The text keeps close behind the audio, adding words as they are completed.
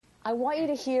I want you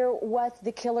to hear what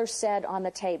the killer said on the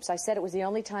tapes. I said it was the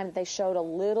only time that they showed a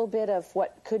little bit of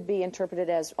what could be interpreted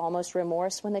as almost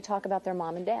remorse when they talk about their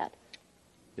mom and dad.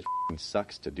 It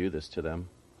sucks to do this to them.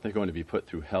 They're going to be put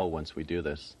through hell once we do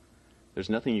this. There's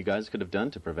nothing you guys could have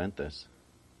done to prevent this.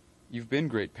 You've been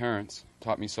great parents,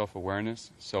 taught me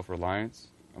self-awareness, self-reliance.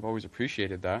 I've always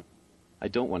appreciated that. I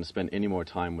don't want to spend any more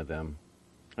time with them.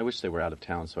 I wish they were out of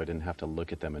town so I didn't have to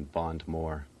look at them and bond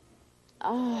more.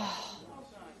 Oh,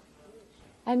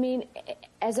 I mean,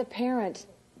 as a parent,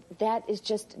 that is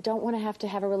just, don't want to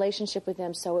have a relationship with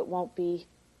them so it won't be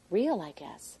real, I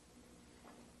guess.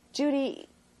 Judy,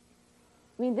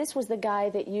 I mean, this was the guy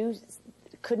that you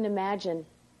couldn't imagine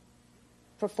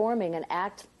performing an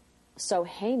act so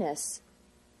heinous.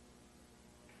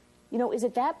 You know, is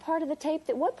it that part of the tape?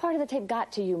 What part of the tape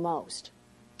got to you most?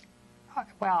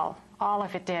 Well, all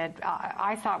of it did.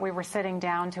 I thought we were sitting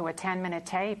down to a 10-minute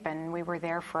tape, and we were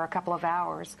there for a couple of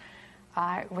hours.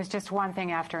 It was just one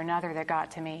thing after another that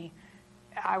got to me.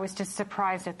 I was just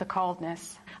surprised at the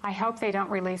coldness. I hope they don't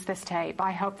release this tape.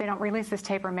 I hope they don't release this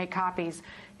tape or make copies.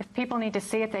 If people need to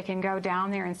see it, they can go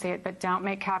down there and see it, but don't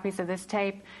make copies of this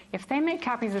tape. If they make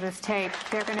copies of this tape,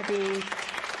 they're going to be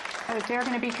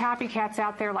copycats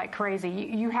out there like crazy.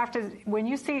 You have to,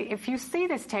 if you see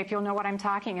this tape, you'll know what I'm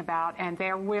talking about, and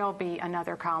there will be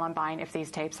another Columbine if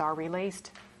these tapes are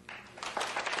released.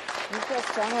 You feel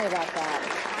strongly about that.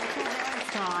 I feel very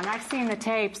strong. I've seen the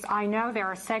tapes. I know there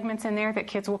are segments in there that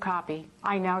kids will copy.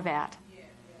 I know that.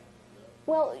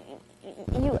 Well,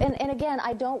 and again,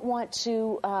 I don't want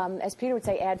to, as Peter would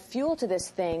say, add fuel to this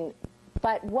thing,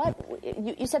 but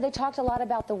you said they talked a lot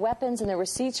about the weapons and the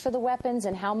receipts for the weapons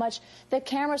and how much the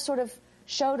camera sort of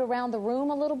showed around the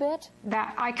room a little bit?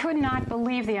 That I could not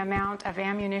believe the amount of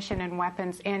ammunition and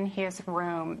weapons in his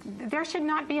room. There should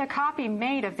not be a copy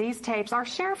made of these tapes. Our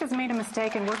sheriff has made a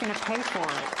mistake, and we're going to pay for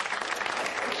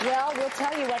it. Well, we'll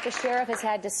tell you what the sheriff has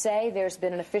had to say. There's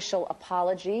been an official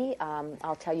apology.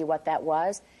 I'll tell you what that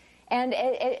was. And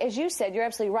as you said, you're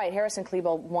absolutely right. Harris and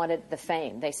Klebold wanted the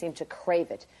fame. They seemed to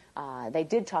crave it. They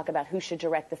did talk about who should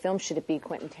direct the film. Should it be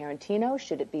Quentin Tarantino?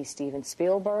 Should it be Steven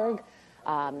Spielberg?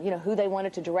 Who they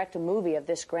wanted to direct a movie of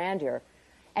this grandeur.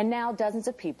 And now dozens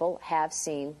of people have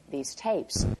seen these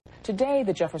tapes. Today,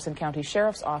 the Jefferson County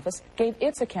Sheriff's Office gave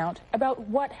its account about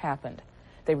what happened.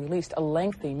 They released a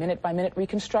lengthy minute-by-minute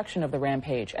reconstruction of the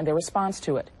rampage and their response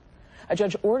to it. A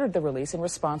judge ordered the release in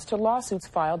response to lawsuits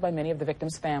filed by many of the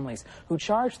victims' families, who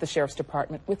charged the Sheriff's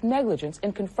Department with negligence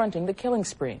in confronting the killing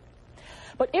spree.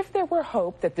 But if there were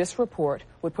hope that this report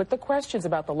would put the questions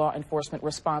about the law enforcement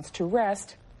response to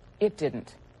rest, it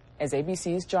didn't, as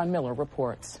ABC's John Miller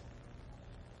reports.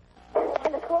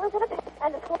 And the school is in a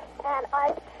pit, and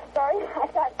I'm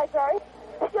sorry.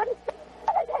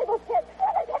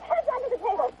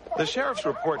 The sheriff's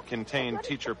report contained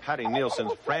teacher Patty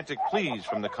Nielsen's frantic pleas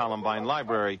from the Columbine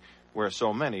Library, where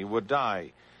so many would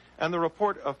die. And the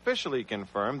report officially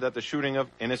confirmed that the shooting of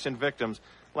innocent victims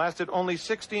lasted only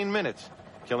 16 minutes,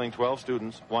 killing 12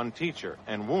 students, 1 teacher,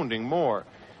 and wounding more.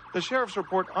 The sheriff's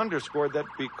report underscored that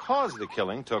because the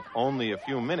killing took only a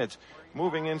few minutes,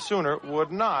 moving in sooner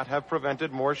would not have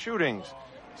prevented more shootings.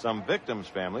 Some victims'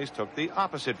 families took the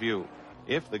opposite view.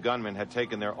 If the gunmen had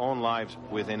taken their own lives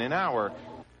within an hour,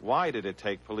 why did it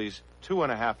take police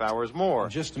 2.5 hours more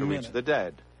to reach the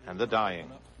dead and the dying?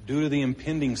 Due to the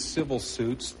impending civil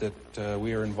suits that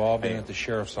we are involved in at the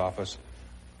sheriff's office,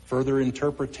 further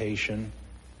interpretation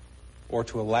or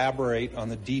to elaborate on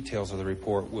the details of the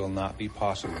report will not be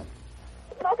possible.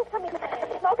 Smoke is coming.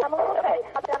 Smoke, I'm a little afraid.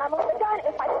 I'm a little gun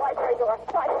is by the library door,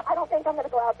 so I don't think I'm going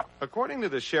to go out. According to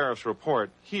the sheriff's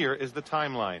report, here is the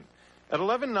timeline. At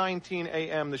 11:19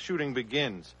 a.m., the shooting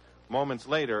begins. Moments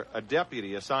later, a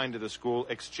deputy assigned to the school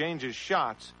exchanges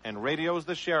shots and radios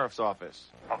the sheriff's office.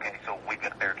 Okay, so we've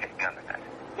got a barricade gun in that.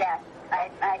 Yes,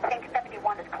 I think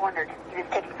 71 is cornered. He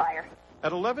was taking fire.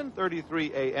 At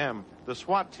 11:33 a.m., the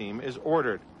SWAT team is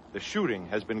ordered. The shooting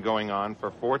has been going on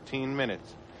for 14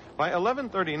 minutes. By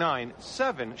 11:39,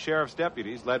 7 sheriff's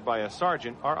deputies, led by a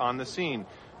sergeant, are on the scene.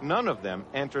 None of them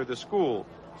enter the school.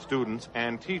 Students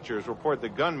and teachers report the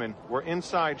gunmen were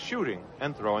inside shooting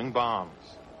and throwing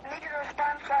bombs. Immediate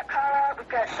response, SWAT call out. We've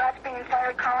got shots being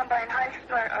fired, Columbine High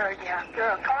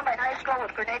School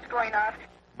with grenades going off.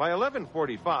 By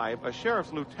 11:45, a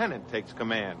sheriff's lieutenant takes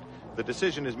command. The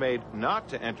decision is made not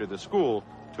to enter the school,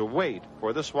 to wait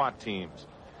for the SWAT teams.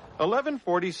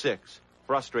 11:46,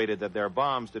 frustrated that their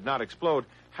bombs did not explode,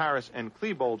 Harris and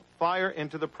Klebold fire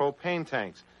into the propane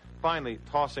tanks, finally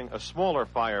tossing a smaller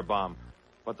firebomb.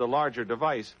 But the larger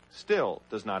device still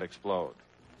does not explode.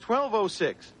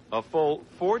 12:06, a full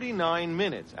 49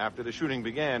 minutes after the shooting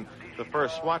began, the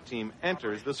first SWAT team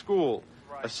enters the school.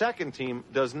 A second team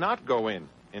does not go in,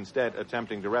 instead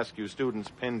attempting to rescue students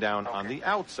pinned down on the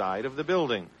outside of the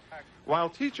building. While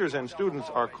teachers and students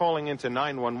are calling into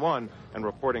 911 and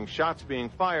reporting shots being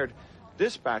fired,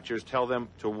 dispatchers tell them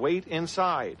to wait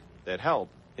inside, that help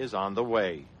is on the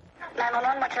way.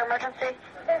 911, what's your emergency?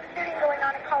 There's shooting going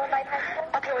on at Columbine High School.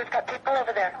 Okay, we've got people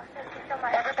over there. Thank you so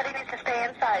much. Everybody needs to stay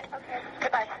inside. Okay.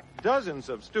 Goodbye. Dozens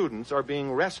of students are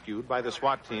being rescued by the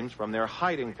SWAT teams from their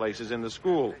hiding places in the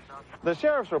school. The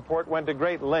sheriff's report went to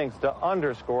great lengths to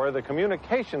underscore the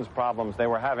communications problems they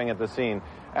were having at the scene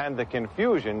and the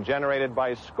confusion generated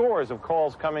by scores of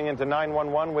calls coming into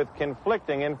 911 with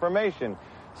conflicting information.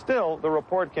 Still, the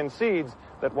report concedes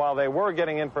that while they were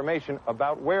getting information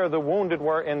about where the wounded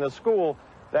were in the school,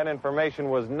 that information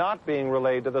was not being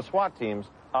relayed to the SWAT teams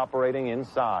operating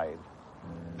inside.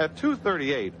 At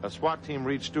 2:38, a SWAT team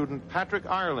reached student Patrick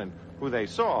Ireland, who they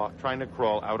saw trying to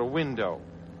crawl out a window.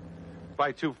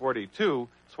 By 2:42,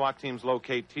 SWAT teams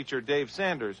locate teacher Dave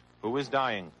Sanders, who is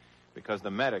dying. Because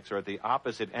the medics are at the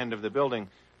opposite end of the building,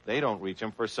 they don't reach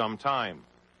him for some time.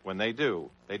 When they do,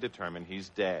 they determine he's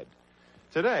dead.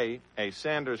 Today, a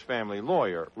Sanders family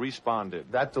lawyer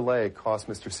responded. That delay cost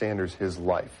Mr. Sanders his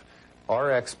life.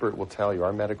 Our expert will tell you,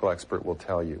 our medical expert will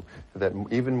tell you, that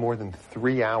even more than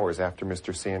 3 hours after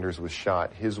Mr. Sanders was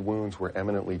shot, his wounds were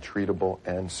eminently treatable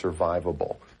and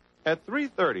survivable. At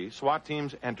 3:30, SWAT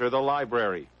teams enter the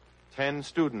library. 10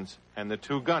 students and the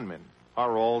 2 gunmen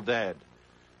are all dead.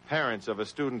 Parents of a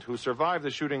student who survived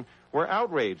the shooting were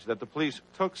outraged that the police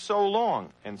took so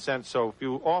long and sent so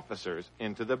few officers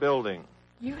into the building.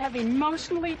 You have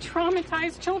emotionally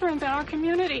traumatized children in our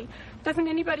community. Doesn't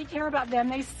anybody care about them?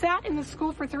 They sat in the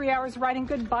school for 3 hours writing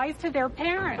goodbyes to their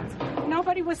parents.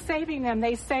 Nobody was saving them.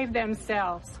 They saved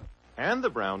themselves. And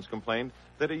the Browns complained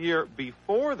that a year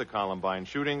before the Columbine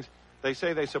shootings, they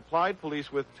say they supplied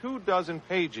police with 24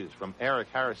 pages from Eric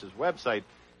Harris's website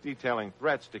detailing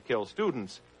threats to kill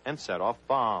students and set off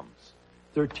bombs.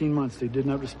 13 months, they did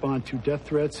not respond to death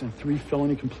threats and 3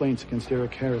 felony complaints against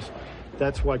Eric Harris.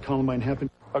 That's why Columbine happened.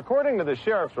 According to the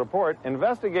sheriff's report,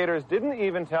 investigators didn't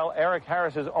even tell Eric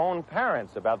Harris's own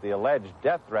parents about the alleged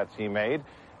death threats he made,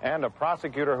 and a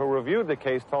prosecutor who reviewed the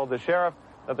case told the sheriff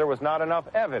that there was not enough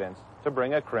evidence to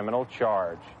bring a criminal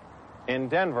charge. In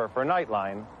Denver for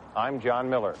Nightline, I'm John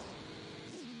Miller.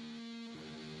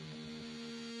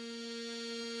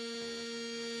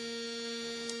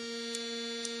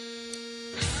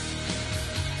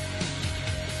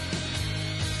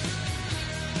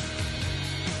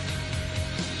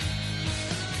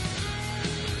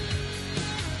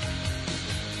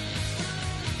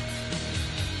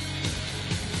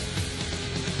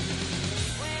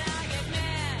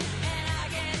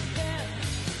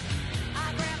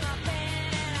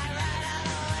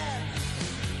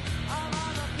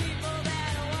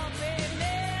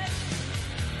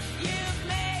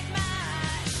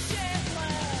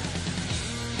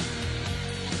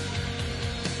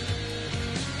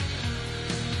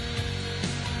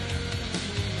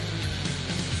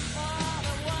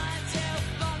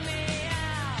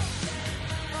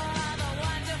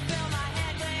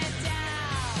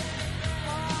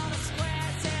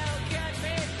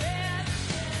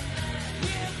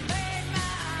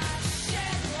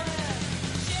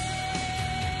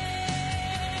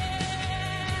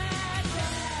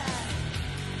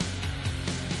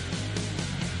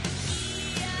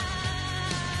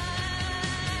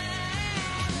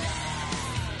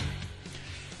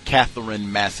 Catherine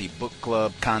Massey Book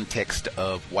Club, Context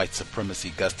of White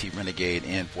Supremacy, Gus T. Renegade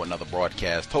in for another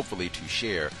broadcast, hopefully to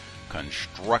share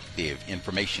constructive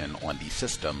information on the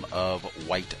system of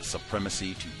white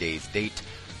supremacy. Today's date,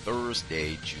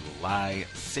 Thursday, July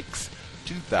 6,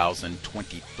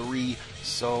 2023.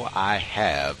 So I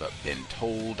have been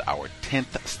told our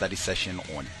 10th study session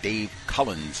on Dave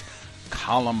Cullen's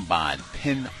Columbine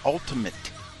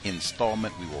penultimate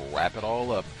installment. We will wrap it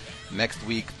all up next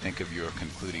week. Think of your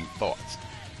concluding thoughts.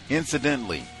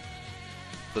 Incidentally,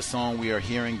 the song we are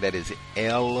hearing, that is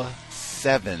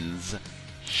L7's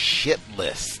Shit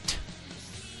List.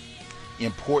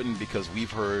 Important because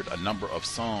we've heard a number of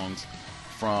songs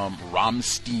from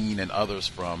Rammstein and others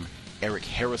from Eric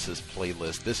Harris's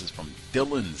playlist. This is from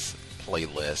Dylan's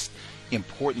playlist.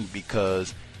 Important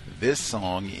because this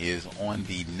song is on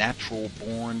the Natural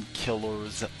Born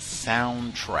Killers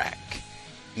soundtrack,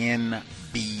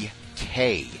 NBK.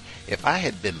 If I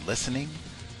had been listening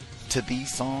to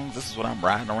these songs, this is what I'm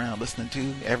riding around listening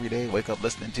to every day, wake up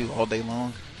listening to all day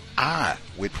long, I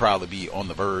would probably be on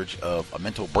the verge of a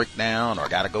mental breakdown or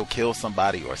gotta go kill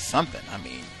somebody or something. I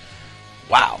mean,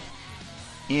 wow.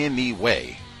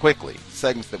 Anyway, quickly,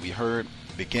 segments that we heard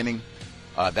beginning.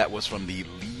 That was from the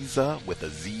Lisa with a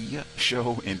Z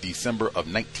show in December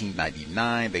of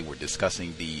 1999. They were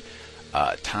discussing the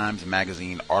Times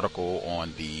Magazine article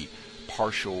on the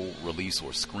partial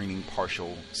screening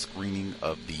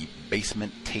of the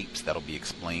basement tapes. That'll be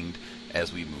explained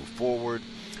as we move forward.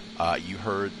 You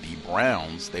heard the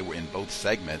Browns. They were in both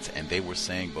segments, and they were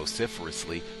saying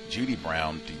vociferously, Judy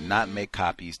Brown, do not make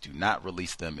copies, do not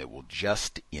release them. It will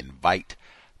just invite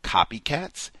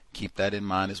copycats. Keep that in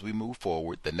mind as we move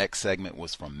forward. The next segment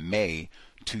was from May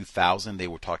 2000. They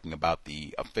were talking about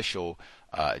the official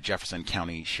Jefferson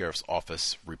County Sheriff's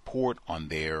Office report on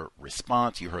their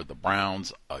response. You heard the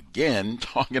Browns again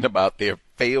talking about their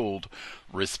failed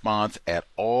response at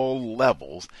all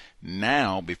levels.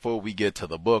 Now, before we get to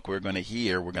the book, we're going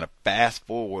to fast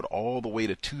forward all the way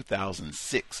to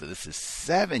 2006. So this is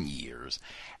 7 years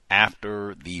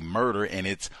after the murder, and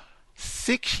it's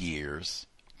 6 years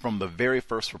from the very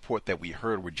first report that we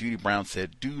heard where Judy Brown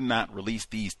said, do not release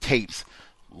these tapes.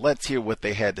 Let's hear what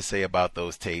they had to say about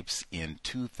those tapes in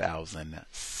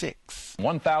 2006.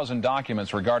 1,000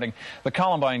 documents regarding the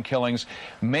Columbine killings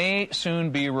may soon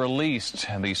be released.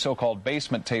 And the so-called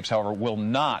basement tapes, however, will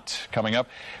not. Coming up,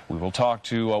 we will talk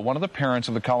to one of the parents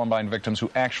of the Columbine victims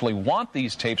who actually want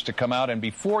these tapes to come out. And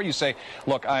before you say,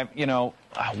 look,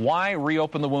 why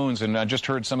reopen the wounds? And I just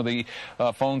heard some of the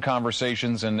phone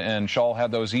conversations, and Shaul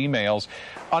had those emails.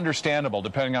 Understandable,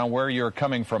 depending on where you're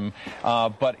coming from.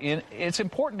 But it's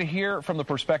important to hear from the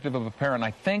perspective of a parent.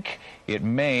 I think it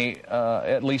may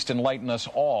at least enlighten us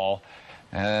all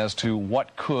as to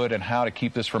what could and how to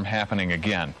keep this from happening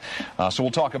again. So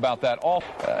we'll talk about that.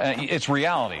 It's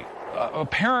reality.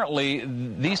 Apparently,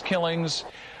 these killings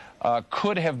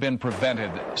could have been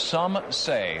prevented. Some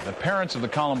say the parents of the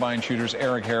Columbine shooters,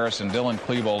 Eric Harris and Dylan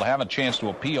Klebold, have a chance to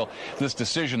appeal this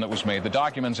decision that was made. The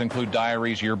documents include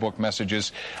diaries, yearbook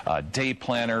messages, day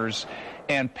planners,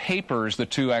 and papers the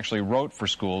two actually wrote for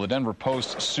school. The Denver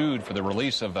Post sued for the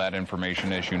release of that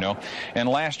information, as you know. And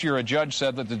last year, a judge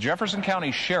said that the Jefferson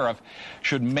County Sheriff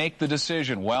should make the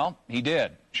decision. Well, he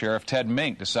did. Sheriff Ted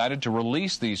Mink decided to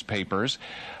release these papers,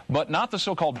 but not the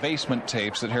so-called basement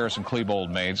tapes that Harris and Klebold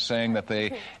made, saying that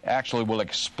they actually will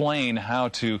explain how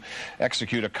to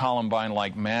execute a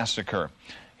Columbine-like massacre.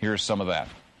 Here's some of that.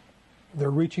 They're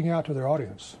reaching out to their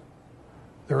audience.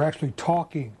 They're actually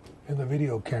talking in the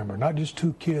video camera, not just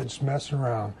two kids messing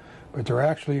around, but they're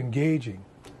actually engaging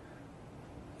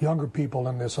younger people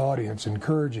in this audience,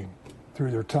 encouraging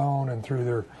through their tone and through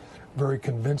their very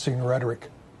convincing rhetoric.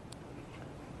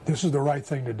 This is the right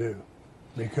thing to do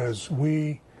because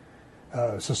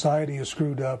society is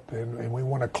screwed up and we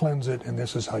want to cleanse it, and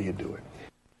this is how you do it.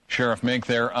 Sheriff Mink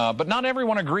there, but not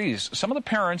everyone agrees. Some of the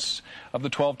parents of the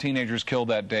 12 teenagers killed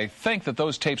that day think that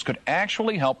those tapes could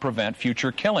actually help prevent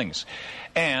future killings,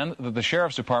 and that the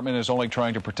Sheriff's Department is only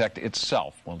trying to protect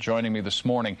itself. Well, joining me this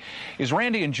morning is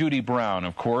Randy and Judy Brown.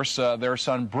 Of course, their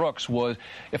son Brooks was,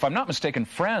 if I'm not mistaken,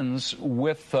 friends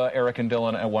with Eric and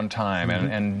Dylan at one time,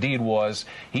 and indeed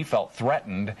he felt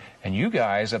threatened, and you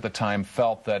guys at the time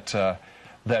felt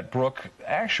that Brooke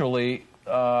actually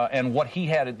and what he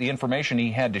had, the information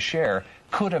he had to share,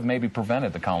 could have maybe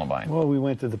prevented the Columbine. Well, we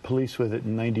went to the police with it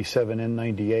in 97 and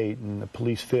 98, and the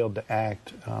police failed to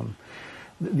act.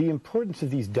 The importance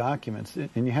of these documents,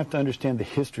 and you have to understand the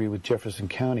history with Jefferson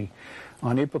County.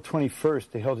 On April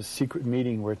 21st, they held a secret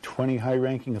meeting where 20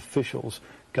 high-ranking officials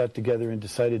got together and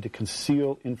decided to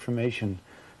conceal information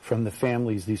from the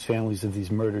families, these families of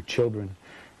these murdered children,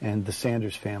 and the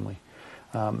Sanders family.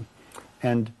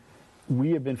 And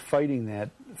we have been fighting that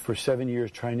for 7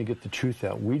 years, trying to get the truth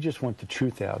out. We just want the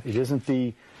truth out. It isn't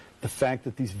the fact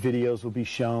that these videos will be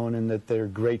shown and that they're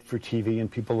great for TV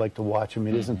and people like to watch them.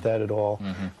 It isn't that at all.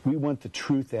 We want the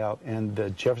truth out, and the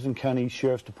Jefferson County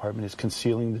Sheriff's Department is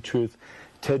concealing the truth.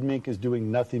 Ted Mink is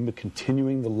doing nothing but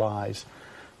continuing the lies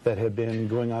that have been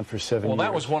going on for 7 years. Well,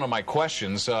 that was one of my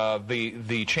questions,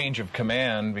 the change of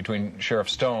command between Sheriff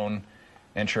Stone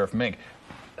and Sheriff Mink.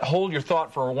 Hold your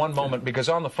thought for one moment, because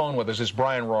on the phone with us is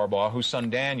Brian Rohrbaugh, whose son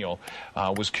Daniel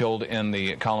was killed in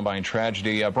the Columbine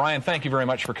tragedy. Brian, thank you very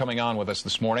much for coming on with us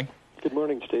this morning. Good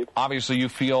morning, Steve. Obviously, you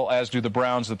feel, as do the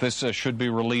Browns, that this should be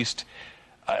released.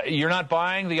 You're not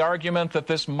buying the argument that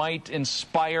this might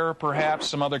inspire, perhaps,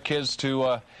 some other kids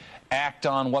to act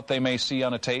on what they may see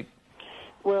on a tape?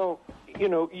 Well,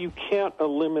 you can't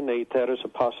eliminate that as a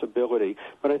possibility,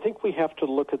 but I think we have to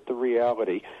look at the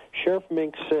reality. Sheriff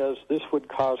Mink says this would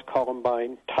cause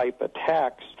Columbine-type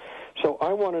attacks, so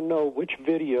I want to know which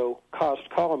video caused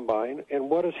Columbine and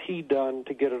what has he done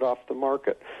to get it off the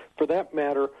market. For that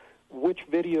matter, which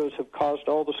videos have caused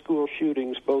all the school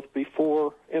shootings both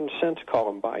before and since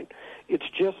Columbine. It's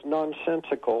just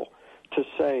nonsensical to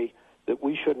say that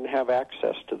we shouldn't have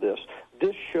access to this.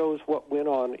 This shows what went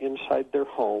on inside their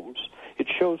homes. It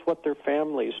shows what their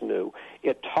families knew.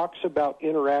 It talks about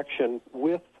interaction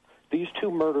with these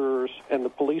two murderers and the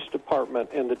police department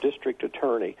and the district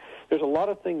attorney. There's a lot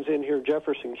of things in here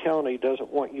Jefferson County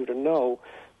doesn't want you to know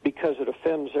because it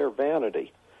offends their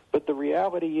vanity. But the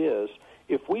reality is,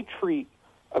 if we treat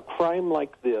a crime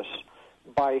like this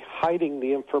by hiding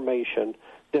the information,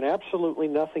 then absolutely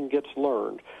nothing gets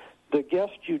learned. The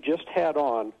guest you just had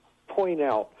on point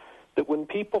out that when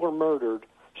people are murdered,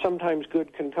 sometimes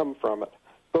good can come from it.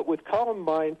 But with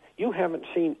Columbine, you haven't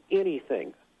seen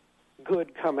anything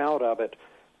good come out of it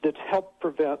that's helped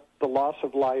prevent the loss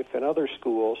of life in other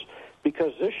schools,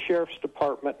 because this sheriff's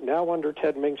department, now under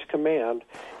Ted Mink's command,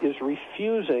 is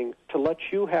refusing to let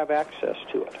you have access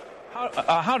to it.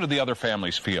 How do the other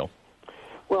families feel?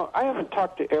 Well, I haven't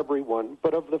talked to everyone,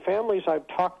 but of the families I've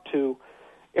talked to,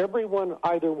 everyone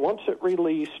either wants it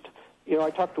released. You know,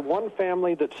 I talked to one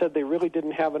family that said they really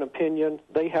didn't have an opinion.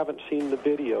 They haven't seen the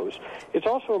videos. It's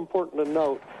also important to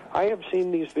note, I have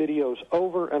seen these videos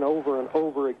over and over and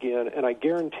over again, and I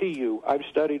guarantee you I've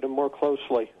studied them more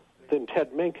closely than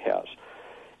Ted Mink has.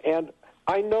 And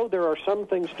I know there are some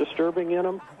things disturbing in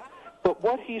them, but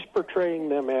what he's portraying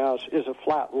them as is a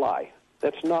flat lie.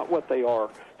 That's not what they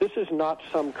are. This is not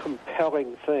some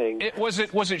compelling thing. Was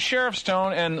it Sheriff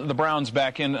Stone, and the Browns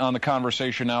back in on the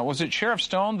conversation now, was it Sheriff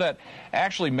Stone that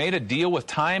actually made a deal with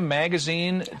Time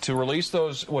magazine to release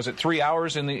those, was it 3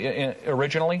 hours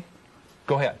originally?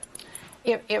 Go ahead.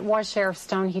 It was Sheriff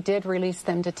Stone. He did release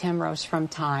them to Tim Roche from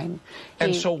Time.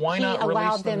 And so why not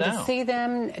release them now? He allowed them to see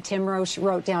them. Tim Roche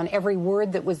wrote down every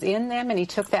word that was in them, and he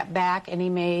took that back, and he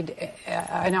made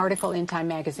an article in Time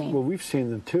magazine. Well, we've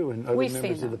seen them, too, and other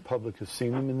members of the public have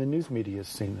seen them, and the news media has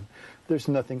seen them. There's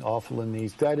nothing awful in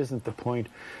these. That isn't the point.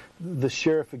 The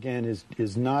sheriff, again,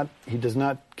 is not, he does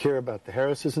not care about the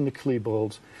Harrises and the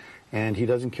Klebold's, and he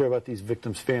doesn't care about these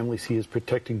victims' families. He is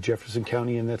protecting Jefferson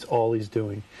County, and that's all he's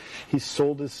doing. He's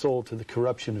sold his soul to the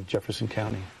corruption of Jefferson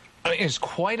County. It's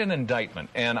quite an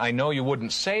indictment, and I know you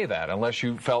wouldn't say that unless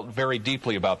you felt very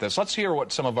deeply about this. Let's hear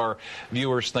what some of our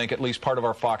viewers think, at least part of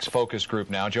our Fox Focus group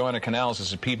now. Joanna Canals,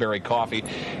 this is Peaberry Coffee,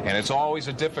 and it's always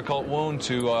a difficult wound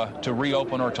to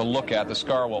reopen or to look at. The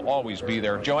scar will always be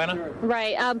there. Joanna?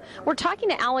 Right. We're talking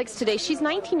to Alex today. She's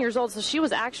 19 years old, so she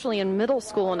was actually in middle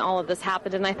school when all of this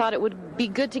happened, and I thought it would be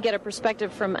good to get a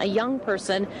perspective from a young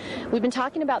person. We've been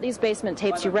talking about these basement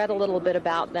tapes. You read a little bit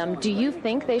about them. Do you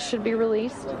think they should be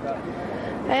released?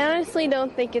 I honestly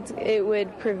don't think it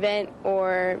would prevent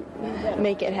or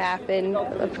make it happen,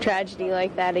 a tragedy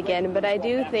like that again, but I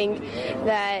do think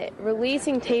that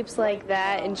releasing tapes like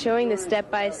that and showing the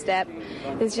step-by-step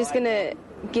is just going to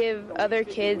give other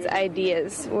kids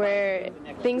ideas where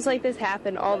things like this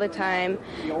happen all the time,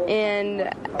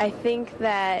 and I think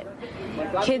that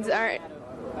kids aren't.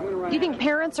 Do you think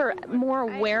parents are more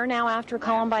aware now after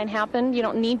Columbine happened? You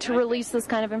don't need to release this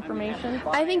kind of information?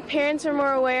 I think parents are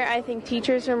more aware, I think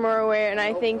teachers are more aware, and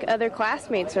I think other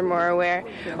classmates are more aware,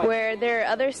 where there are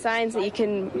other signs that you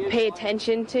can pay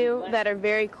attention to that are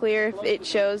very clear if it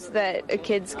shows that a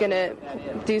kid's going to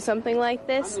do something like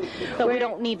this. But we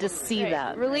don't need to see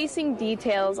that. Releasing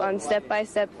details on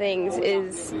step-by-step things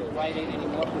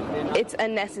it's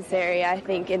unnecessary, I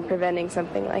think, in preventing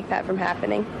something like that from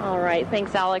happening. All right.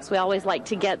 Thanks, Alex. We always like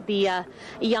to get the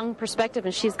young perspective,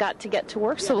 and she's got to get to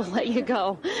work, so we'll let you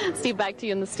go. Steve, back to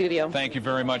you in the studio. Thank you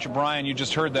very much. Brian, you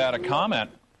just heard that, a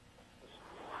comment.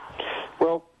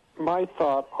 Well, my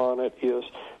thought on it is,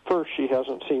 first, she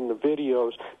hasn't seen the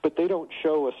videos, but they don't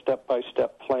show a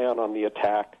step-by-step plan on the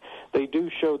attack. They do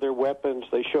show their weapons.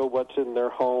 They show what's in their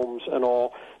homes and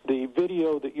all. The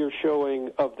video that you're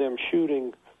showing of them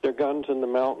shooting their guns in the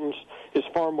mountains is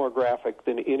far more graphic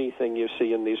than anything you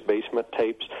see in these basement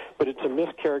tapes, but it's a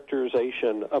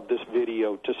mischaracterization of this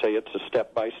video to say it's a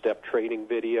step-by-step training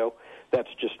video. That's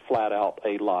just flat out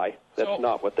a lie. That's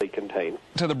not what they contain.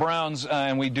 To the Browns,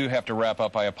 and we do have to wrap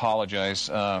up, I apologize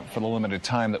for the limited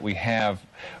time that we have.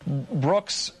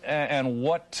 Brooks and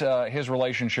what his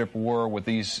relationship were with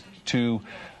these two,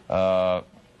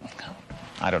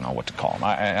 I don't know what to call them.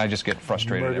 I just get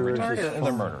frustrated every time.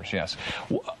 They're murderers, yes.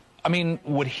 I mean,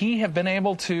 would he have been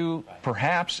able to,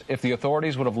 perhaps, if the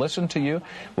authorities would have listened to you,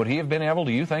 would he have been able,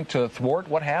 do you think, to thwart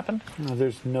what happened? No,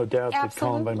 there's no doubt that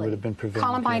Columbine would have been prevented.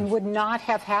 Columbine would not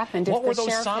have happened if the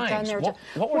sheriff had done their job.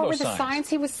 What were the signs?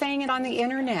 He was saying it on the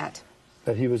internet.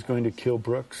 That he was going to kill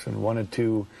Brooks and wanted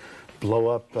to blow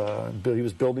up. He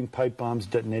was building pipe bombs,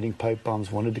 detonating pipe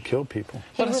bombs, wanted to kill people.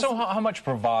 But so how much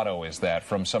bravado is that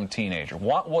from some teenager?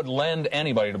 What would lend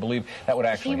anybody to believe that would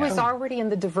actually happen? He was already in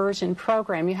the diversion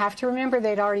program. You have to remember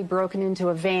they'd already broken into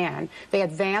a van. They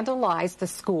had vandalized the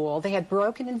school. They had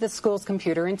broken into the school's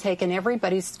computer and taken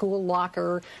everybody's school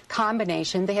locker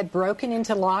combination. They had broken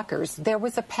into lockers. There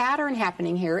was a pattern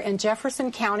happening here, and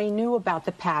Jefferson County knew about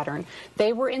the pattern.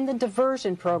 They were in the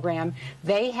diversion program.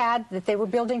 They were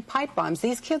building pipe bombs.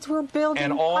 These kids were building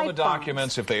and all pipe the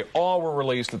documents, if they all were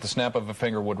released at the snap of a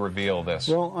finger, would reveal this.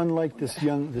 Well, unlike this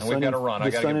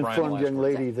uninformed young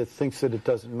lady that thinks that it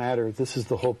doesn't matter, this is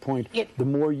the whole point. The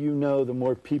more you know, the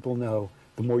more people know,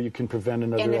 the more you can prevent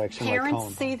another action like Columbine. And if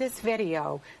parents see this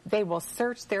video, they will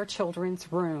search their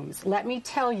children's rooms. Let me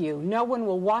tell you, no one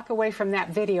will walk away from that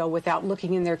video without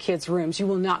looking in their kids' rooms. You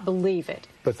will not believe it.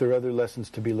 But there are other lessons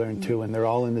to be learned, too, and they're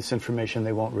all in this information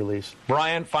they won't release.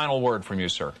 Brian, final word from you,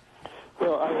 sir.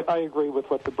 Well, I agree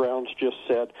with what the Browns just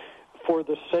said. For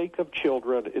the sake of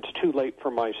children, it's too late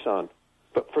for my son.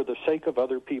 But for the sake of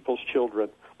other people's children,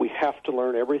 we have to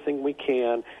learn everything we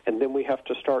can, and then we have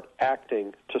to start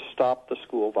acting to stop the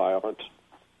school violence.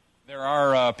 There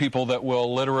are people that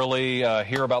will literally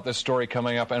hear about this story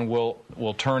coming up and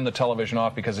will turn the television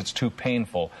off because it's too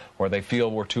painful, or they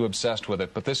feel we're too obsessed with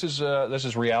it. But this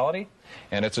is reality,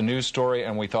 and it's a news story,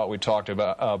 and we thought we'd talk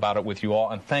about it with you all.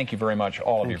 And thank you very much,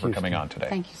 all of you, for coming on today.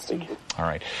 Thank you, Steve. All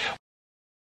right.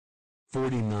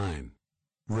 49,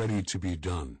 ready to be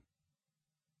done.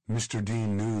 Mr.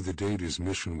 Dean knew the date his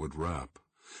mission would wrap,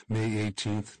 May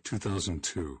 18th,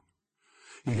 2002.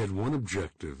 He had one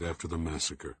objective after the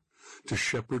massacre, to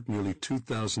shepherd nearly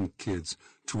 2,000 kids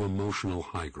to emotional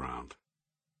high ground.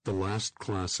 The last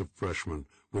class of freshmen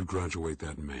would graduate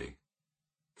that May.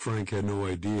 Frank had no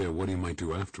idea what he might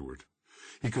do afterward.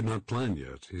 He could not plan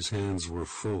yet. His hands were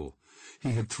full.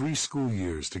 He had 3 school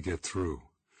years to get through.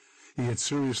 He had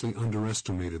seriously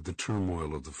underestimated the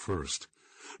turmoil of the first.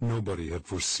 Nobody had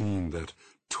foreseen that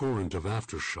torrent of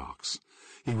aftershocks.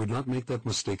 He would not make that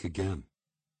mistake again.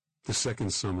 The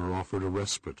second summer offered a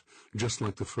respite, just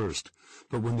like the first,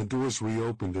 but when the doors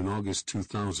reopened in August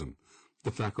 2000,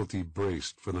 the faculty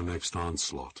braced for the next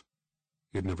onslaught.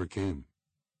 It never came.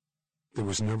 There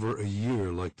was never a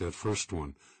year like that first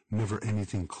one, never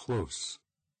anything close.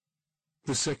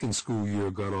 The second school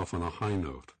year got off on a high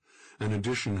note. An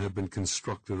addition had been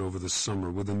constructed over the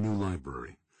summer with a new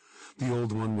library. The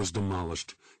old one was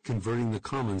demolished, converting the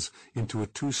commons into a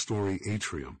 2-story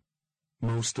atrium.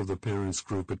 Most of the parents'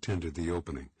 group attended the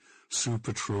opening. Sue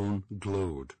Patrone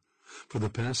glowed. For the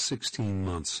past 16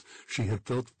 months, she had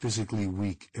felt physically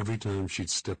weak every time she'd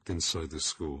stepped inside the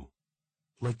school.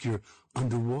 Like you're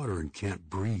underwater and can't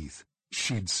breathe,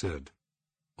 she'd said.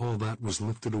 All that was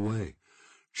lifted away.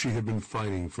 She had been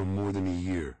fighting for more than a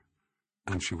year,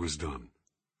 and she was done.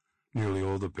 Nearly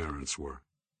all the parents were.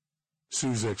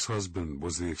 Sue's ex-husband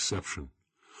was the exception.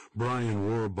 Brian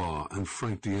Rohrbaugh and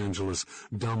Frank DeAngelis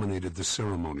dominated the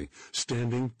ceremony,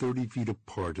 standing 30 feet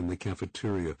apart in the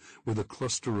cafeteria with a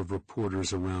cluster of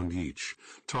reporters around each,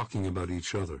 talking about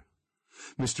each other.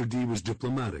 Mr. D was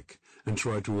diplomatic and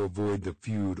tried to avoid the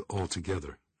feud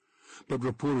altogether. But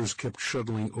reporters kept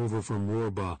shuttling over from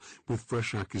Rohrbaugh with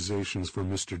fresh accusations for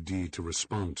Mr. D to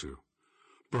respond to.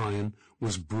 Brian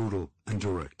was brutal and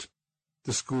direct.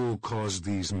 The school caused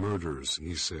these murders,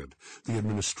 he said. The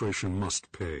administration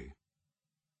must pay.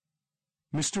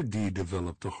 Mr. D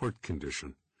developed a heart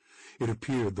condition. It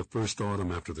appeared the first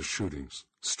autumn after the shootings.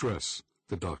 Stress,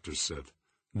 the doctors said.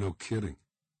 No kidding.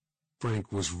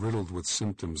 Frank was riddled with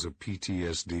symptoms of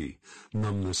PTSD,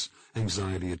 numbness,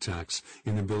 anxiety attacks,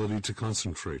 inability to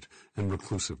concentrate, and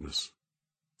reclusiveness.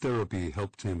 Therapy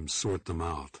helped him sort them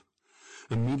out.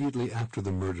 Immediately after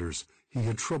the murders, he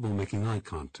had trouble making eye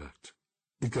contact.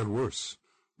 It got worse.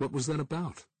 What was that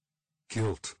about?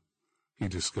 Guilt, he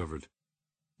discovered.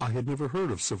 I had never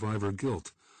heard of survivor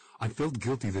guilt. I felt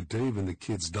guilty the day when the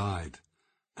kids died,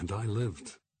 and I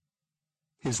lived.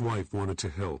 His wife wanted to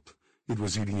help. It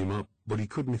was eating him up, but he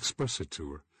couldn't express it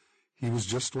to her. He was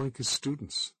just like his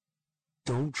students.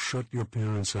 Don't shut your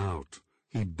parents out,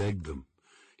 he begged them.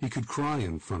 He could cry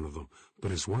in front of them,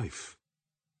 but his wife,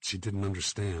 she didn't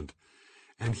understand,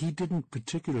 and he didn't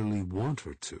particularly want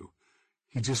her to.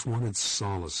 He just wanted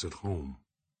solace at home.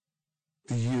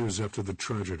 The years after the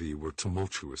tragedy were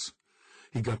tumultuous.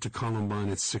 He got to Columbine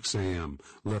at 6 a.m.,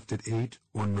 left at 8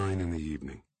 or 9 in the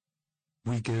evening.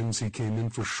 Weekends he came in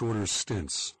for shorter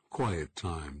stints, quiet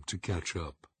time to catch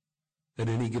up. At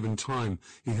any given time,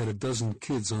 he had a dozen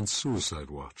kids on suicide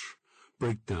watch.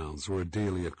 Breakdowns were a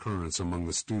daily occurrence among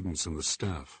the students and the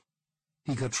staff.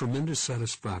 He got tremendous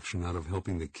satisfaction out of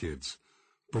helping the kids,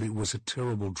 but it was a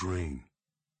terrible drain.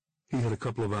 He had a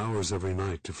couple of hours every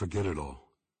night to forget it all.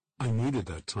 I needed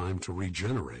that time to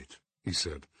regenerate, he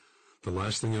said. The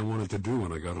last thing I wanted to do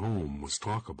when I got home was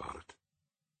talk about it.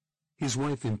 His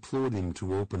wife implored him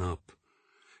to open up.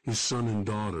 His son and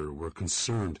daughter were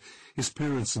concerned. His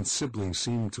parents and siblings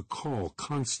seemed to call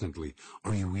constantly.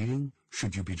 Are you eating?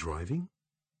 Should you be driving?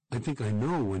 I think I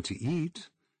know when to eat,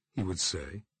 he would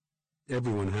say.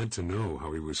 Everyone had to know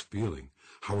how he was feeling.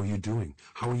 How are you doing?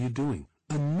 How are you doing?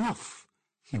 Enough,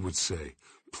 he would say.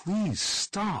 Please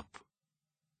stop.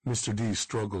 Mr. D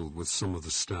struggled with some of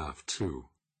the staff, too.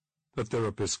 A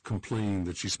therapist complained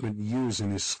that she spent years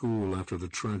in his school after the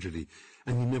tragedy,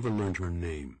 and he never learned her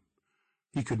name.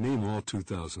 He could name all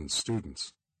 2,000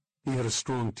 students. He had a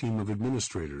strong team of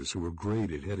administrators who were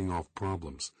great at heading off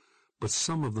problems, but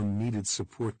some of them needed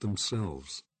support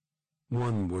themselves.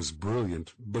 One was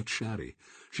brilliant, but chatty.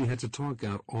 She had to talk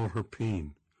out all her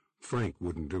pain. Frank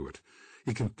wouldn't do it.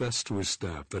 He confessed to his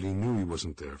staff that he knew he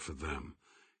wasn't there for them.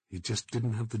 He just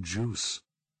didn't have the juice.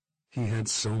 He had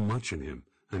so much in him,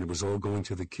 and it was all going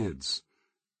to the kids.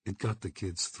 It got the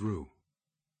kids through.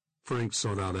 Frank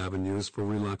sought out avenues for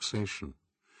relaxation.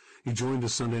 He joined a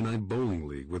Sunday night bowling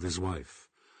league with his wife.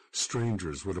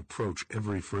 Strangers would approach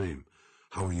every frame.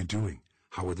 How are you doing?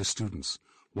 How are the students?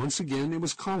 Once again, it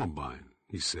was Columbine,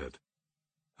 he said.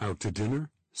 Out to dinner?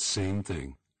 Same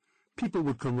thing. People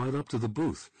would come right up to the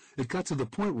booth. It got to the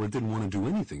point where I didn't want to do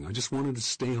anything. I just wanted to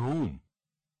stay home.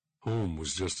 Home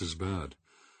was just as bad.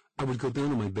 I would go down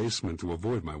to my basement to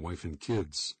avoid my wife and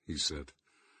kids, he said.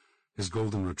 His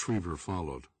golden retriever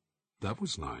followed. That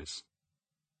was nice.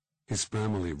 His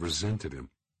family resented him.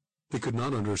 They could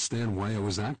not understand why I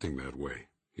was acting that way,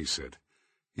 he said.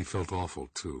 He felt awful,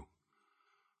 too.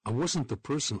 I wasn't the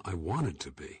person I wanted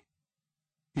to be.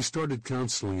 He started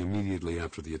counseling immediately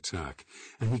after the attack,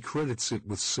 and he credits it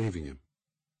with saving him.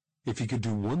 If he could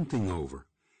do one thing over,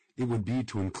 it would be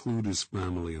to include his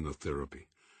family in the therapy.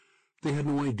 They had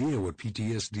no idea what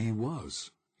PTSD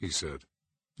was, he said.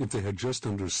 If they had just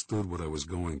understood what I was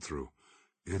going through,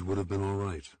 it would have been all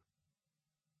right.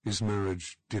 His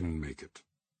marriage didn't make it.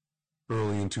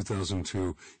 Early in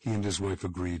 2002, he and his wife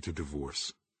agreed to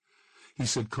divorce. He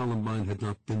said Columbine had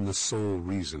not been the sole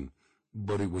reason,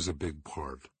 but it was a big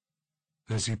part.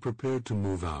 As he prepared to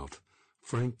move out,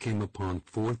 Frank came upon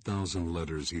 4,000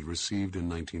 letters he'd received in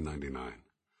 1999.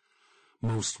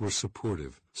 Most were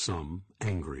supportive, some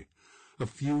angry. A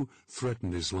few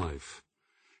threatened his life.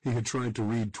 He had tried to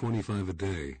read 25 a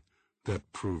day.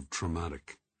 That proved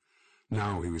traumatic.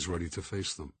 Now he was ready to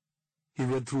face them. He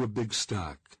read through a big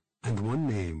stack, and one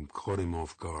name caught him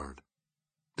off guard.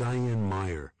 Diane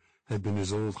Meyer had been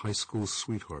his old high school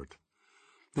sweetheart.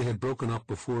 They had broken up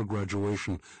before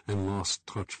graduation and lost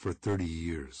touch for 30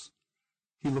 years.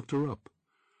 He looked her up.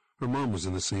 Her mom was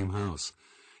in the same house.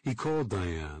 He called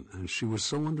Diane, and she was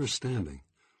so understanding.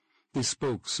 They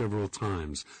spoke several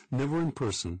times, never in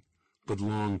person, but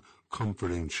long,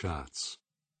 comforting chats.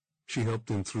 She helped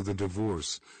him through the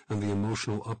divorce and the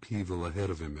emotional upheaval ahead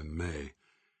of him in May.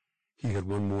 He had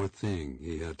one more thing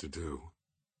he had to do.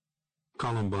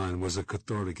 Columbine was a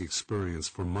cathartic experience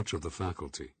for much of the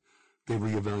faculty. They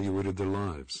reevaluated their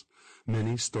lives.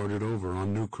 Many started over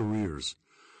on new careers.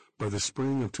 By the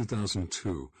spring of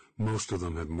 2002, most of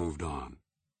them had moved on.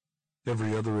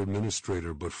 Every other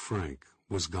administrator but Frank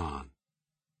was gone.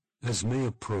 As May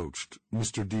approached,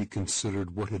 Mr. D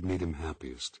considered what had made him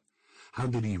happiest. How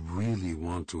did he really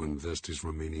want to invest his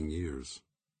remaining years?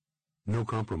 No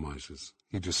compromises,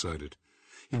 he decided.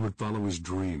 He would follow his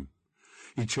dream.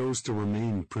 He chose to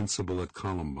remain principal at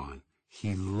Columbine.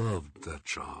 He loved that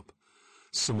job.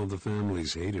 Some of the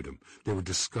families hated him. They were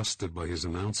disgusted by his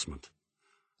announcement.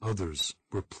 Others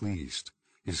were pleased.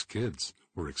 His kids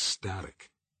were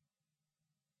ecstatic.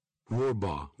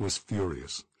 Rohrbaugh was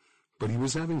furious, but he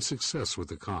was having success with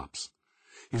the cops.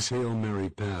 His Hail Mary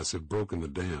pass had broken the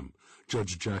dam.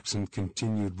 Judge Jackson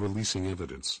continued releasing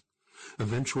evidence.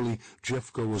 Eventually,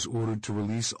 Jeffco was ordered to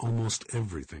release almost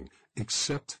everything,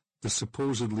 except the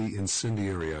supposedly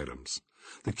incendiary items,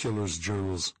 the killer's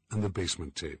journals and the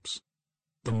basement tapes.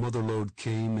 The motherlode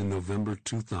came in November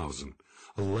 2000,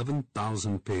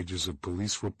 11,000 pages of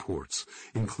police reports,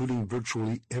 including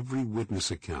virtually every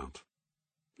witness account.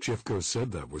 Jeffco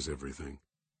said that was everything.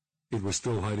 It was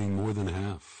still hiding more than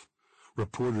half.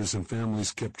 Reporters and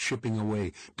families kept chipping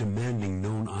away, demanding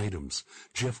known items.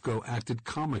 Jeffco acted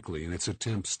comically in its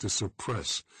attempts to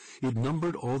suppress. It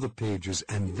numbered all the pages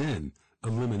and then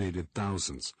eliminated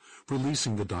thousands,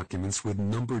 releasing the documents with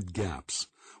numbered gaps.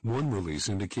 One release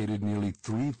indicated nearly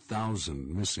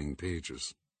 3,000 missing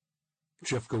pages.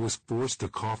 Jeffco was forced to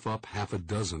cough up half a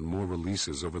dozen more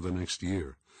releases over the next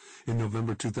year. In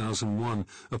November 2001,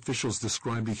 officials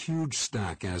described a huge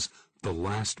stack as the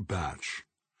last batch.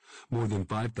 More than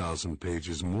 5,000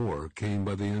 pages more came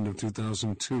by the end of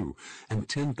 2002, and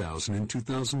 10,000 in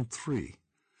 2003.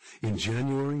 In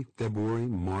January, February,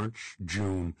 March,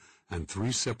 June, and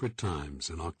 3 separate times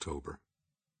in October.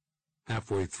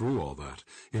 Halfway through all that,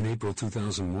 in April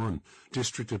 2001,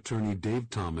 District Attorney Dave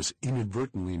Thomas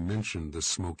inadvertently mentioned the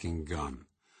smoking gun.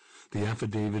 The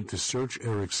affidavit to search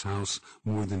Eric's house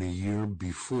more than a year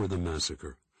before the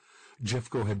massacre.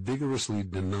 Jeffco had vigorously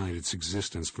denied its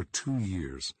existence for 2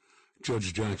 years.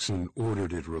 Judge Jackson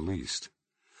ordered it released.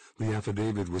 The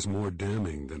affidavit was more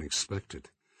damning than expected.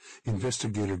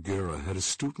 Investigator Guerra had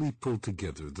astutely pulled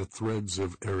together the threads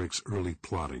of Eric's early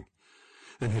plotting,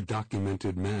 and had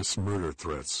documented mass murder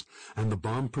threats and the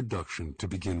bomb production to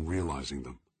begin realizing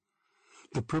them.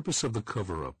 The purpose of the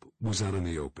cover-up was out in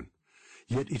the open,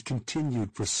 yet it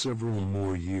continued for several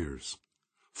more years.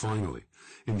 Finally,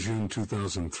 in June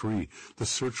 2003, the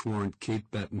search warrant Kate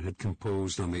Batten had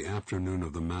composed on the afternoon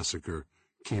of the massacre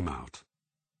came out.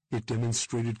 It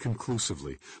demonstrated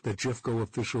conclusively that Jeffco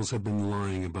officials had been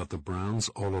lying about the Browns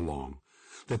all along,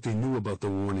 that they knew about the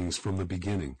warnings from the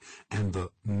beginning, and the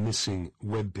missing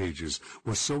web pages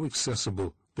were so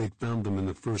accessible they'd found them in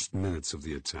the first minutes of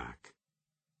the attack.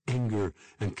 Anger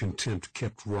and contempt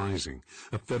kept rising.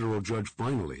 A federal judge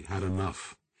finally had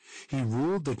enough. He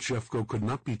ruled that Jeffco could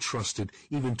not be trusted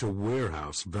even to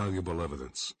warehouse valuable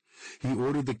evidence. He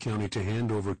ordered the county to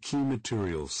hand over key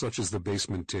materials, such as the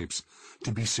basement tapes,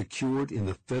 to be secured in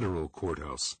the federal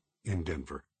courthouse in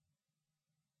Denver.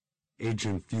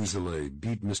 Agent Fuselier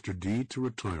beat Mr. D to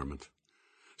retirement.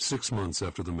 6 months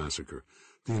after the massacre,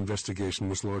 the investigation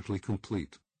was largely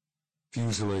complete.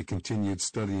 Fuselier continued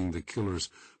studying the killers,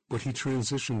 but he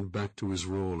transitioned back to his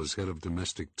role as head of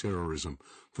domestic terrorism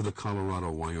for the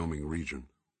Colorado-Wyoming region.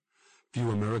 Few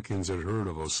Americans had heard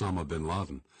of Osama bin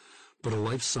Laden, but a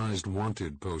life-sized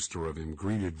wanted poster of him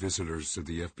greeted visitors to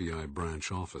the FBI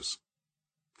branch office.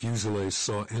 Fuselier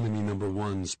saw enemy number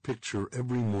one's picture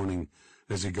every morning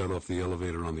as he got off the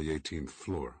elevator on the 18th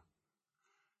floor.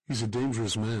 "He's a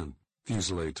dangerous man,"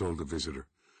 Fuselier told the visitor.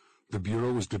 "The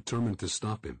Bureau is determined to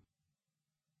stop him."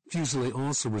 Fuselier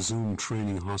also resumed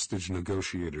training hostage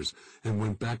negotiators and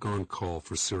went back on call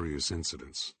for serious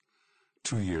incidents.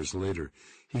 2 years later,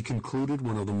 he concluded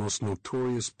one of the most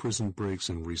notorious prison breaks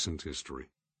in recent history.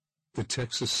 The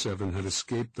Texas Seven had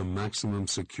escaped the maximum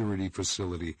security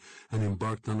facility and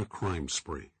embarked on a crime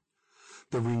spree.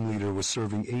 The ringleader was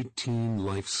serving 18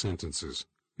 life sentences.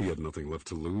 He had nothing left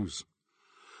to lose.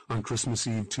 On Christmas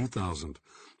Eve 2000,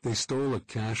 they stole a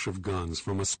cache of guns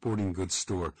from a sporting goods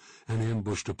store and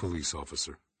ambushed a police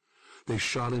officer. They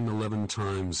shot him 11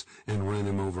 times and ran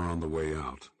him over on the way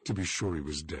out, to be sure he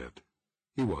was dead.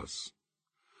 He was.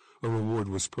 A reward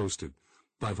was posted,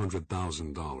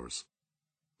 $500,000.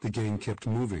 The gang kept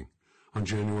moving. On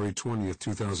January 20th,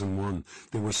 2001,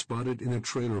 they were spotted in a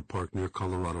trailer park near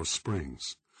Colorado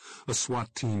Springs. A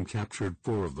SWAT team captured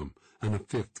 4 of them, and a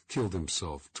 5th killed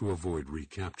himself to avoid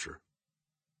recapture.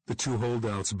 The 2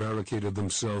 holdouts barricaded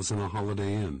themselves in a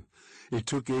Holiday Inn. It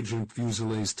took Agent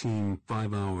Fuselier's team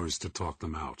 5 hours to talk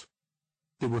them out.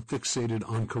 They were fixated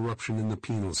on corruption in the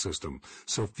penal system,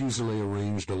 so Fuselier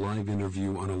arranged a live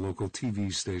interview on a local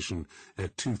TV station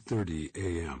at 2:30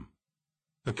 a.m.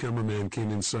 A cameraman came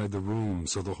inside the room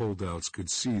so the holdouts could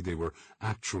see they were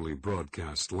actually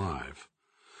broadcast live.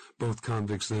 Both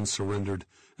convicts then surrendered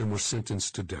and were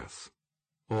sentenced to death.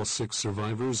 All 6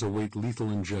 survivors await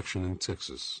lethal injection in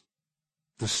Texas.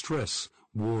 The stress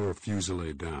wore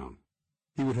Fuselier down.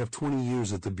 He would have 20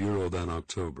 years at the Bureau that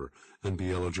October and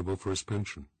be eligible for his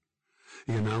pension.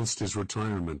 He announced his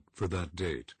retirement for that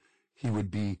date. He would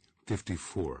be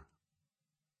 54.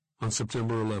 On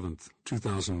September 11th,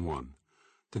 2001,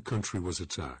 the country was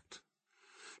attacked.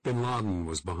 Bin Laden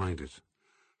was behind it.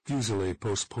 Fuselier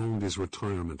postponed his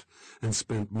retirement and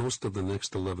spent most of the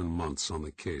next 11 months on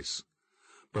the case.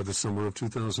 By the summer of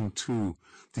 2002,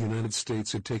 the United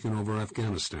States had taken over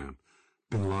Afghanistan.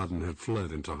 Bin Laden had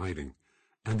fled into hiding,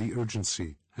 and the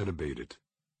urgency had abated.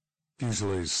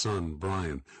 Fuselier's son,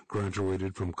 Brian,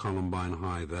 graduated from Columbine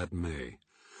High that May,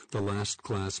 the last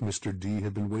class Mr. D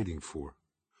had been waiting for.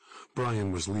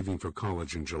 Brian was leaving for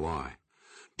college in July.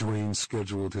 Dwayne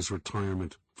scheduled his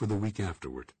retirement for the week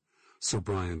afterward, so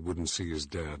Brian wouldn't see his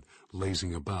dad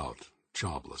lazing about,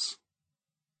 jobless.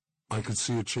 "I could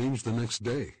see a change the next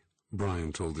day,"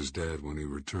 Brian told his dad when he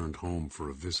returned home for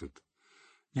a visit.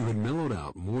 "You had mellowed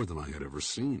out more than I had ever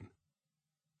seen."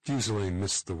 Fuselier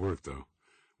missed the work, though.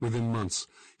 Within months,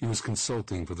 he was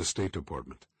consulting for the State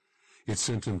Department. It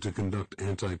sent him to conduct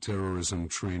anti-terrorism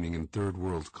training in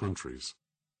third-world countries.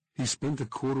 He spent a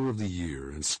quarter of the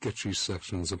year in sketchy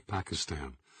sections of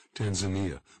Pakistan,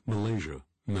 Tanzania, Malaysia,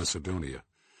 Macedonia,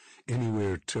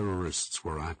 anywhere terrorists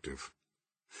were active.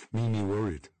 Mimi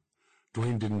worried.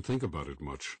 Dwayne didn't think about it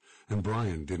much, and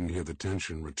Brian didn't hear the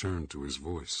tension return to his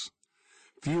voice.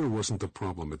 Fear wasn't the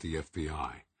problem at the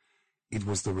FBI. It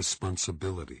was the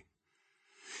responsibility.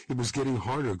 It was getting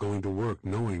harder going to work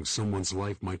knowing someone's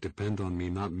life might depend on me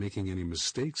not making any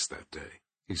mistakes that day,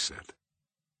 he said.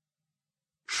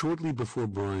 Shortly before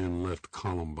Brian left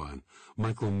Columbine,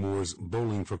 Michael Moore's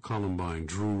Bowling for Columbine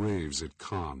drew raves at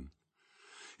Cannes.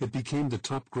 It became the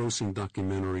top-grossing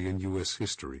documentary in U.S.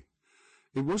 history.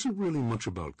 It wasn't really much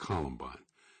about Columbine,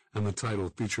 and the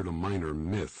title featured a minor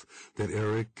myth that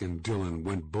Eric and Dylan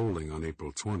went bowling on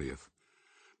April 20th.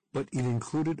 But it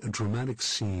included a dramatic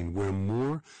scene where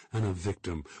Moore and a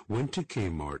victim went to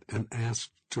Kmart and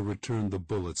asked to return the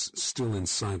bullets still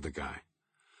inside the guy.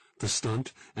 The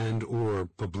stunt and/or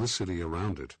publicity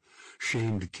around it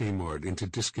shamed Kmart into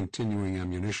discontinuing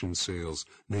ammunition sales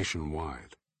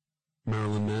nationwide.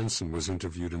 Marilyn Manson was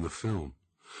interviewed in the film.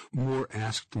 Moore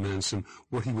asked Manson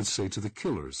what he would say to the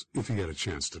killers if he had a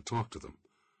chance to talk to them.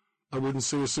 "I wouldn't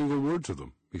say a single word to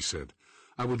them," he said.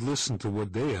 "I would listen to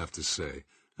what they have to say,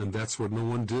 and that's what no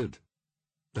one did."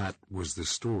 That was the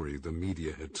story the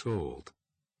media had told.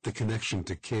 The connection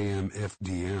to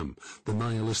KMFDM, the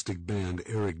nihilistic band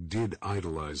Eric did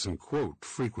idolize and quote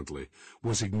frequently,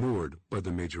 was ignored by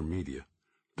the major media.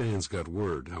 Bands got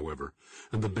word, however,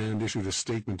 and the band issued a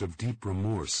statement of deep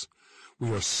remorse. "We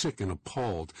are sick and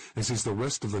appalled, as is the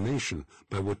rest of the nation,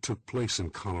 by what took place in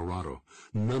Colorado.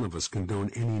 None of us condone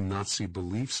any Nazi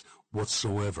beliefs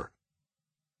whatsoever."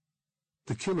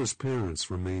 The killer's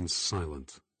parents remained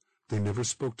silent. They never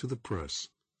spoke to the press.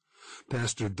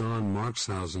 Pastor Don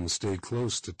Markshausen stayed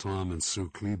close to Tom and Sue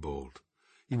Klebold.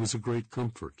 He was a great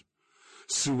comfort.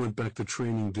 Sue went back to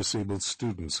training disabled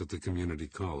students at the community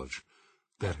college.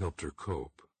 That helped her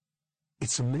cope.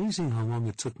 "It's amazing how long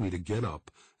it took me to get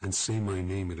up and say my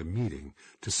name at a meeting,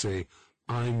 to say,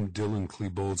 'I'm Dylan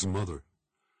Klebold's mother,'"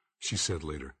 she said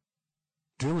later.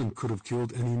 "Dylan could have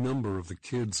killed any number of the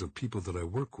kids of people that I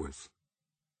work with."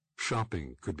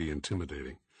 Shopping could be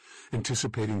intimidating.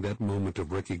 Anticipating that moment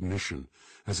of recognition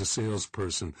as a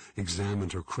salesperson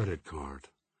examined her credit card.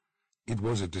 It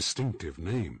was a distinctive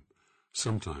name.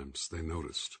 Sometimes they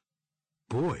noticed.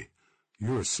 "Boy,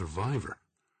 you're a survivor,"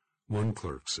 one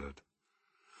clerk said.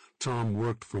 Tom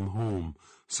worked from home,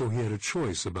 so he had a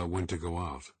choice about when to go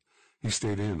out. He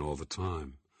stayed in all the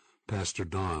time. Pastor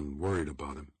Don worried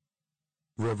about him.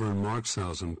 Reverend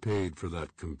Markshausen paid for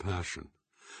that compassion.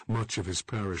 Much of his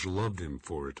parish loved him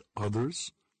for it.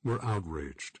 Others were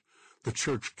outraged. The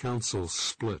church council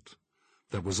split.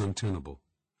 That was untenable.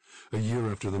 A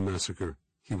year after the massacre,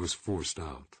 he was forced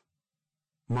out.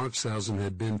 Markshausen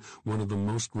had been one of the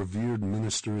most revered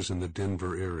ministers in the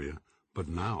Denver area, but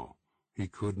now he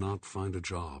could not find a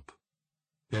job.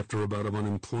 After a bout of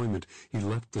unemployment, he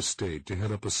left the state to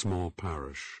head up a small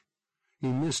parish.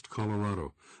 He missed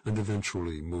Colorado and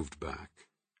eventually moved back.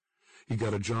 He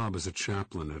got a job as a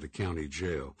chaplain at a county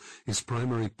jail. His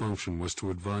primary function was to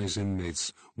advise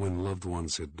inmates when loved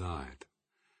ones had died.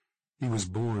 He was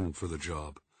born for the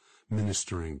job,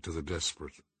 ministering to the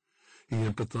desperate. He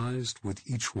empathized with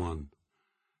each one,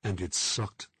 and it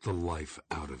sucked the life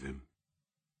out of him.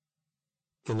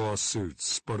 The lawsuits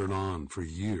sputtered on for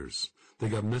years. They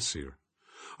got messier.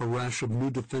 A rash of new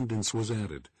defendants was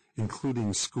added,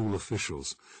 including school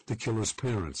officials, the killer's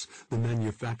parents, the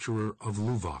manufacturer of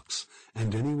Luvox,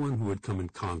 and anyone who had come in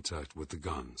contact with the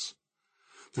guns.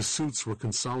 The suits were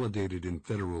consolidated in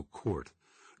federal court.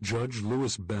 Judge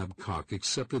Lewis Babcock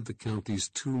accepted the county's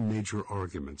two major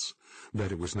arguments,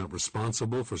 that it was not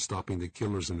responsible for stopping the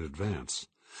killers in advance,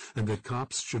 and that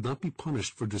cops should not be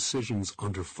punished for decisions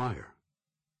under fire.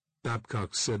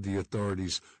 Babcock said the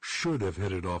authorities should have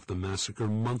headed off the massacre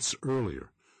months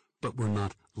earlier, but were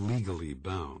not legally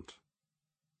bound.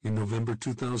 In November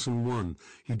 2001,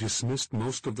 he dismissed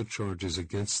most of the charges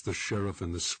against the sheriff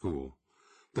and the school.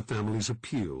 The families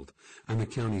appealed, and the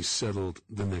county settled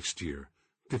the next year,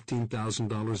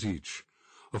 $15,000 each,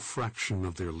 a fraction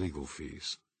of their legal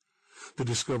fees. The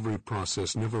discovery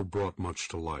process never brought much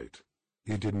to light.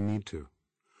 It didn't need to.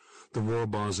 The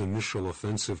Rawbah's initial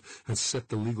offensive had set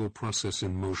the legal process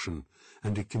in motion,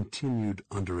 and it continued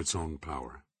under its own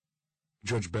power.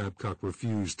 Judge Babcock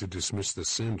refused to dismiss the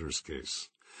Sanders case.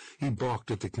 He balked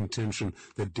at the contention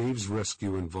that Dave's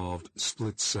rescue involved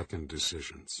split-second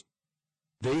decisions.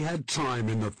 "They had time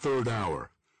in the third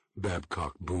hour,"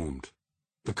 Babcock boomed.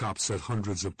 The cops sent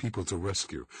hundreds of people to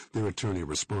rescue. Their attorney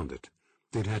responded.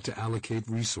 They'd had to allocate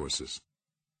resources.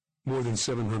 More than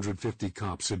 750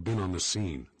 cops had been on the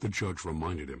scene, the judge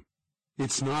reminded him.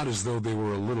 It's not as though they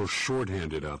were a little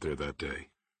short-handed out there that day,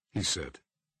 he said.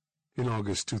 In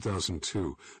August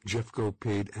 2002, Jeffco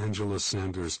paid Angela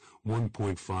Sanders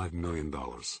 $1.5 million.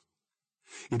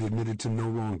 It admitted to no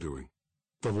wrongdoing.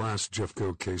 The last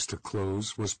Jeffco case to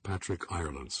close was Patrick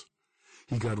Ireland's.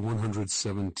 He got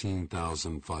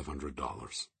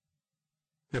 $117,500.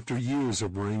 After years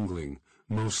of wrangling,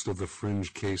 most of the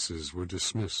fringe cases were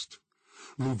dismissed.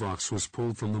 Luvox was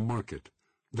pulled from the market.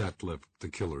 That left the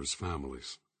killers'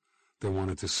 families. They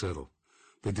wanted to settle.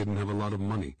 They didn't have a lot of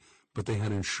money, but they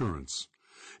had insurance.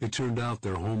 It turned out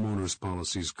their homeowners'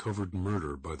 policies covered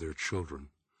murder by their children.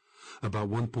 About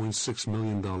 $1.6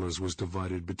 million was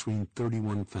divided between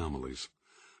 31 families.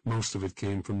 Most of it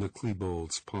came from the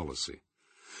Klebold's policy.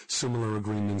 Similar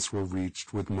agreements were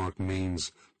reached with Mark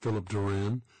Maines, Philip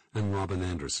Duran, and Robin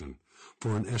Anderson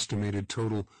for an estimated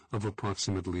total of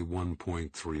approximately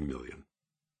 $1.3 million.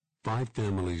 5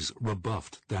 families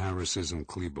rebuffed the Harrises and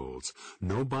Klebolds.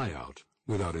 No buyout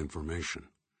without information.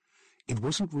 It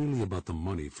wasn't really about the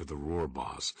money for the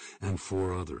Rohrbaugh and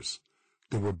 4 others.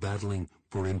 They were battling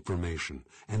for information,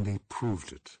 and they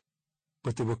proved it.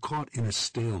 But they were caught in a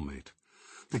stalemate.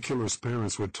 The killer's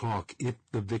parents would talk if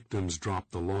the victims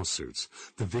dropped the lawsuits.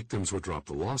 The victims would drop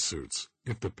the lawsuits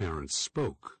if the parents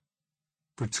spoke.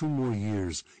 For 2 more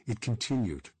years, it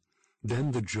continued.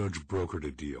 Then the judge brokered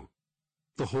a deal.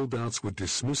 The holdouts would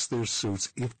dismiss their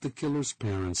suits if the killer's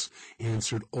parents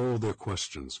answered all their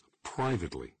questions,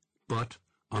 privately, but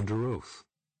under oath.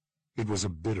 It was a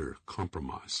bitter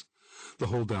compromise. The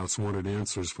holdouts wanted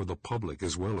answers for the public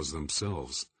as well as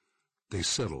themselves. They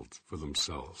settled for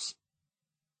themselves.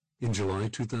 In July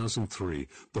 2003,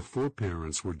 the 4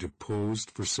 parents were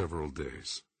deposed for several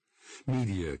days.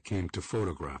 Media came to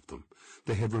photograph them.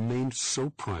 They had remained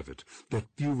so private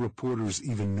that few reporters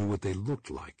even knew what they looked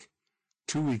like.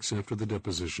 2 weeks after the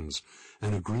depositions,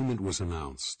 an agreement was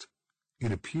announced.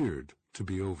 It appeared to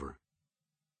be over.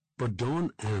 But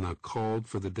Dawn Anna called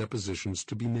for the depositions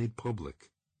to be made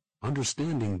public,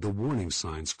 understanding the warning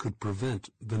signs could prevent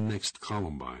the next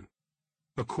Columbine.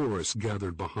 A chorus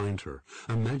gathered behind her.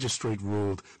 A magistrate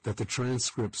ruled that the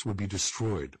transcripts would be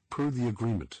destroyed, per the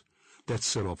agreement. That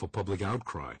set off a public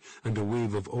outcry and a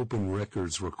wave of open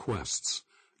records requests.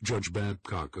 Judge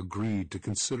Babcock agreed to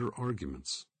consider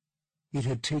arguments. It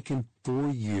had taken 4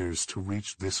 years to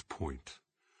reach this point.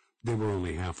 They were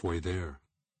only halfway there.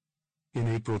 In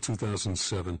April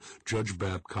 2007, Judge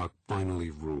Babcock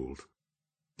finally ruled.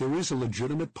 There is a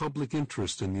legitimate public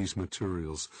interest in these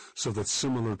materials so that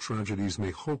similar tragedies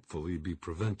may hopefully be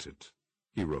prevented,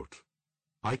 he wrote.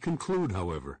 I conclude,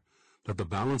 however, that the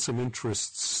balance of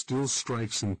interests still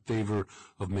strikes in favor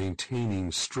of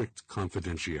maintaining strict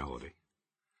confidentiality.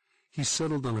 He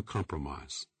settled on a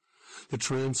compromise. The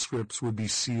transcripts would be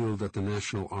sealed at the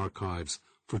National Archives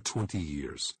for 20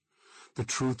 years. The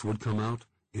truth would come out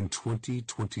in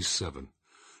 2027,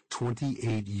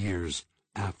 28 years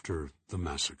after the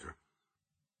massacre.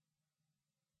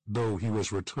 Though he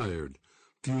was retired,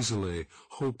 Fuselier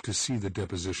hoped to see the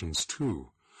depositions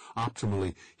too.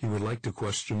 Optimally, he would like to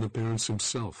question the parents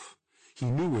himself.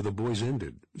 He knew where the boys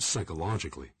ended,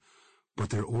 psychologically,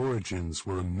 but their origins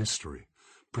were a mystery,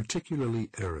 particularly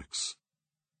Eric's.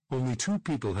 Only 2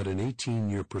 people had an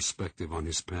 18-year perspective on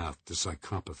his path to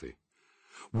psychopathy.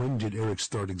 When did Eric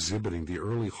start exhibiting the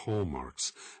early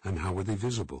hallmarks, and how were they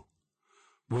visible?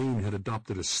 Wayne had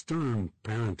adopted a stern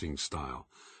parenting style.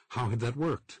 How had that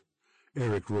worked?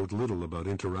 Eric wrote little about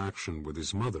interaction with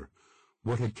his mother.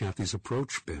 What had Kathy's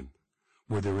approach been?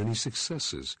 Were there any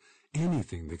successes,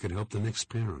 anything that could help the next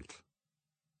parent?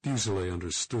 Fuselier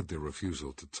understood their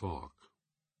refusal to talk.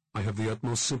 I have the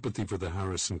utmost sympathy for the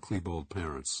Harris and Klebold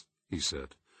parents, he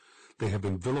said. They have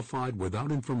been vilified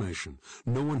without information.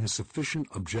 No one has sufficient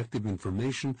objective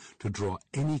information to draw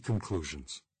any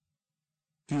conclusions.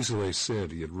 Fuselier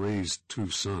said he had raised 2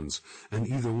 sons, and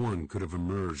either one could have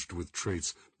emerged with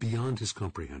traits beyond his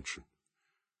comprehension.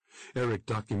 Eric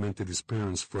documented his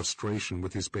parents' frustration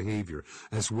with his behavior,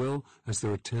 as well as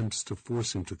their attempts to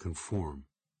force him to conform.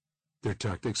 Their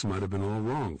tactics might have been all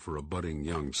wrong for a budding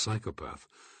young psychopath,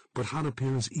 but how do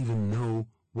parents even know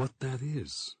what that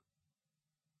is?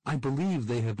 I believe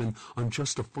they have been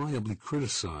unjustifiably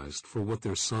criticized for what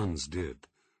their sons did,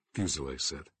 Fuselier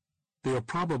said. They are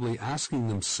probably asking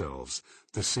themselves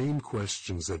the same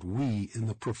questions that we in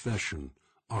the profession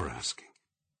are asking.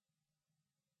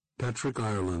 Patrick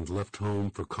Ireland left home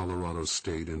for Colorado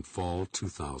State in fall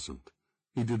 2000.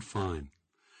 He did fine.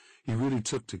 He really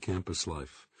took to campus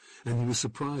life. and he was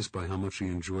surprised by how much he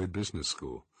enjoyed business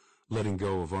school. Letting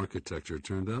go of architecture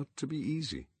turned out to be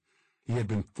easy. He had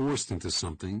been forced into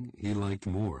something he liked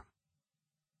more.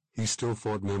 He still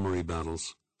fought memory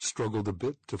battles, struggled a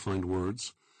bit to find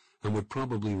words, and would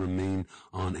probably remain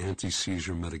on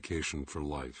anti-seizure medication for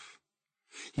life.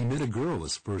 He met a girl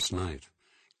his first night,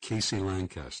 Casey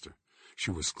Lancaster. She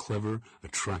was clever,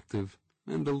 attractive,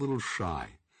 and a little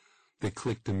shy. They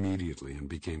clicked immediately and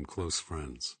became close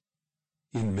friends.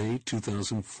 In May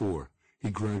 2004, he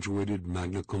graduated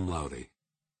magna cum laude.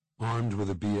 Armed with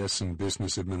a B.S. in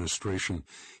business administration,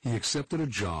 he accepted a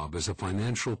job as a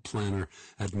financial planner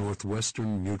at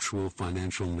Northwestern Mutual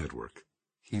Financial Network.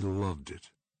 He loved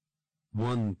it.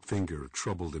 One finger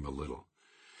troubled him a little.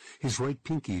 His right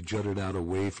pinky jutted out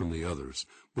away from the others,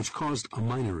 which caused a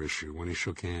minor issue when he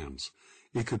shook hands.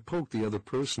 It could poke the other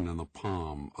person in the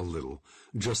palm a little,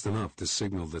 just enough to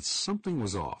signal that something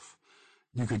was off.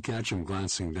 You could catch him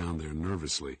glancing down there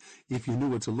nervously if you knew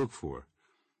what to look for.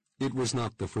 It was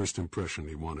not the first impression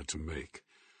he wanted to make.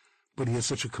 But he had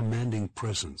such a commanding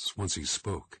presence once he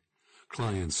spoke.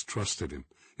 Clients trusted him.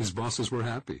 His bosses were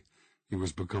happy. He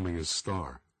was becoming a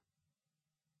star.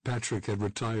 Patrick had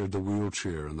retired the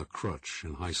wheelchair and the crutch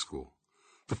in high school.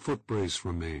 The foot brace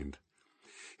remained.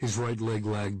 His right leg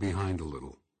lagged behind a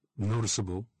little,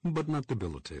 noticeable but not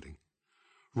debilitating.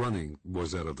 Running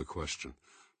was out of the question,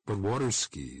 but water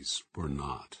skis were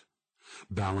not.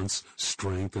 Balance,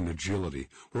 strength, and agility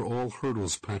were all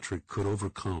hurdles Patrick could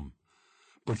overcome,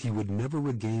 but he would never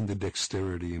regain the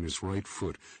dexterity in his right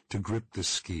foot to grip the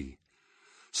ski.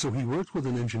 So he worked with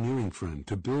an engineering friend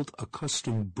to build a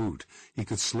custom boot he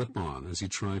could slip on as he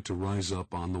tried to rise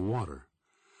up on the water.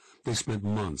 They spent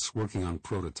months working on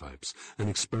prototypes and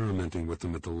experimenting with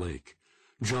them at the lake.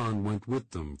 John went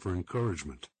with them for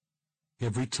encouragement.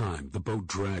 Every time the boat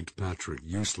dragged Patrick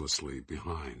uselessly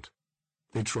behind.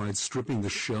 They tried stripping the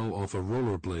shell off a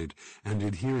rollerblade and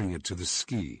adhering it to the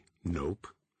ski. Nope.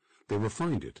 They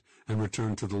refined it and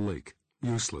returned to the lake.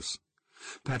 Useless.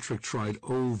 Patrick tried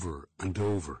over and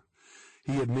over.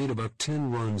 He had made about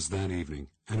 10 runs that evening,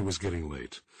 and it was getting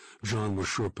late. John was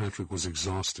sure Patrick was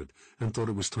exhausted and thought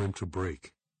it was time to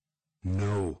break.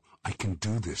 "No, I can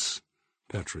do this,"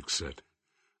 Patrick said.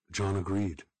 John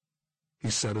agreed. He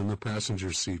sat in the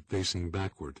passenger seat facing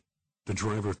backward. The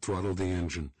driver throttled the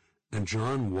engine, and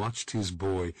John watched his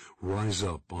boy rise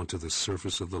up onto the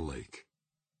surface of the lake.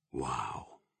 Wow.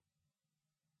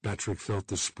 Patrick felt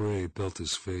the spray pelt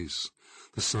his face.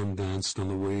 The sun danced on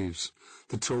the waves.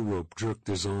 The tow rope jerked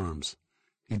his arms.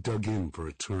 He dug in for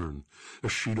a turn. A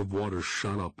sheet of water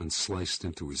shot up and sliced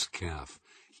into his calf.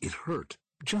 It hurt,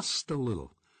 just a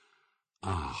little.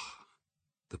 Ah,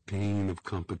 the pain of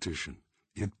competition.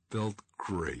 It felt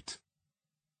great.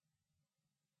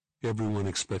 Everyone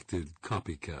expected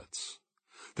copycats.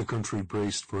 The country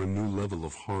braced for a new level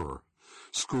of horror.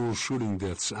 School shooting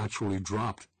deaths actually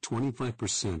dropped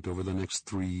 25% over the next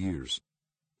 3 years.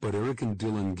 But Eric and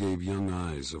Dylan gave young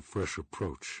eyes a fresh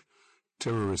approach.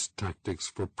 Terrorist tactics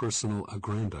for personal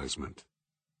aggrandizement.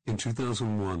 In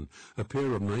 2001, a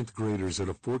pair of 9th graders at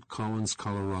a Fort Collins,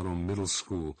 Colorado middle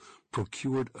school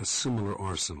procured a similar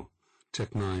arsenal: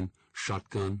 Tech-9,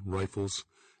 shotgun, rifles,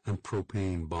 and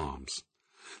propane bombs.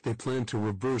 They planned to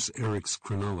reverse Eric's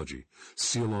chronology,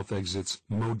 seal off exits,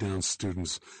 mow down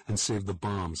students, and save the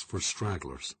bombs for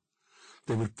stragglers.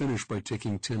 They would finish by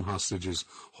taking 10 hostages,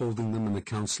 holding them in the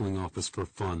counseling office for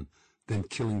fun, then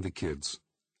killing the kids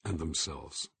and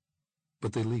themselves.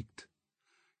 But they leaked.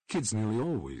 Kids nearly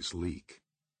always leak.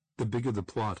 The bigger the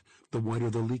plot, the wider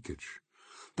the leakage.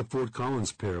 The Fort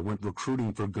Collins pair went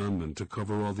recruiting for gunmen to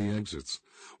cover all the exits.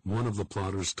 One of the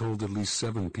plotters told at least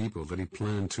 7 people that he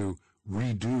planned to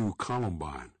redo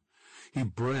Columbine. He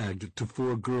bragged to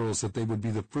 4 girls that they would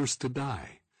be the first to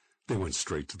die. They went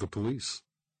straight to the police.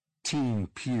 Teen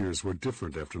peers were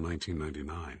different after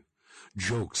 1999.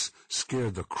 Jokes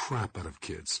scared the crap out of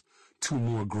kids. 2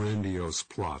 more grandiose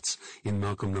plots in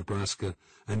Malcolm, Nebraska,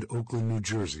 and Oakland, New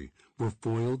Jersey were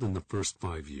foiled in the first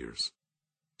 5 years.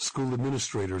 School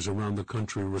administrators around the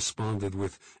country responded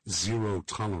with zero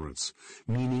tolerance,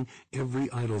 meaning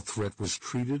every idle threat was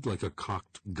treated like a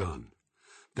cocked gun.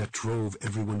 That drove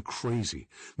everyone crazy.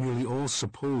 Nearly all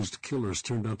supposed killers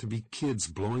turned out to be kids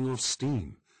blowing off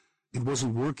steam. It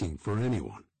wasn't working for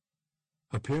anyone.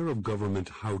 A pair of government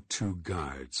how-to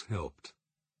guides helped.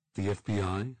 The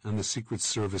FBI and the Secret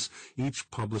Service each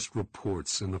published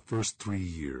reports in the first 3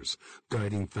 years,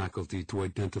 guiding faculty to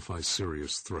identify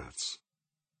serious threats.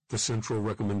 The central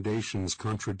recommendations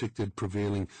contradicted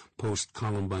prevailing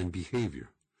post-Columbine behavior.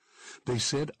 They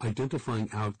said identifying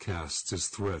outcasts as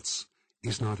threats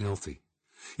is not healthy.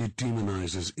 It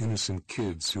demonizes innocent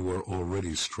kids who are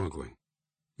already struggling.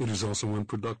 It is also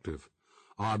unproductive.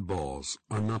 Oddballs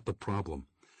are not the problem.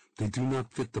 They do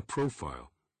not fit the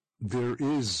profile. There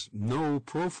is no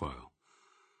profile.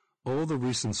 All the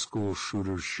recent school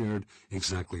shooters shared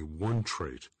exactly one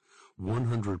trait: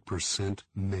 100%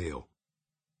 male.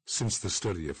 Since the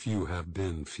study, a few have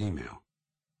been female.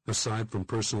 Aside from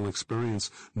personal experience,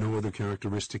 no other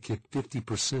characteristic hit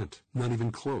 50%, not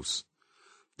even close.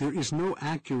 There is no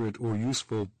accurate or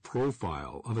useful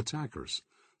profile of attackers,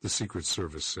 the Secret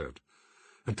Service said.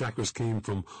 Attackers came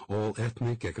from all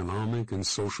ethnic, economic, and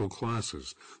social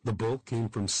classes. The bulk came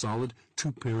from solid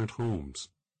two-parent homes.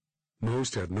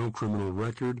 Most had no criminal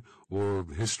record or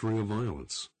history of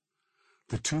violence.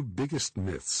 The two biggest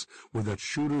myths were that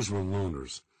shooters were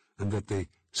loners and that they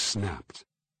snapped.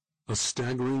 A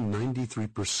staggering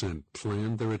 93%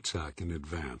 planned their attack in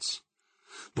advance.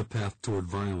 The path toward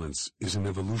violence is an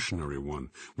evolutionary one,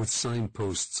 with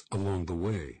signposts along the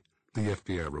way, the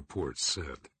FBI report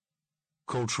said.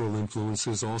 Cultural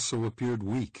influences also appeared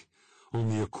weak.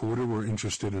 Only a quarter were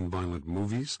interested in violent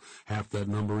movies, half that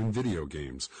number in video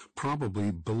games,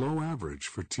 probably below average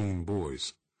for teen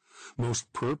boys.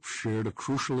 Most perps shared a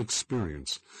crucial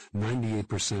experience.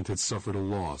 98% had suffered a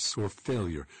loss or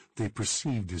failure they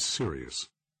perceived as serious.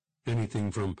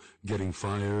 Anything from getting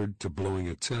fired to blowing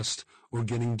a test or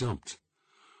getting dumped.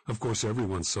 Of course,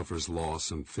 everyone suffers loss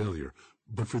and failure,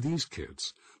 but for these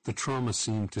kids, the trauma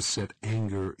seemed to set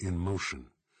anger in motion.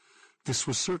 This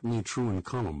was certainly true in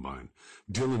Columbine.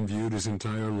 Dylan viewed his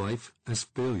entire life as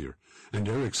failure, and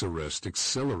Eric's arrest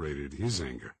accelerated his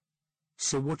anger.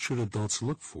 So what should adults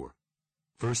look for?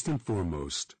 First and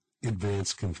foremost,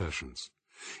 advance confessions.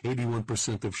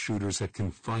 81% of shooters had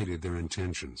confided their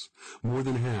intentions. More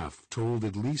than half told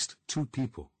at least 2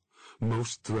 people.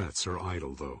 Most threats are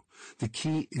idle, though. The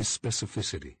key is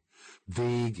specificity.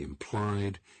 Vague,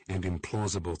 implied, and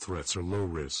implausible threats are low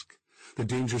risk. The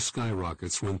danger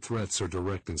skyrockets when threats are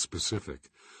direct and specific.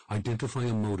 Identify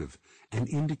a motive and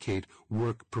indicate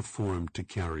work performed to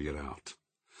carry it out.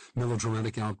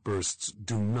 Melodramatic outbursts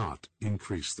do not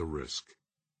increase the risk.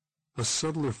 A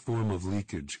subtler form of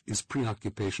leakage is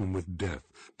preoccupation with death,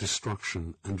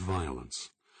 destruction, and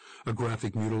violence. A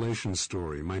graphic mutilation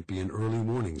story might be an early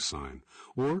warning sign,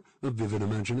 or a vivid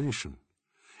imagination.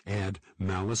 Add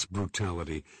malice,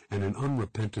 brutality, and an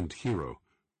unrepentant hero,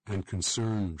 and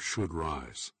concern should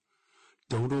rise.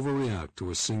 Don't overreact to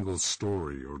a single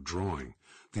story or drawing,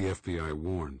 the FBI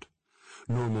warned.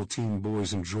 Normal teen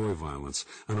boys enjoy violence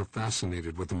and are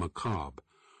fascinated with the macabre.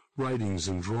 Writings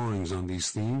and drawings on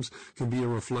these themes can be a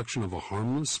reflection of a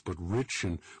harmless but rich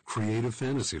and creative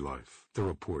fantasy life, the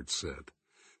report said.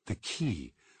 The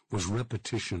key was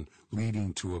repetition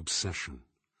leading to obsession.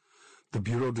 The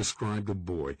Bureau described a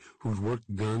boy who'd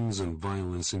worked guns and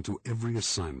violence into every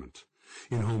assignment.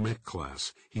 In home ec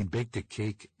class, he baked a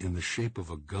cake in the shape of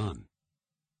a gun.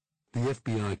 The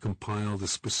FBI compiled a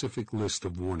specific list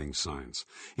of warning signs,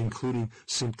 including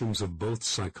symptoms of both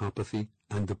psychopathy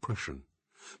and depression,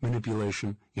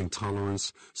 manipulation,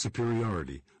 intolerance,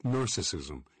 superiority,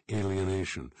 narcissism,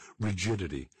 alienation,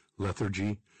 rigidity,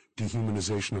 lethargy,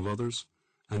 dehumanization of others,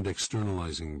 and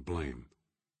externalizing blame.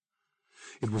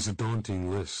 It was a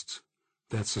daunting list.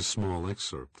 That's a small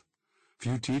excerpt.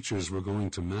 Few teachers were going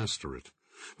to master it.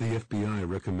 The FBI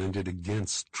recommended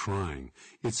against trying.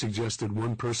 It suggested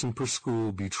one person per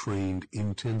school be trained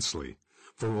intensely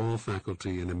for all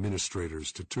faculty and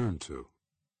administrators to turn to.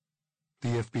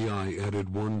 The FBI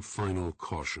added one final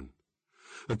caution.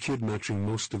 A kid matching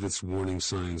most of its warning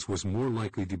signs was more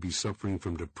likely to be suffering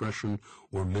from depression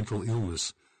or mental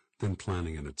illness than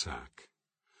planning an attack.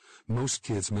 Most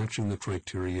kids matching the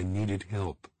criteria needed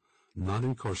help, not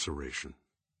incarceration.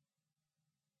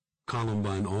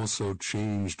 Columbine also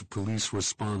changed police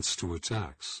response to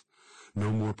attacks. No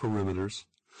more perimeters.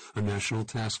 A national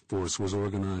task force was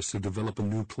organized to develop a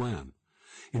new plan.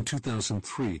 In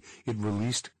 2003, it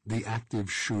released the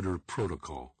Active Shooter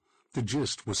Protocol. The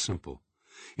gist was simple.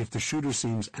 If the shooter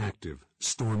seems active,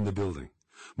 storm the building.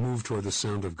 Move toward the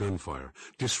sound of gunfire.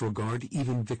 Disregard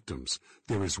even victims.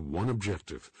 There is one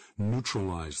objective: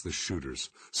 neutralize the shooters.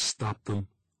 Stop them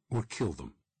or kill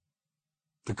them.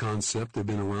 The concept had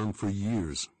been around for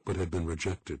years, but had been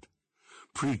rejected.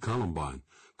 Pre-Columbine,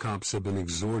 cops had been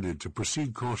exhorted to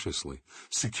proceed cautiously,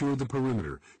 secure the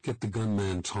perimeter, get the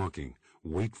gunman talking,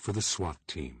 wait for the SWAT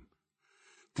team.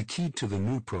 The key to the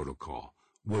new protocol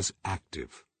was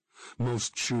active.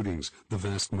 Most shootings, the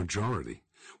vast majority,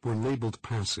 were labeled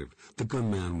passive. The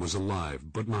gunman was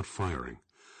alive, but not firing.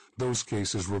 Those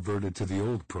cases reverted to the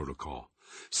old protocol.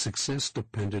 Success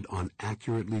depended on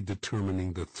accurately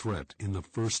determining the threat in the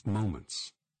first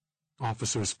moments.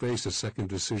 Officers face a second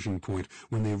decision point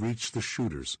when they reach the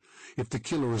shooters. If the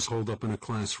killer is holed up in a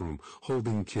classroom,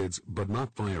 holding kids but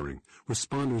not firing,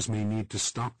 responders may need to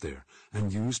stop there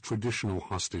and use traditional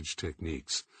hostage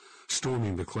techniques.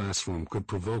 Storming the classroom could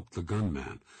provoke the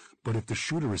gunman, but if the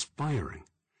shooter is firing,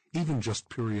 even just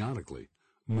periodically,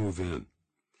 move in.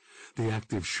 The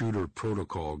active shooter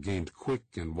protocol gained quick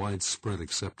and widespread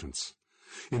acceptance.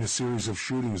 In a series of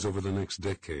shootings over the next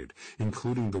decade,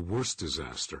 including the worst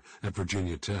disaster at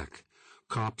Virginia Tech,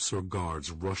 cops or guards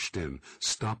rushed in,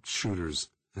 stopped shooters,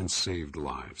 and saved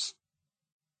lives.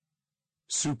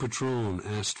 Sue Patrone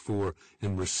asked for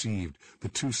and received the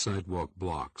 2 sidewalk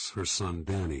blocks her son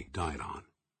Danny died on.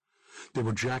 They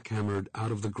were jackhammered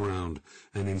out of the ground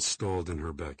and installed in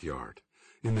her backyard,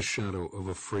 in the shadow of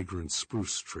a fragrant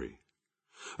spruce tree.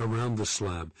 Around the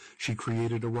slab, she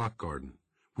created a rock garden,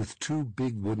 with 2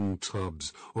 big wooden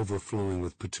tubs overflowing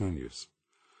with petunias.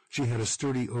 She had a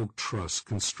sturdy oak truss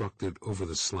constructed over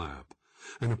the slab,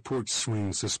 and a porch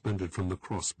swing suspended from the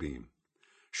crossbeam.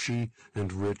 She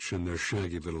and Rich and their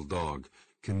shaggy little dog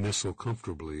can nestle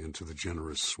comfortably into the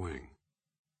generous swing.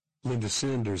 Linda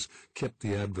Sanders kept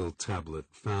the Advil tablet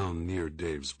found near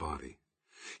Dave's body.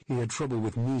 He had trouble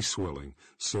with knee swelling,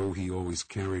 so he always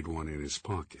carried one in his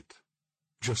pocket.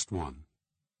 Just one.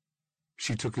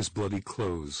 She took his bloody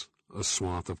clothes, a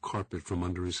swath of carpet from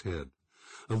under his head,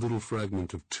 a little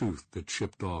fragment of tooth that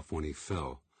chipped off when he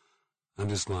fell, and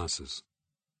his glasses.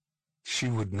 She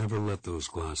would never let those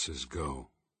glasses go.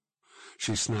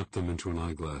 She snapped them into an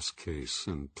eyeglass case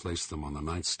and placed them on the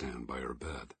nightstand by her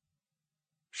bed.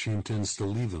 She intends to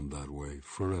leave them that way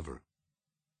forever.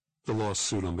 The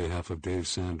lawsuit on behalf of Dave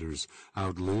Sanders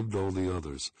outlived all the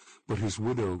others, but his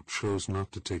widow chose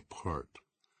not to take part.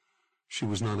 She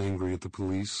was not angry at the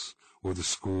police, or the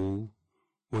school,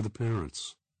 or the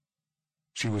parents.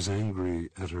 She was angry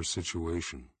at her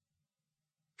situation.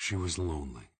 She was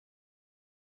lonely.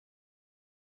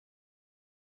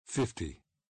 50.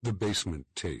 The Basement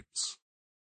Tapes.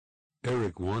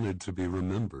 Eric wanted to be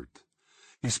remembered.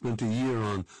 He spent a year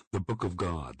on The Book of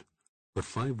God, but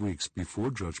 5 weeks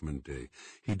before Judgment Day,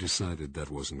 he decided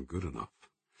that wasn't good enough.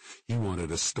 He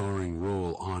wanted a starring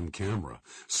role on camera,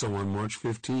 so on March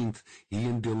 15th, he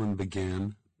and Dylan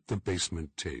began The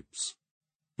Basement Tapes.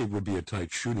 It would be a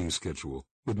tight shooting schedule,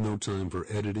 with no time for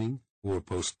editing or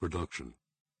post-production.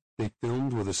 They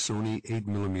filmed with a Sony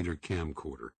 8mm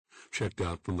camcorder, checked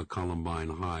out from the Columbine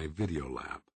High Video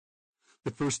Lab.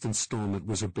 The first installment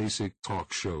was a basic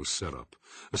talk show setup,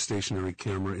 a stationary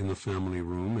camera in the family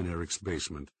room in Eric's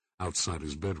basement, outside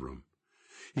his bedroom.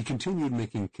 He continued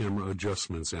making camera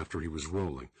adjustments after he was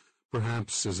rolling,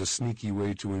 perhaps as a sneaky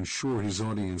way to ensure his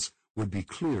audience would be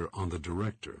clear on the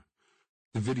director.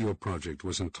 The video project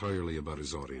was entirely about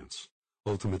his audience.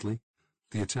 Ultimately,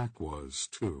 the attack was,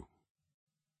 too.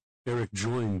 Eric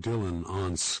joined Dylan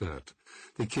on set.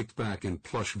 They kicked back in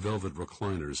plush velvet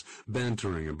recliners,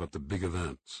 bantering about the big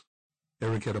events.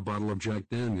 Eric had a bottle of Jack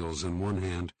Daniels in one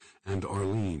hand and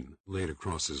Arlene laid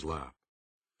across his lap.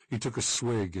 He took a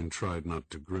swig and tried not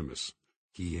to grimace.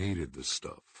 He hated the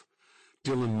stuff.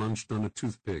 Dylan munched on a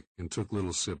toothpick and took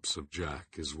little sips of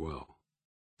Jack as well.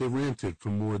 They ranted for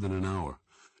more than an hour.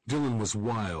 Dylan was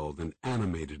wild and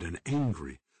animated and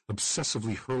angry,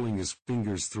 obsessively hurling his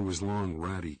fingers through his long,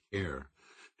 ratty hair.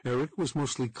 Eric was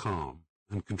mostly calm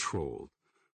and controlled.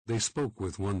 They spoke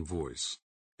with one voice,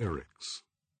 Eric's.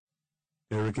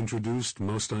 Eric introduced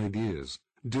most ideas.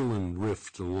 Dylan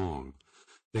riffed along.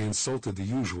 They insulted the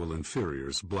usual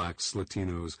inferiors, blacks,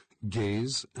 Latinos,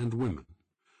 gays, and women.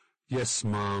 "Yes,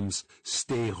 moms,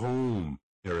 stay home,"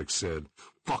 Eric said.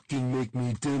 "Fucking make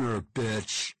me dinner,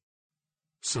 bitch."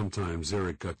 Sometimes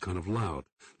Eric got kind of loud.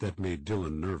 That made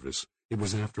Dylan nervous. It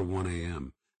was after 1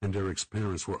 a.m., and Eric's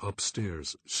parents were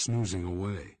upstairs, snoozing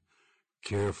away.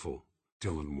 "Careful,"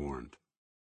 Dylan warned.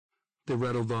 They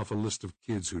rattled off a list of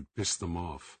kids who'd pissed them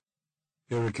off.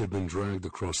 Eric had been dragged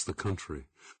across the country.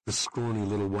 The scrawny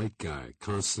little white guy,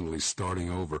 constantly starting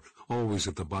over, always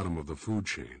at the bottom of the food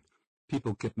chain.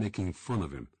 People kept making fun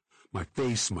of him. My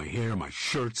face, my hair, my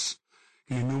shirts.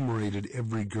 He enumerated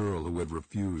every girl who had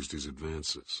refused his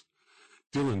advances.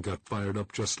 Dylan got fired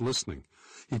up just listening.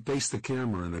 He faced the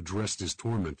camera and addressed his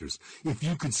tormentors. "If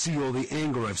you could see all the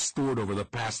anger I've stored over the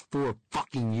past 4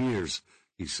 fucking years,"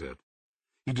 he said.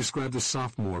 He described the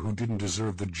sophomore who didn't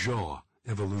deserve the jaw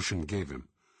evolution gave him.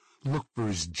 "Look for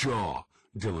his jaw,"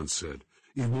 Dylan said.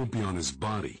 "It won't be on his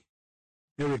body."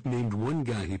 Eric named one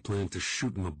guy he planned to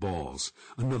shoot in the balls,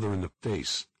 another in the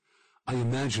face. "I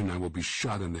imagine I will be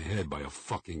shot in the head by a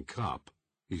fucking cop,"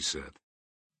 he said.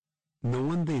 No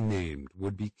one they named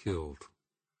would be killed.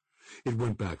 It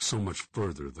went back so much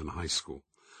further than high school.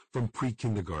 From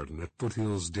pre-kindergarten at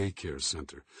Foothills Daycare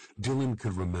Center, Dylan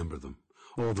could remember them.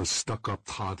 All the stuck-up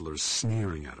toddlers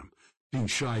sneering at him. Being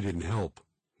shy didn't help,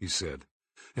 he said.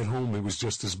 At home it was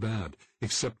just as bad.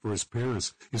 Except for his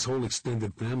parents, his whole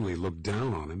extended family looked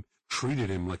down on him, treated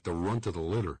him like the runt of the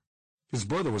litter. His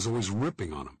brother was always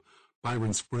ripping on him.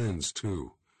 Byron's friends,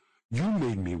 too. You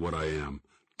made me what I am,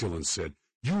 Dylan said.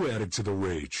 You added to the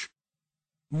rage.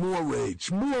 More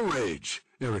rage, more rage,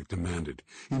 Eric demanded.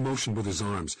 He motioned with his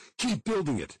arms. Keep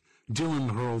building it.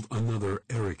 Dylan hurled another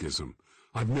Ericism.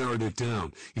 I've narrowed it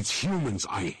down. It's humans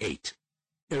I hate.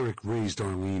 Eric raised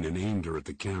Arlene and aimed her at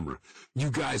the camera.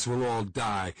 You guys will all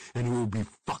die, and it will be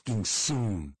fucking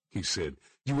soon, he said.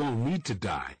 You all need to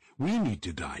die. We need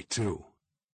to die, too.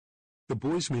 The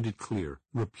boys made it clear,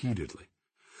 repeatedly,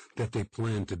 that they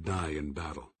planned to die in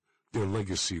battle. Their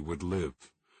legacy would live.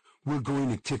 We're going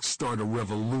to kickstart a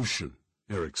revolution,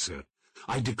 Eric said.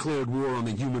 I declared war on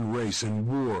the human race, and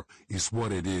war is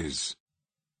what it is.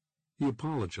 He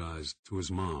apologized to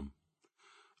his mom.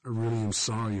 I really am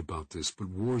sorry about this, but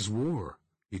war's war,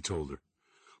 he told her.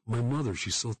 My mother,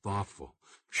 she's so thoughtful.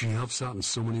 She helps out in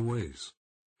so many ways.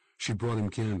 She brought him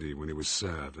candy when he was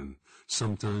sad, and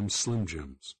sometimes Slim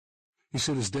Jims. He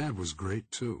said his dad was great,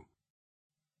 too.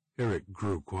 Eric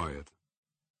grew quiet.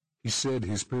 He said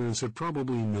his parents had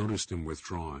probably noticed him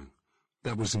withdrawing.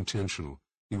 That was intentional.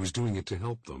 He was doing it to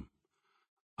help them.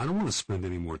 I don't want to spend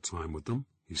any more time with them,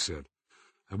 he said.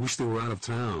 I wish they were out of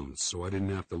town, so I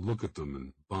didn't have to look at them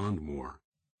and bond more.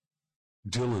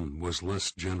 Dylan was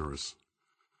less generous.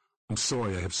 I'm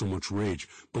sorry I have so much rage,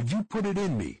 but you put it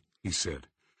in me, he said.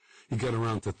 He got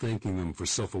around to thanking them for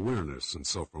self-awareness and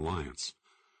self-reliance.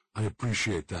 I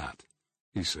appreciate that,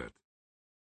 he said.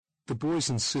 The boys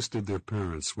insisted their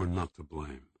parents were not to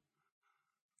blame.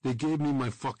 They gave me my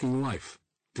fucking life,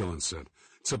 Dylan said.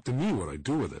 It's up to me what I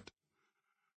do with it.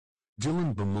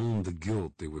 Dylan bemoaned the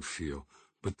guilt they would feel,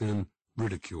 but then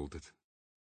ridiculed it.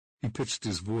 He pitched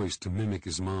his voice to mimic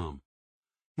his mom.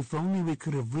 If only we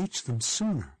could have reached them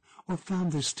sooner, or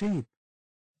found this tape.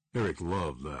 Eric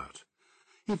loved that.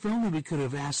 If only we could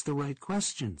have asked the right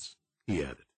questions, he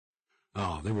added.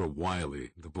 Oh, they were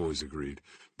wily, the boys agreed.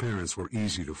 Parents were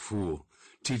easy to fool.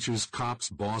 Teachers, cops,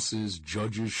 bosses,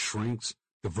 judges, shrinks,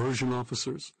 diversion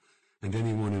officers, and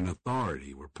anyone in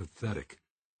authority were pathetic.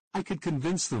 I could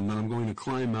convince them that I'm going to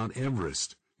climb Mount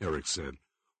Everest, Eric said,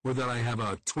 or that I have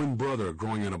a twin brother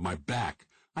growing out of my back.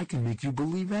 I can make you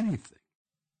believe anything.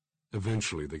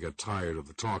 Eventually, they got tired of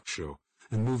the talk show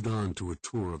and moved on to a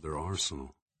tour of their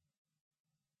arsenal.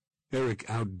 Eric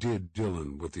outdid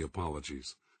Dylan with the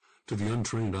apologies. To the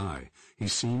untrained eye, he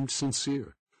seemed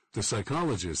sincere. The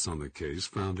psychologists on the case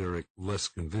found Eric less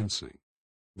convincing.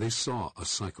 They saw a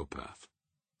psychopath.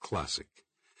 Classic.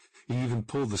 He even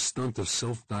pulled the stunt of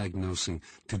self-diagnosing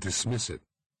to dismiss it.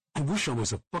 I wish I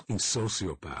was a fucking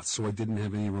sociopath so I didn't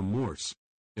have any remorse,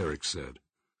 Eric said.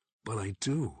 But I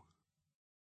do.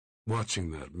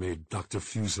 Watching that made Dr.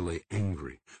 Fuselier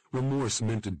angry. Remorse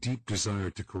meant a deep desire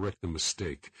to correct the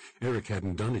mistake. Eric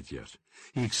hadn't done it yet.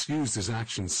 He excused his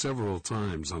actions several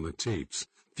times on the tapes.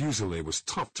 Fuselier was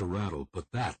tough to rattle, but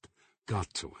that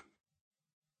got to him.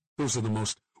 Those are the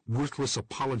most worthless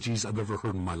apologies I've ever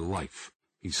heard in my life,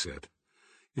 he said.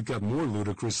 It got more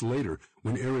ludicrous later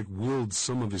when Eric willed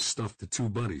some of his stuff to two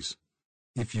buddies.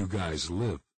 If you guys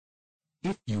live.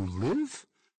 If you live?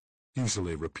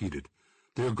 Fuselier repeated.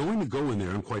 They are going to go in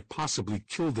there and quite possibly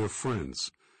kill their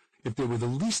friends. If they were the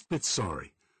least bit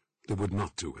sorry, they would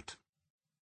not do it.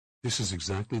 This is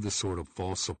exactly the sort of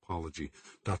false apology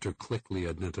Dr. Clickley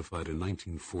identified in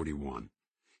 1941.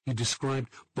 He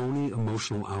described phony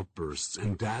emotional outbursts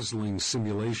and dazzling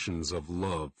simulations of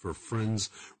love for friends,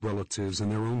 relatives,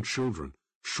 and their own children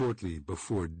shortly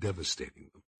before devastating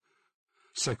them.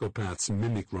 Psychopaths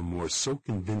mimic remorse so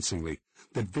convincingly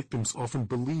that victims often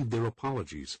believe their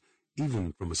apologies,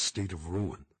 even from a state of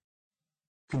ruin.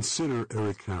 Consider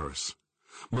Eric Harris.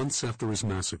 Months after his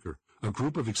massacre, a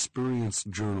group of experienced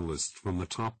journalists from the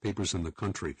top papers in the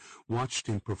country watched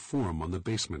him perform on the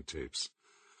basement tapes.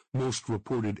 Most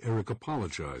reported Eric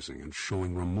apologizing and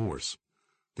showing remorse.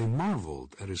 They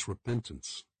marveled at his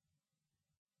repentance.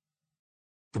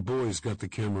 The boys got the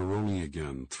camera rolling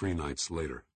again 3 nights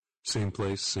later. Same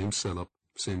place, same setup,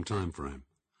 same time frame.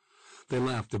 They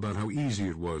laughed about how easy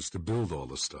it was to build all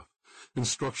the stuff.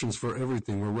 Instructions for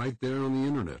everything were right there on the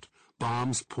internet.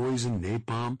 Bombs, poison,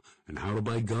 napalm, and how to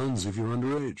buy guns if you're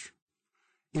underage.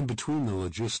 In between the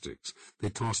logistics, they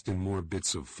tossed in more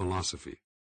bits of philosophy.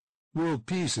 World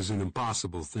peace is an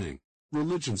impossible thing.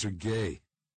 Religions are gay.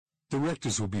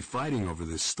 Directors will be fighting over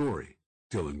this story,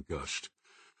 Dillon gushed.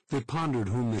 They pondered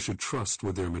whom they should trust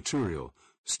with their material,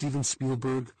 Steven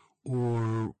Spielberg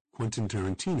or Quentin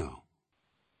Tarantino.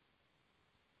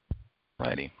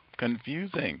 Righty.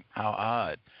 Confusing. How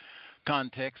odd.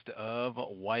 Context of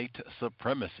white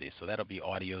supremacy. So that'll be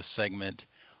audio segment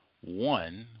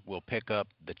 1. We'll pick up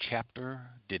the chapter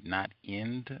did not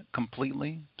end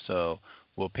completely. So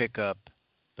we'll pick up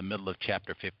the middle of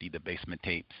chapter 50, the basement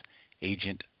tapes.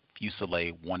 Agent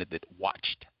Fuselier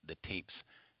watched the tapes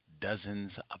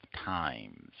dozens of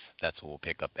times. That's what we'll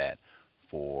pick up at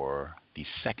for the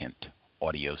second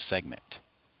audio segment.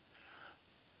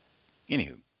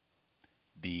 Anywho,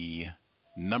 the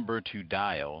number to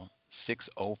dial,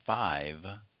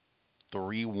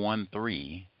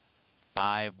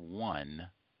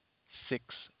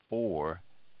 605-313-5164.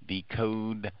 The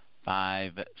code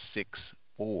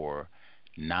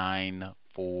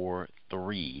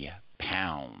 564-943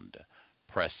 pound.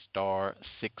 Press star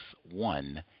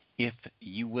 61 if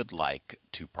you would like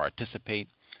to participate.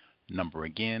 Number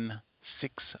again,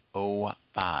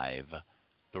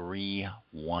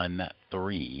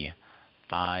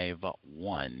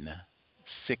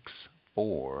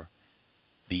 605-313-5164.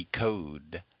 The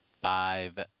code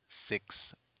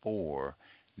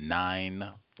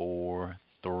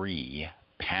 564-943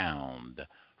 pound.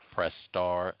 Press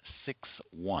star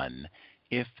 61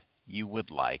 if you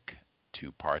would like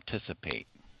to participate.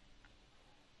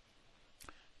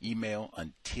 Email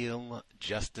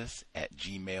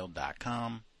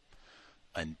untiljustice@gmail.com.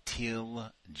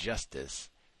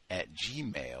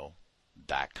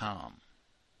 untiljustice@gmail.com.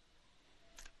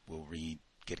 We'll read,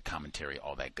 get commentary,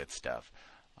 all that good stuff.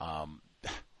 I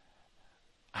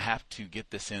have to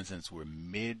get this in since we're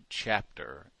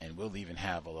mid-chapter, and we'll even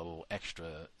have a little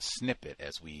extra snippet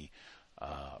as we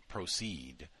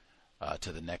proceed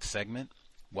to the next segment.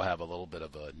 We'll have a little bit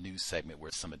of a news segment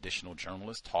where some additional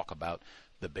journalists talk about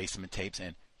the basement tapes,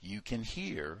 and you can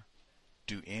hear,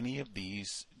 do any of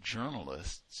these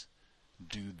journalists,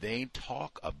 do they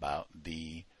talk about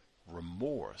the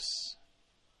remorse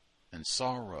and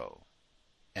sorrow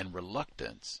and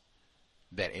reluctance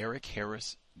that Eric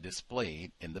Harris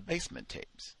displayed in the basement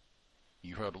tapes?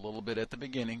 You heard a little bit at the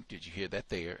beginning. Did you hear that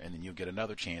there? And then you'll get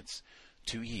another chance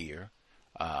to hear.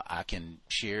 I can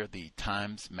share the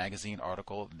Times Magazine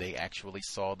article. They actually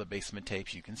saw the basement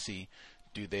tapes. You can see,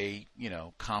 do they,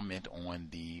 comment on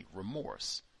the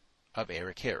remorse of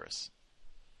Eric Harris?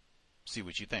 See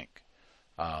what you think.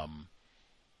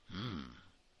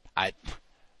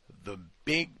 The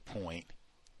big point,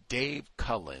 Dave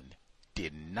Cullen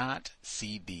did not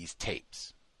see these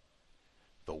tapes.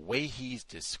 The way he's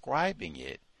describing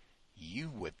it, you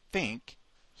would think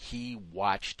he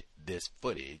watched this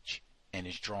footage and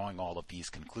is drawing all of these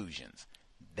conclusions.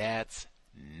 That's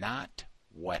not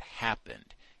what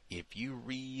happened. If you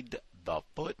read the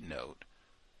footnote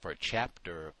for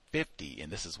chapter 50, and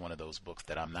this is one of those books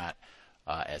that I'm not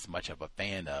as much of a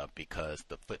fan of because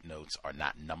the footnotes are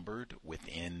not numbered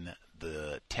within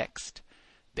the text.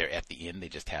 They're at the end. They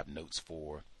just have notes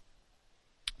for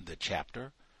the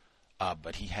chapter.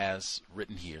 But he has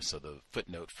written here, so the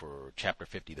footnote for chapter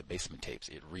 50, the basement tapes,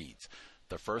 it reads,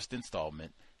 the first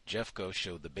installment, Jeff Goh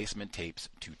showed the basement tapes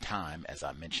to Time, as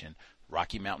I mentioned,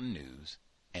 Rocky Mountain News,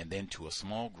 and then to a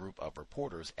small group of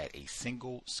reporters at a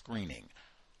single screening.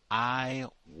 I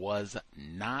was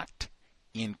not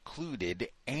included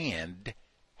and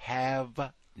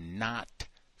have not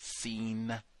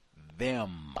seen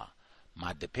them.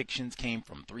 My depictions came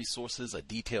from 3 sources, a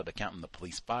detailed account in the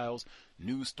police files,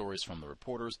 news stories from the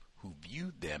reporters who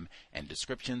viewed them, and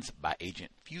descriptions by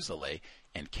Agent Fuselier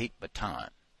and Kate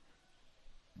Baton.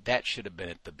 That should have been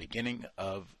at the beginning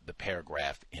of the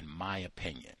paragraph, in my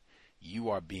opinion. You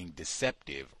are being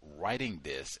deceptive writing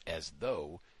this as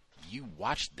though you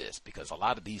watched this, because a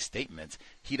lot of these statements,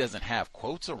 he doesn't have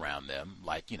quotes around them,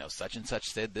 like, such and such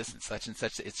said this and such.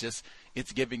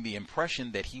 It's giving the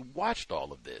impression that he watched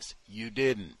all of this. You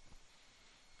didn't.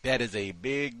 That is a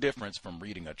big difference from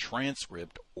reading a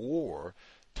transcript or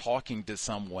talking to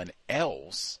someone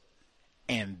else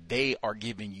and they are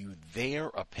giving you their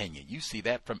opinion. You see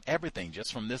that from everything,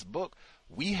 just from this book.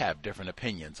 We have different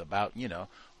opinions about,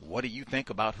 what do you think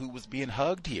about who was being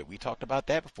hugged here? We talked about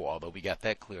that before, although we got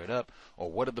that cleared up.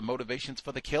 Or what are the motivations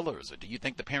for the killers? Or do you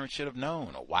think the parents should have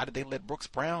known? Or why did they let Brooks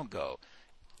Brown go?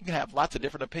 You can have lots of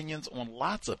different opinions on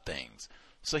lots of things.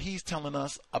 So he's telling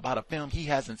us about a film he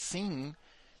hasn't seen,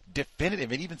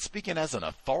 definitive, and even speaking as an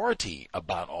authority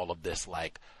about all of this.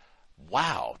 Like,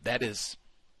 wow, that is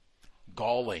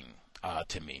galling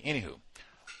to me. Anywho,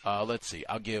 let's see.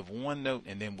 I'll give one note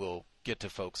and then we'll get to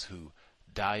folks who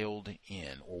dialed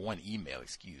in, or one email,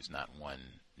 not one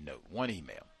note, one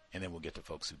email. And then we'll get to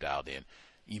folks who dialed in.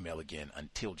 Email again,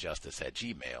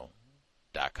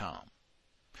 untiljustice@gmail.com.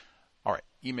 All right,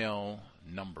 email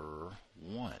number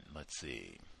 1. Let's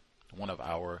see. One of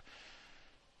our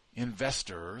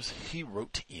investors, he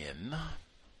wrote in,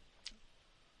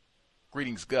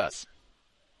 "Greetings, Gus.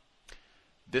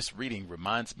 This reading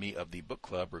reminds me of the book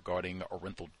club regarding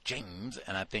Orenthal James,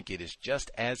 and I think it is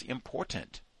just as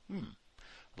important.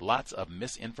 Lots of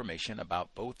misinformation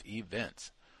about both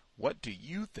events. What do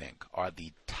you think are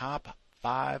the top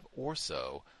 5 or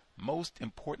so most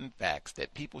important facts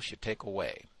that people should take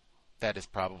away?" That is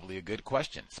probably a good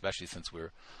question, especially since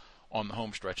we're on the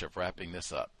home stretch of wrapping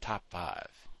this up. Top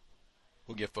 5.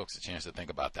 We'll give folks a chance to think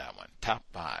about that one. Top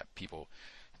 5. People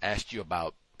asked you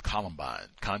about Columbine,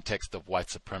 context of white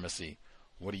supremacy.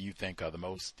 What do you think are the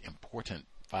most important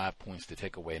 5 points to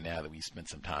take away now that we spent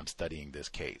some time studying this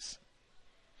case?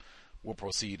 We'll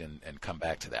proceed and come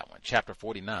back to that one. Chapter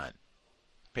 49,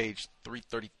 page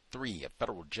 333. A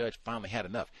federal judge finally had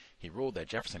enough. He ruled that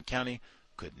Jefferson County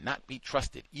could not be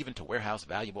trusted even to warehouse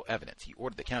valuable evidence. He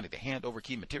ordered the county to hand over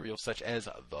key materials such as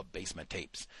the basement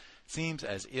tapes. Seems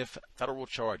as if federal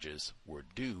charges were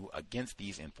due against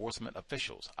these enforcement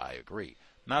officials. I agree.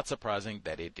 Not surprising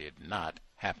that it did not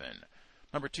happen.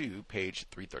 Number 2, page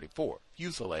 334.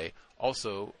 Fusilier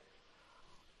also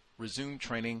resumed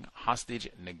training hostage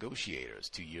negotiators.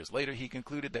 2 years later, he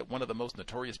concluded that one of the most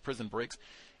notorious prison breaks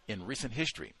in recent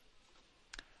history,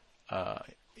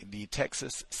 the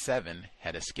Texas 7,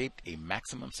 had escaped a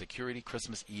maximum security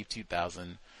Christmas Eve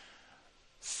 2000.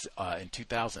 In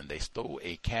 2000, they stole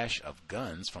a cache of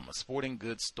guns from a sporting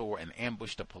goods store and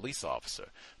ambushed a police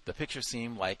officer. The picture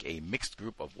seemed like a mixed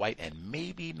group of white and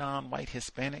maybe non-white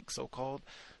Hispanic, so-called.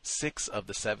 6 of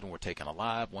the 7 were taken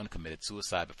alive. 1 committed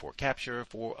suicide before capture.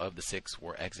 4 of the 6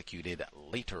 were executed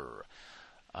later.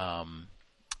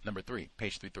 Number 3,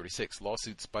 page 336.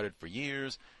 Lawsuits sputtered for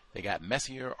years. They got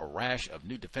messier. A rash of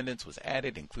new defendants was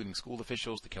added, including school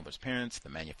officials, the killer's parents, the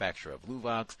manufacturer of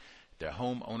Luvox. Their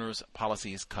homeowners'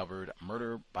 policies covered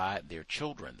murder by their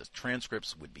children. The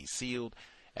transcripts would be sealed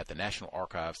at the National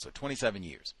Archives for 27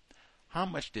 years. How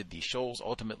much did the Shoals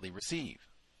ultimately receive?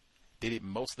 Did it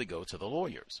mostly go to the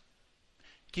lawyers?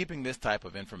 Keeping this type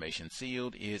of information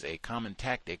sealed is a common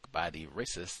tactic by the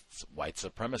racists, white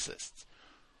supremacists.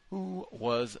 Who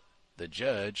was the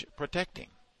judge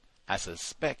protecting? I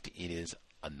suspect it is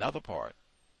another part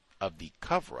of the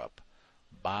cover-up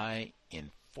by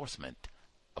enforcement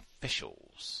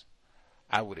officials.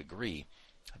 I would agree.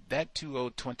 That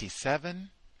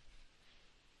 2027,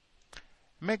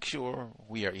 make sure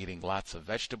we are eating lots of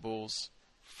vegetables,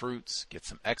 fruits, get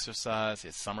some exercise.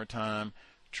 It's summertime.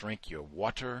 Drink your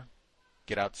water.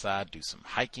 Get outside, do some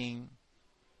hiking,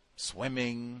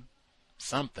 swimming,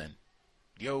 something.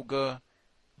 Yoga,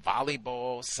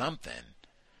 volleyball, something.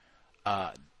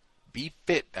 Be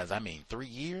fit, 3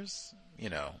 years.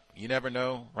 You never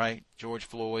know, right? George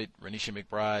Floyd, Renisha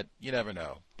McBride, you never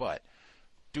know. But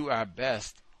do our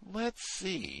best. Let's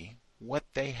see what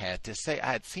they had to say.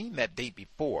 I had seen that date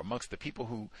before amongst the people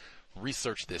who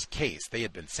researched this case. They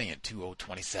had been saying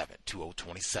 2027,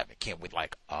 2027. Can't we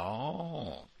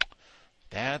oh,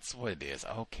 that's what it is.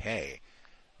 Okay.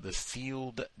 The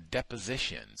sealed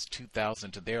depositions,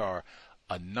 2000. There are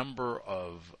a number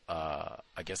of,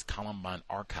 Columbine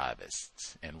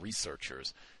archivists and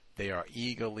researchers. They are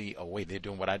eagerly away. They're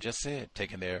doing what I just said,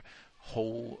 taking their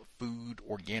whole food,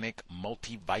 organic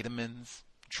multivitamins,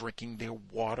 drinking their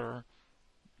water,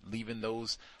 leaving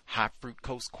those high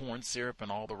fructose corn syrup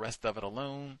and all the rest of it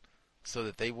alone so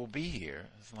that they will be here.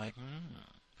 It's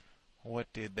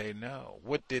what did they know?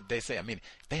 What did they say?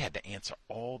 They had to answer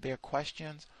all their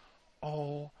questions.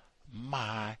 Oh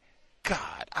my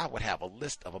God, I would have a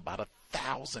list of about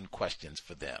 1,000 questions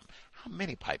for them. How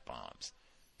many pipe bombs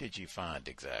did you find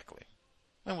exactly?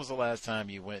 When was the last time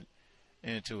you went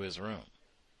into his room?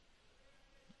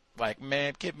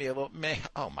 Give me a little,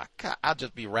 oh my God, I'll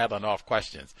just be rattling off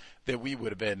questions that we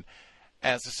would have been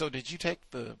asked. So did you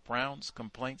take the Browns'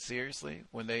 complaint seriously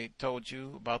when they told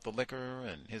you about the liquor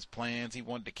and his plans? He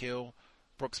wanted to kill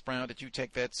Brooks Brown. Did you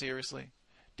take that seriously?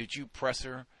 Did you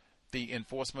pressure the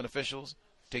enforcement officials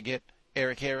to get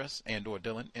Eric Harris and or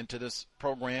Dylan into this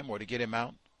program or to get him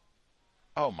out?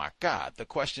 Oh my God, the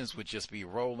questions would just be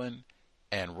rolling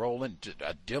and rolling.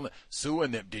 Dylan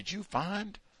suing them. Did you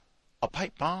find a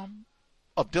pipe bomb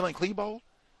of Dylan Klebold?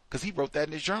 Because he wrote that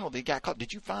in his journal. They got caught.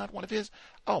 Did you find one of his?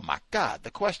 Oh my God,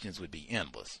 the questions would be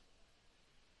endless.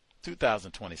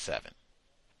 2027.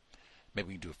 Maybe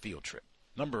we can do a field trip.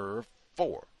 Number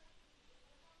 4.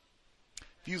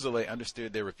 Fuselier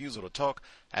understood their refusal to talk.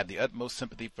 I have the utmost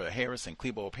sympathy for Harris and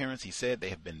Klebold parents. He said they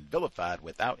have been vilified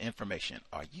without information.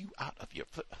 Are you out of your...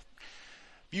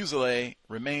 Fuselier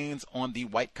remains on the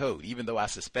white code, even though I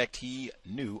suspect he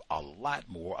knew a lot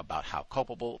more about how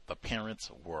culpable the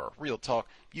parents were. Real talk,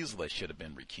 Fuselier should have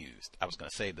been recused. I was going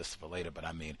to save this for later, but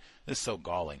I mean, this is so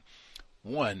galling.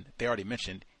 One, they already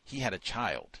mentioned he had a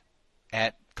child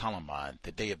at Columbine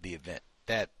the day of the event.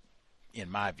 That, in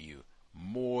my view,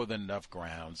 more than enough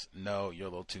grounds. No, you're a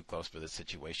little too close for this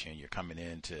situation. You're coming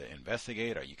in to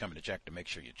investigate, or you're coming to check to make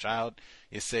sure your child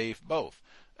is safe. Both.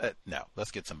 No,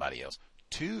 let's get somebody else.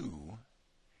 Two,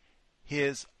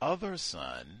 his other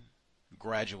son,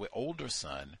 older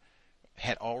son,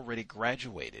 had already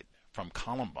graduated from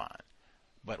Columbine.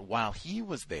 But while he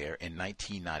was there in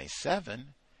 1997,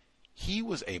 he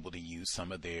was able to use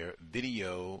some of their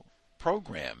video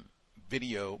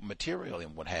material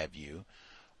and what have you.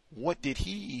 What did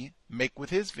he make with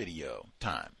his video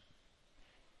time?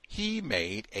 He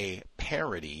made a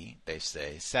parody, they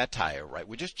say, satire, right?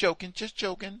 We're just joking,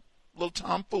 little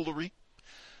tomfoolery.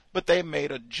 But they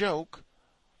made a joke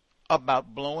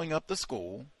about blowing up the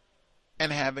school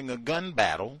and having a gun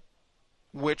battle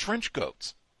where trench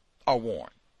coats are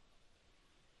worn.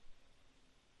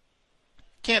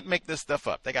 Can't make this stuff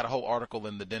up. They got a whole article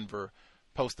in the Denver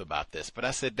Post about this. But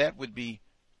I said that would be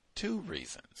 2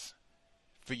 reasons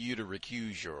for you to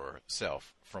recuse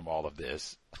yourself from all of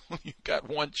this. You got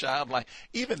one child, like,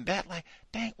 even that, like,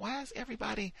 dang, why is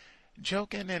everybody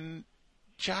joking and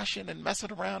joshing and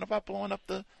messing around about blowing up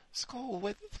the school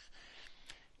with?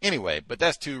 Anyway, but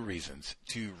that's 2 reasons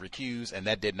to recuse, and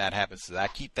that did not happen. So I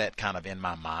keep that kind of in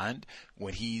my mind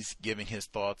when he's giving his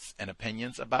thoughts and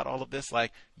opinions about all of this.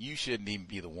 Like, you shouldn't even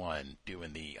be the one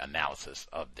doing the analysis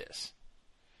of this.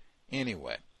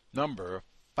 Anyway, number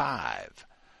 5.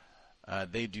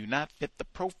 They do not fit the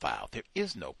profile. There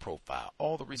is no profile.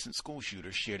 All the recent school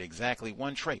shooters shared exactly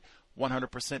one trait: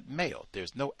 100% male.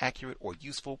 There's no accurate or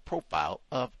useful profile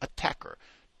of attacker.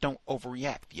 Don't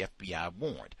overreact, the FBI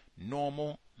warned.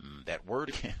 Normal, that word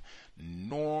again,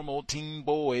 normal teen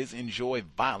boys enjoy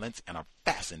violence and are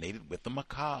fascinated with the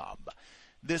macabre.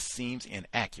 This seems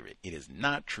inaccurate. It is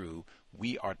not true.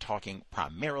 We are talking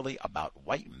primarily about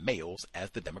white males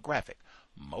as the demographic,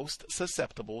 most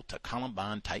susceptible to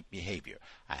Columbine-type behavior.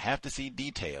 I have to see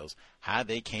details how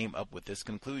they came up with this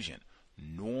conclusion.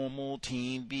 Normal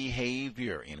teen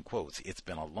behavior, in quotes. It's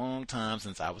been a long time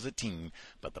since I was a teen,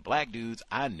 but the black dudes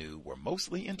I knew were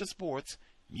mostly into sports,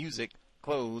 music,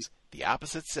 clothes, the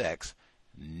opposite sex,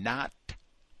 not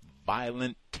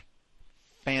violent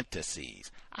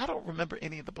fantasies. I don't remember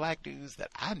any of the black dudes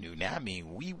that I knew. Now, I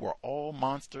mean, we were all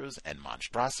monsters and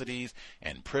monstrosities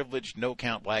and privileged,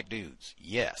 no-count black dudes.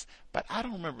 Yes, but I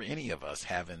don't remember any of us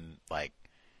having, like,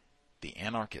 the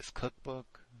anarchist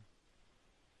cookbook,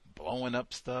 blowing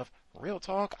up stuff. Real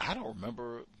talk, I don't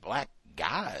remember black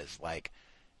guys, like,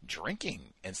 drinking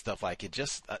and stuff like it.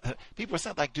 Just, people are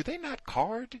saying, like, do they not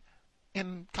card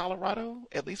in Colorado?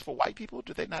 At least for white people,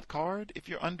 do they not card if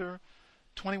you're under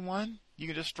 21? You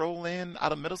can just stroll in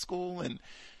out of middle school and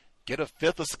get a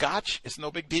 5th of scotch. It's no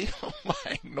big deal.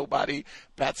 Like, nobody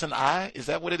bats an eye. Is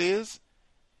that what it is?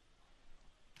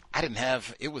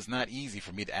 It was not easy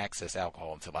for me to access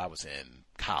alcohol until I was in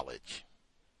college.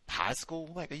 High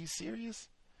school? Like, are you serious?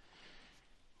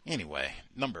 Anyway,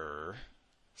 number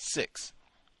 6.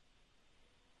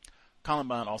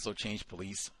 Columbine also changed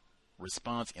police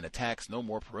response in attacks. No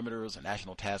more perimeters. A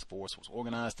national task force was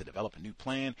organized to develop a new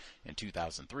plan. In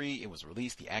 2003, it was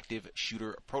released, the Active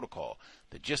Shooter Protocol.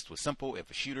 The gist was simple. If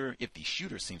the shooter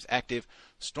seems active,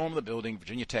 storm the building.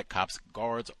 Virginia Tech cops,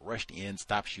 guards rushed in,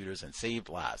 stopped shooters, and saved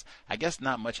lives. I guess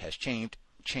not much has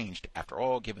changed after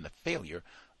all, given the failure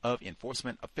of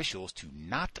enforcement officials to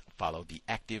not follow the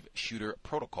Active Shooter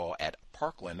Protocol at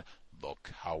Parkland, the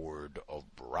coward of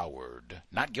Broward.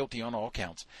 Not guilty on all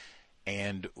counts.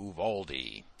 And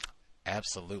Uvalde.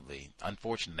 Absolutely.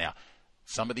 Unfortunate. Now,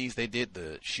 some of these they did.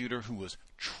 The shooter who was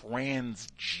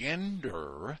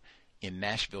transgender in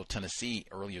Nashville, Tennessee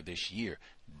earlier this year.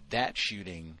 That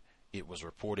shooting, it was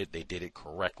reported they did it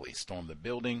correctly. Stormed the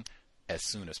building as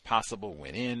soon as possible,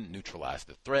 went in, neutralized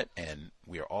the threat, and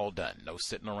we are all done. No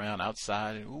sitting around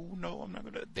outside. Ooh, no, I'm not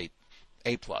going to. They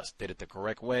A+. Did it the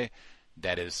correct way.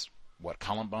 That is what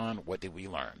Columbine, what did we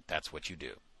learn? That's what you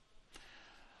do.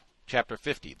 Chapter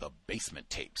 50, the basement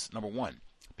tapes. Number 1,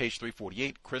 page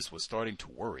 348, Chris was starting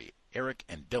to worry. Eric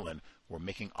and Dylan were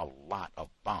making a lot of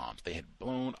bombs. They had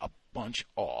blown a bunch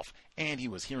off, and he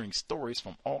was hearing stories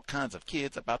from all kinds of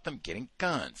kids about them getting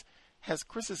guns. Has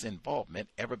Chris's involvement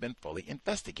ever been fully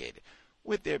investigated?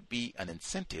 Would there be an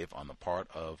incentive on the part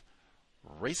of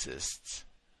racists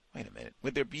Wait a minute.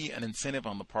 Would there be an incentive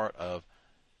on the part of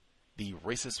the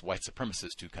racist white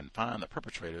supremacists to confine the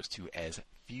perpetrators to as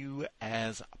few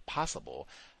as possible?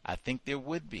 I think there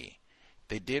would be.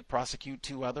 They did prosecute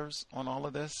 2 others on all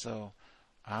of this, so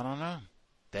I don't know.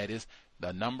 That is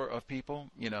the number of people,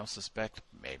 suspect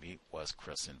maybe was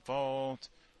Chris involved.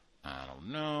 I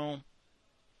don't know.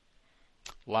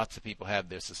 Lots of people have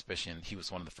their suspicion. He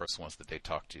was one of the first ones that they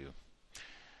talked to.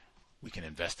 We can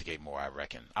investigate more, I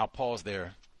reckon. I'll pause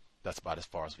there. That's about as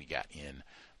far as we got in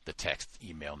the text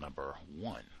email number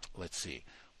 1. Let's see.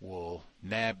 We'll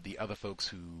nab the other folks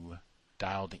who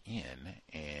dialed in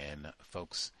and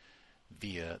folks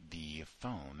via the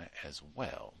phone as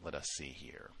well. Let us see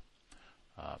here.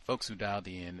 Folks who dialed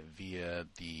in via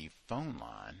the phone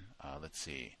line, let's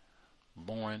see.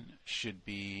 Lauren should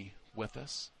be with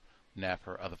us. Nab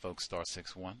her other folks,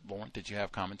 *61. Lauren, did you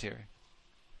have commentary?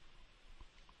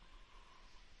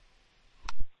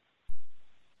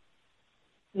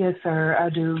 Yes, sir, I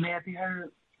do. May I be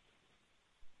heard?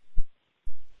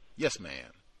 Yes,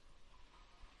 ma'am.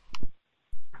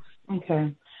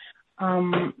 Okay.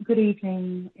 Good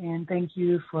evening, and thank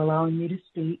you for allowing me to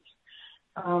speak.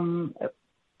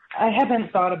 I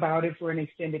haven't thought about it for an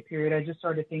extended period. I just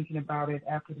started thinking about it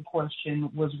after the question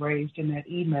was raised in that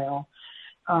email.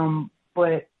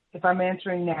 But if I'm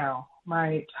answering now,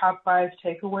 my top 5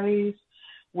 takeaways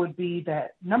would be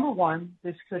that, number 1,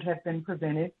 this could have been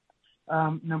prevented.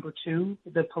 Number 2,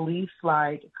 the police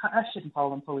I shouldn't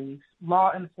call them police,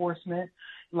 law enforcement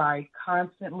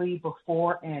constantly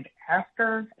before and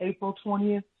after April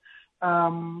 20th.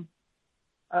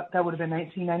 That would have been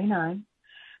 1999.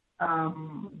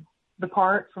 The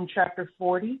part from Chapter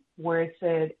 40 where it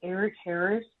said Eric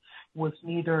Harris was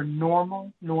neither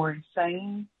normal nor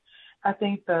insane. I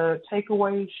think the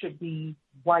takeaway should be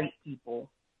white people,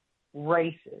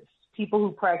 racists. People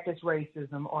who practice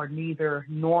racism are neither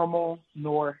normal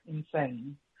nor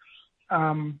insane.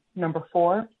 Number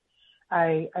 4,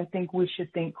 I think we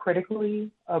should think critically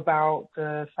about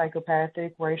the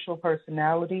psychopathic racial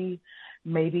personality.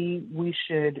 Maybe we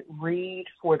should read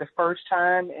for the first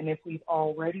time, and if we've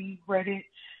already read it,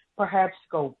 perhaps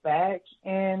go back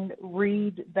and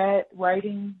read that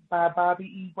writing by Bobby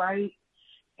E. Wright.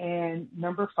 And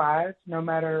number 5, no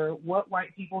matter what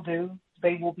white people do,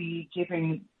 they will be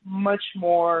giving much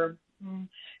more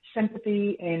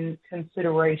sympathy and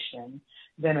consideration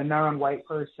than a non-white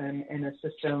person in a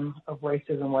system of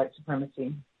racism, white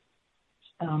supremacy.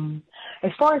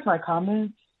 As far as my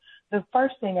comments, the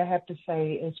first thing I have to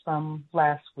say is from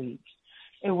last week.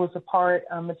 It was a part,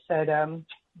 it said,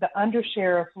 the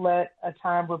undersheriff let a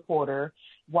Time reporter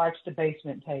watch the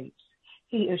basement tapes.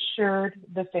 He assured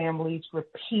the families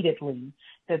repeatedly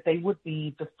that they would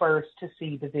be the first to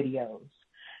see the videos.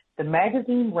 The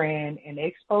magazine ran an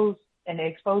expose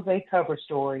cover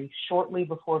story shortly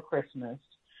before Christmas.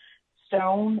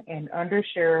 Stone and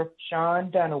Undersheriff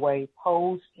Sean Dunaway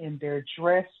posed in their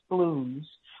dress blues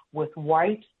with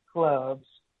white gloves,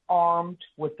 armed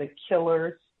with the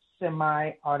killer's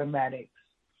semi-automatics.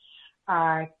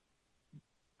 I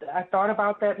thought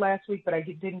about that last week, but I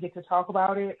didn't get to talk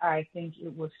about it. I think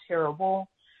it was terrible,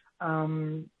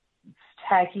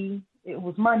 tacky. It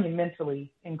was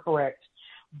monumentally incorrect,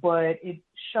 but it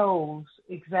shows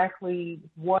exactly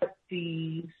what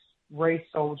these race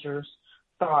soldiers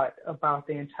thought about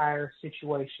the entire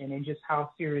situation and just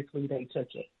how seriously they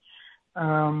took it.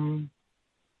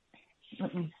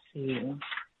 Let me see.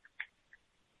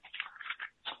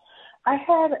 I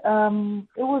had,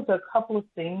 it was a couple of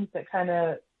things that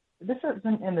this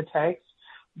isn't in the text,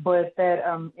 but that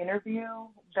interview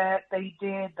that they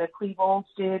did, that Klebold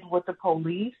did with the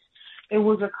police, it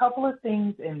was a couple of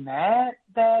things in that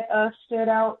stood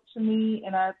out to me,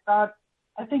 and I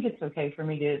think it's okay for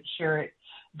me to share it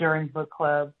during book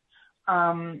club.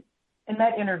 In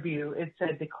that interview, it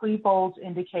said the Klebolds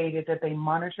indicated that they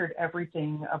monitored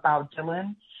everything about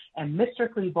Dylan, and Mr.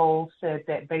 Klebold said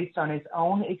that based on his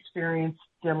own experience,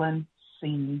 Dylan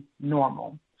seemed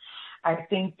normal. I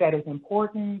think that is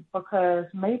important because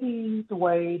maybe the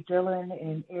way Dylan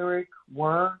and Eric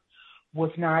were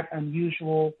was not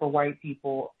unusual for white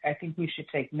people. I think we should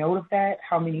take note of that.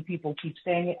 How many people keep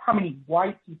saying it? How many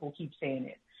white people keep saying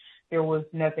it? There was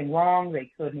nothing wrong.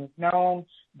 They couldn't have known.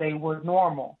 They were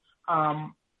normal.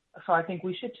 So I think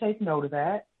we should take note of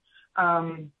that.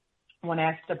 When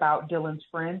asked about Dylan's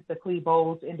friends, the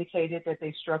Klebolds indicated that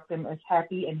they struck them as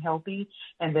happy and healthy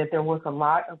and that there was a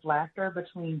lot of laughter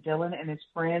between Dylan and his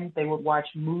friends. They would watch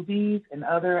movies and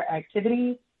other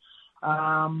activities.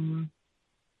 There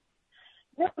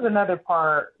was another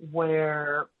part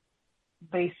where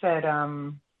they said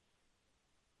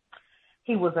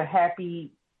he was a happy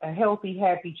a healthy,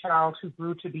 happy child who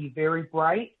grew to be very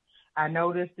bright. I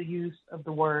noticed the use of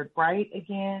the word bright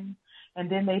again. And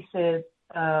then they said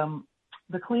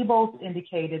the Klebos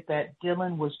indicated that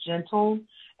Dylan was gentle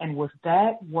and was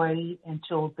that way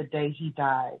until the day he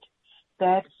died.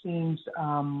 That seems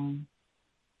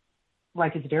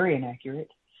like it's very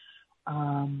inaccurate.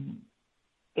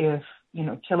 If,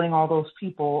 killing all those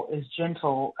people is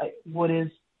gentle,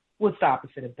 what's the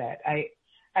opposite of that?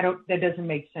 That doesn't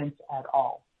make sense at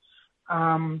all.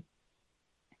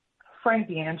 Frank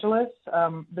DeAngelis,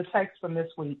 the text from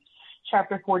this week,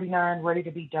 chapter 49, ready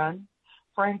to be done.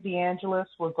 Frank DeAngelis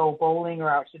would go bowling or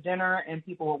out to dinner, and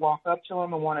people would walk up to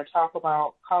him and want to talk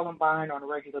about Columbine on a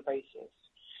regular basis.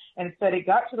 And it said it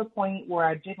got to the point where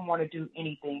I didn't want to do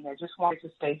anything. I just wanted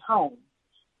to stay home.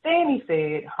 Then he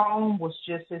said home was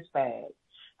just as bad.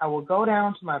 I would go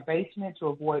down to my basement to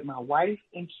avoid my wife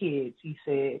and kids, he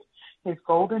said. His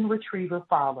golden retriever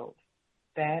followed.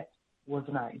 That was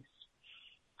nice.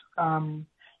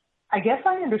 I guess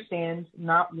I understand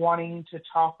not wanting to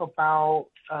talk about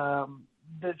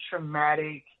the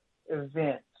traumatic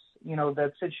events,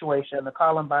 the situation, the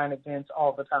Columbine events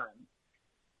all the time.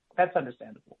 That's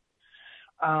understandable.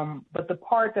 But the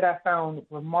part that I found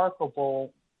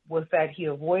remarkable was that he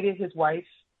avoided his wife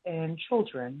and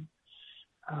children,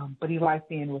 but he liked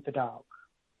being with the dog.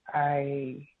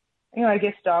 I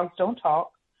guess dogs don't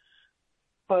talk,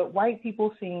 but white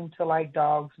people seem to like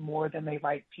dogs more than they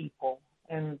like people.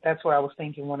 And that's what I was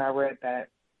thinking when I read that.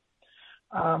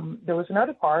 There was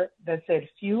another part that said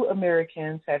few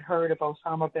Americans had heard of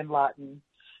Osama bin Laden,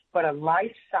 but a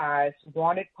life-size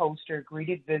wanted poster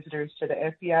greeted visitors to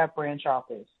the FBI branch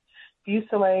office.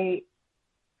 Fuselier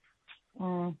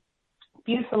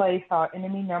saw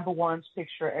enemy number one's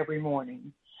picture every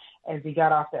morning as he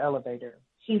got off the elevator.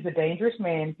 He's a dangerous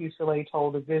man, Fuselier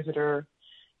told a visitor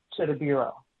to the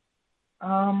bureau.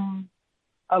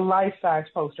 A life-size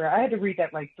poster. I had to read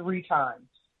that like 3 times.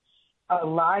 A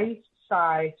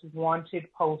life-size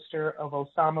wanted poster of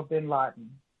Osama bin Laden.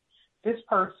 This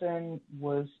person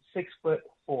was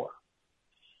 6'4".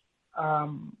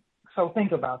 So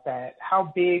think about that,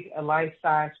 how big a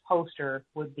life-size poster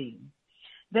would be.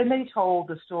 Then they told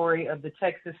the story of the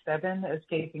Texas 7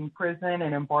 escaping prison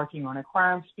and embarking on a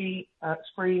crime spree.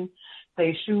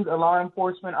 They shoot a law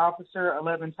enforcement officer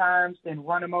 11 times, then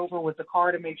run him over with the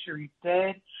car to make sure he's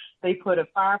dead. They put a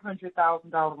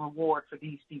 $500,000 reward for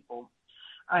these people.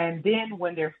 And then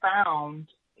when they're found,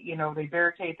 they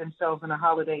barricade themselves in a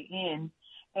Holiday Inn,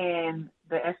 and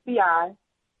the FBI,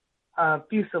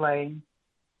 Fuselier,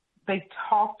 they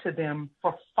talked to them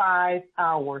for 5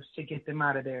 hours to get them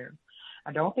out of there.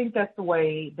 I don't think that's the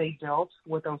way they dealt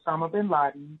with Osama bin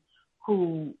Laden,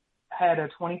 who had a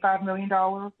 $25 million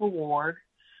reward,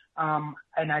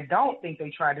 and I don't think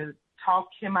they tried to talk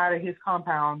him out of his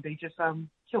compound. They just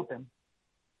killed him.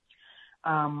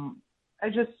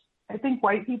 I think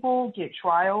white people get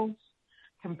trials,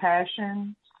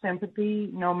 compassion, sympathy,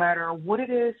 no matter what it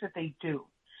is that they do.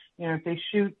 If they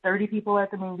shoot 30 people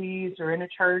at the movies or in a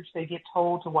church, they get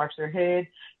told to watch their head.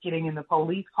 Getting in the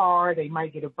police car, they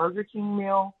might get a Burger King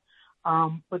meal.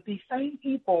 But these same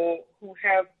people who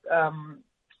have,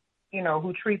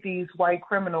 who treat these white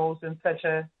criminals in such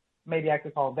a, maybe I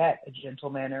could call that a gentle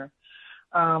manner,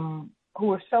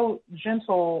 who are so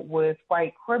gentle with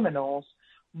white criminals,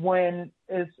 when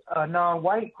it's a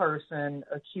non-white person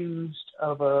accused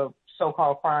of a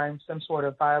so-called crime, some sort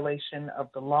of violation of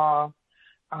the law,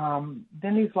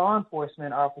 then these law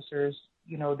enforcement officers,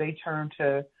 they turn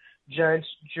to judge,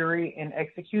 jury, and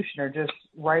executioner just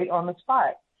right on the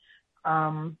spot.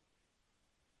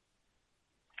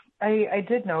 I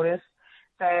did notice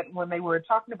that when they were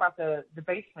talking about the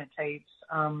basement tapes,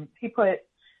 he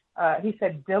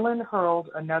said Dylan hurled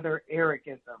another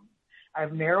Ericism.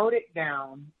 I've narrowed it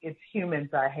down. It's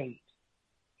humans I hate.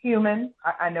 Human,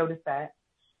 I noticed that.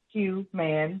 Hue,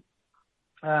 man.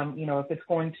 If it's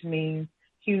going to mean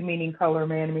hue meaning color,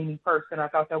 man meaning person, I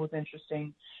thought that was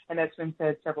interesting. And that's been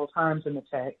said several times in the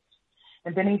text.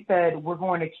 And then he said, we're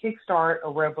going to kickstart a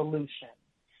revolution.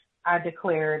 I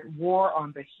declared war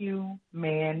on the hue,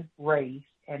 man, race,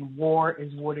 and war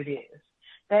is what it is.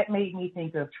 That made me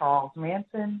think of Charles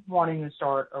Manson wanting to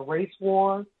start a race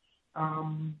war.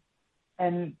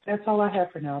 And that's all I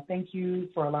have for now. Thank you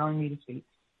for allowing me to speak.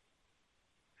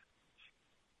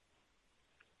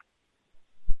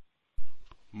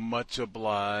 Much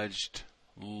obliged,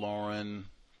 Lauren.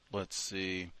 Let's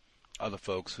see, other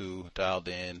folks who dialed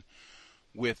in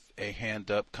with a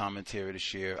hand-up commentary to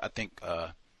share. I think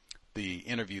the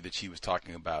interview that she was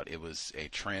talking about, it was a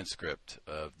transcript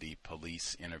of the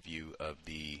police interview of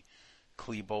the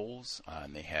Klebos,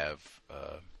 and they have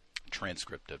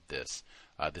transcript of this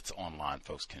that's online.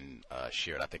 Folks can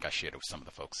share it. I think I shared it with some of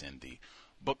the folks in the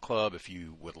book club. If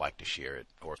you would like to share it,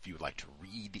 or if you would like to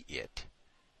read it,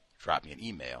 drop me an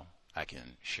email. I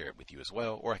can share it with you as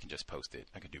well, or I can just post it.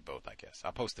 I can do both, I guess.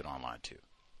 I'll post it online too,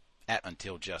 at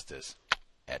Until Justice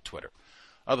at Twitter.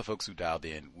 Other folks who dialed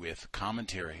in with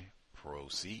commentary,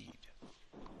 proceed.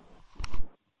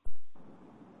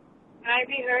 Can I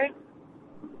be heard?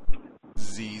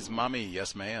 Z's mommy,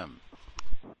 yes ma'am.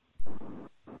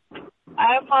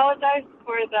 I apologize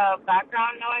for the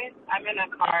background noise. I'm in a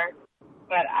car,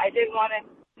 but I did want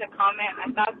to comment.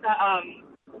 I thought the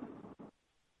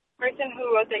person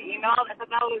who wrote the email, I thought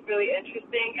that was really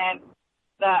interesting, and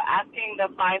the asking the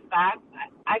 5 facts.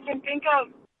 I don't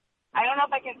know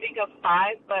if I can think of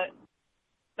 5, but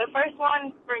the first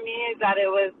one for me is that it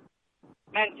was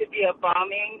meant to be a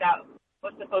bombing that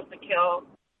was supposed to kill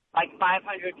like 500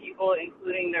 people,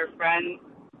 including their friends.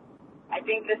 I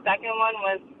think the second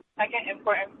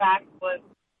important fact was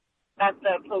that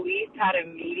the police had a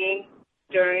meeting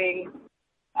during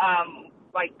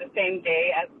like the same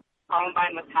day as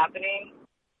Columbine was happening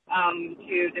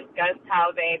to discuss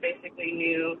how they basically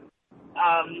knew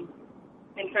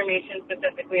information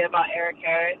specifically about Eric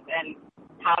Harris and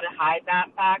how to hide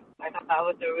that fact. I thought that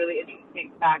was a really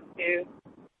interesting fact too.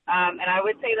 And I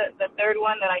would say that the third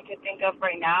one that I could think of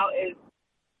right now is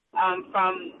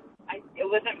it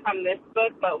wasn't from this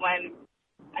book, but when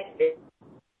I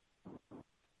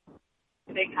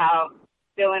think how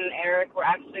Dylan and Eric were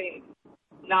actually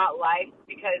not liked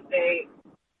because they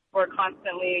were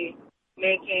constantly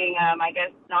making, I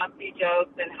guess, Nazi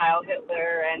jokes and Heil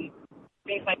Hitler and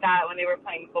things like that when they were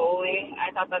playing bowling.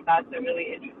 I thought that that's a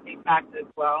really interesting fact as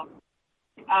well.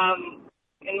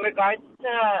 In regards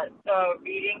to the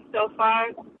reading so far,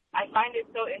 I find it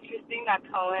so interesting that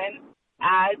Cullen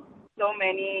adds so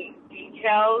many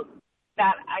details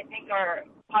that I think are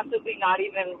possibly not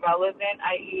even relevant,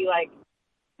 i.e. like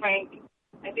Frank,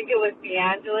 I think it was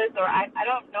DeAngelis, or I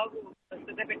don't know who the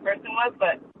specific person was,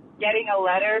 but getting a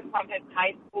letter from his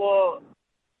high school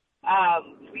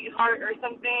sweetheart or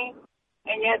something,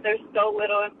 and yet there's so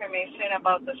little information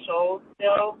about the show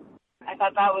still. I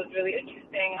thought that was really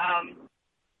interesting.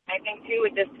 I think, too,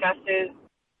 it discusses,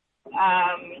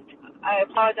 I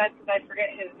apologize because I forget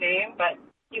his name, but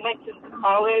he went to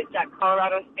college at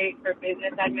Colorado State for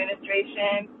Business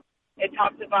Administration. It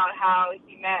talks about how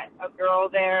he met a girl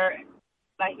there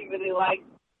that he really liked.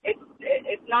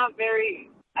 It's not very,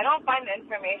 I don't find that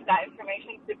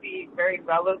information to be very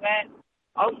relevant.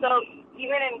 Also,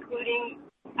 even including,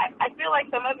 I feel like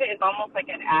some of it is almost like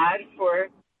an ad for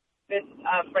this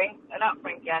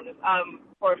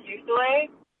for Fusilier,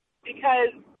 because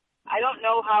I don't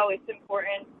know how it's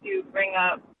important to bring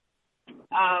up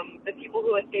the people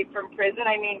who escaped from prison.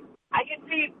 I mean, I could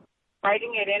see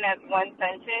writing it in as one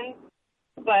sentence,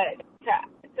 but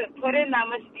to put in that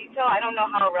much detail, I don't know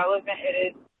how relevant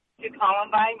it is to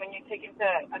Columbine when you take into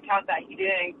account that he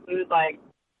didn't include, like,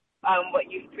 what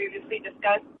you previously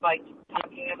discussed, like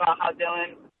talking about how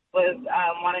Dylan was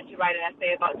wanted to write an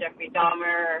essay about Jeffrey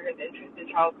Dahmer or his interest in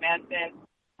Charles Manson.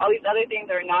 All these other things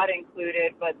are not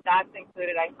included, but that's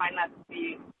included. I find that to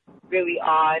be really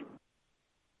odd.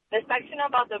 The section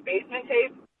about the basement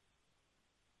tape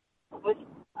was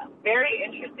very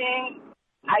interesting.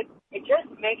 It just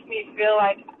makes me feel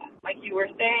like you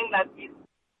were saying, that these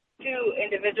two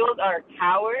individuals are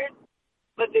cowards,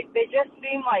 but they just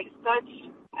seem like such,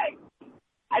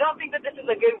 I don't think that this is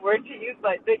a good word to use,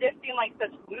 but they just seem like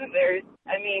such losers.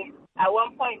 I mean, at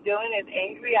one point, Dylan is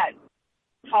angry at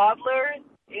toddlers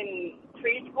in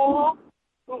preschool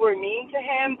who were mean to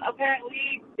him.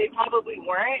 Apparently, they probably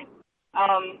weren't.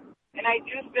 And I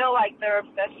do feel like their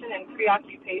obsession and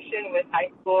preoccupation with high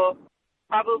school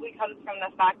probably comes from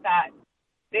the fact that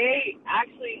they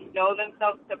actually know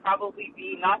themselves to probably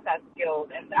be not that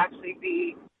skilled and to actually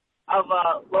be of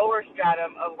a lower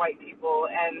stratum of white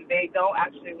people, and they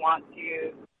actually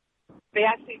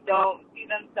don't see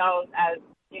themselves as,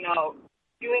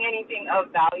 doing anything of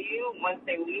value once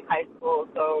they leave high school.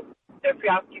 So their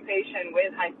preoccupation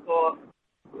with high school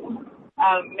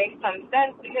makes some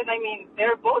sense, because, I mean,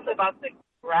 they're both about to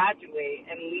graduate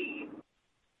and leave.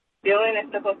 Dylan is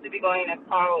supposed to be going to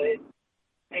college,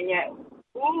 and yet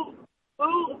who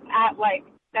at,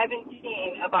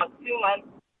 17, about 2 months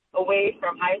away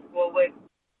from high school, would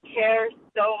care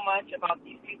so much about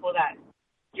these people that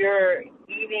you're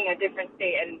leaving a different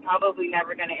state and probably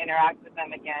never going to interact with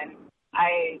them again?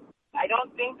 I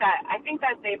think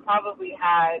that they probably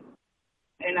had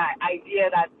an idea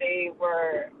that they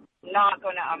were not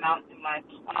going to amount to much.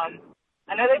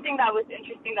 Another thing that was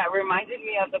interesting that reminded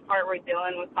me of the part where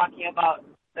Dylan was talking about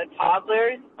the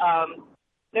toddlers.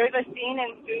 There's a scene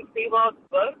in Sue Klebold's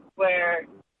book where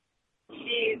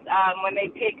she's, when they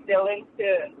take Dylan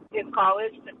to his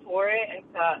college to tour it and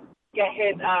to get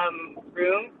his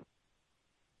room,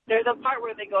 there's a part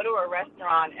where they go to a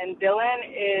restaurant and Dylan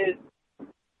is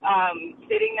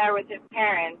sitting there with his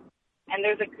parents, and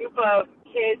there's a group of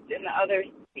kids in the other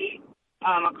seat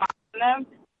across from them,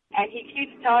 and he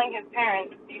keeps telling his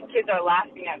parents, these kids are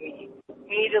laughing at me. We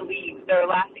need to leave. They're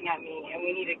laughing at me, and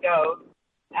we need to go.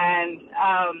 And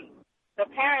the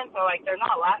parents are like, they're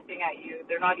not laughing at you.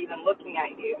 They're not even looking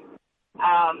at you.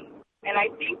 And I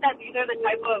think that these are the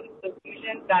type of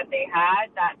delusions that they had,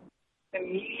 that the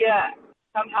media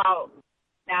somehow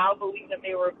now believe that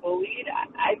they were bullied.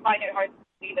 I find it hard to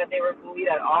believe that they were bullied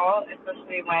at all,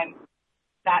 especially when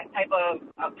that type of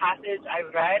passage I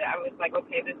read, I was like,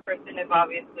 okay, this person is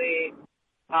obviously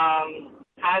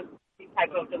has these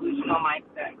type of delusional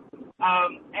mindset.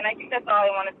 And I think that's all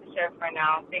I wanted to share for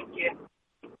now. Thank you.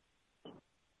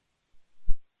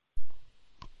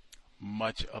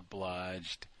 Much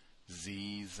obliged,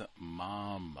 Z's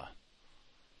mom.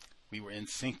 We were in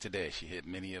sync today. She hit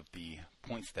many of the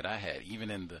points that I had,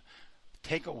 even in the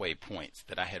takeaway points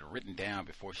that I had written down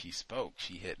before she spoke.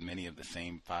 She hit many of the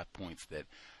same 5 points that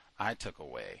I took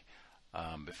away.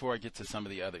 Before I get to some of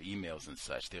the other emails and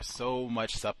such, there's so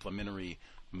much supplementary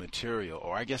material,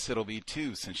 or I guess it'll be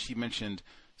two, since she mentioned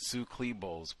Sue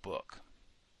Klebold's book.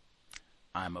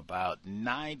 I'm about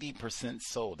 90%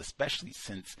 sold, especially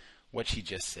since what she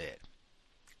just said.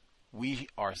 We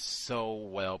are so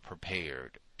well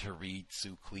prepared to read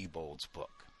Sue Klebold's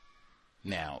book.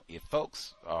 Now, if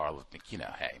folks are,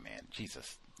 hey man,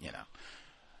 Jesus,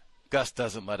 Gus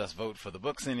doesn't let us vote for the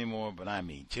books anymore, but I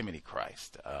mean, Jiminy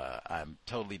Christ. I'm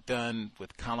totally done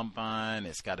with Columbine.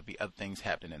 It's got to be other things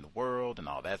happening in the world and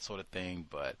all that sort of thing.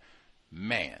 But,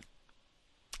 man,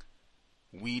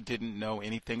 we didn't know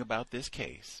anything about this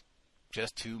case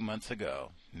just 2 months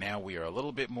ago. Now we are a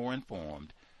little bit more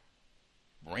informed.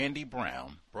 Randy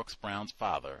Brown, Brooks Brown's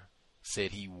father,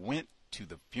 said he went to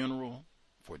the funeral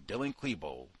for Dylan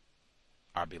Klebold,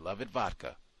 our beloved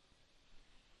Vodka.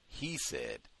 He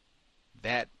said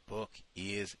that book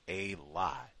is a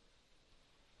lie.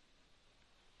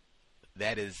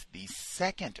 That is the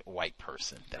second white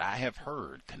person that I have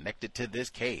heard connected to this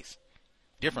case.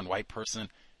 Different white person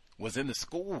was in the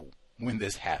school when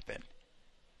this happened.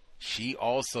 She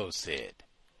also said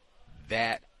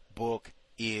that book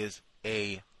is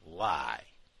a lie.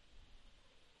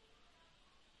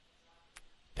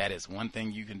 That is one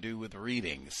thing you can do with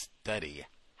reading. Study.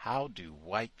 How do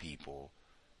white people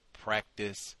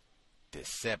practice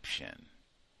deception?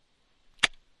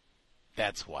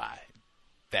 That's why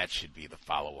that should be the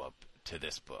follow-up to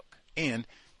this book. And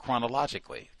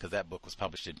chronologically, because that book was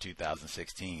published in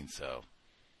 2016, so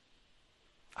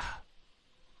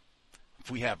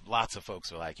if we have lots of folks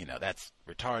who are like, that's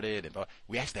retarded, and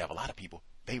we actually have a lot of people,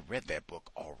 they read that book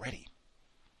already.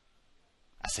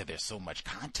 I said there's so much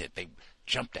content, they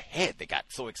jumped ahead. They got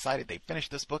so excited, they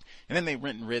finished this book, and then they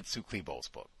went and read Sue Klebold's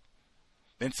book.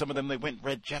 Then some of them, they went and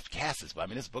read Jeff Cass's book. I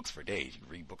mean, this book's for days. You can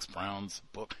read Brown's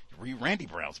book, you read Randy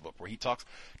Brown's book, where he talks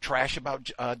trash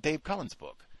about Dave Cullen's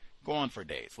book. Go on for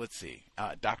days. Let's see.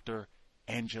 Dr.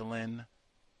 Angeline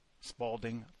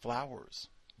Spalding Flowers'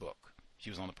 book.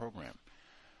 She was on the program.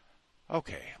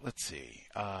 Okay, let's see.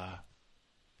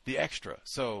 The extra.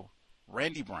 So,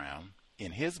 Randy Brown,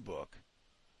 in his book,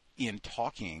 in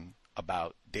talking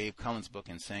about Dave Cullen's book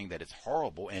and saying that it's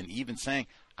horrible, and even saying,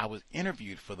 I was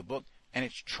interviewed for the book, and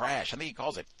it's trash. I think he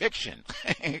calls it fiction.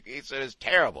 He said it's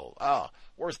terrible. Oh,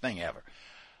 worst thing ever.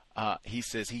 He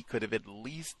says he could have at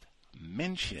least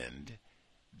mentioned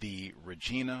the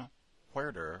Regina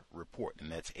Huerter report,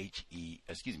 and that's Huerter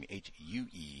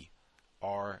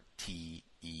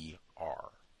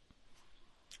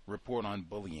report on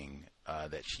bullying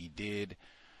that she did.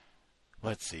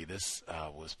 Let's see, this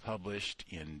was published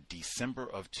in December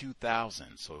of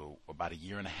 2000, so about a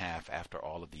year and a half after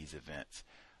all of these events.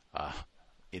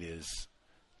 It is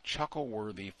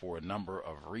chuckle-worthy for a number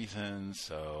of reasons,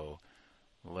 so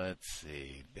let's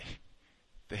see.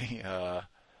 They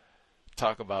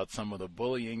talk about some of the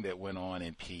bullying that went on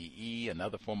in PE.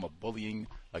 Another form of bullying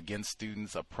against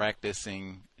students, a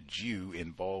practicing Jew,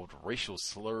 involved racial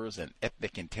slurs and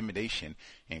ethnic intimidation,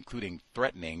 including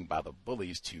threatening by the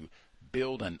bullies to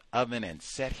build an oven and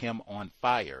set him on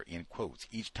fire, in quotes.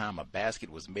 Each time a basket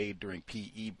was made during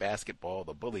PE basketball,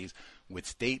 the bullies would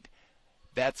state,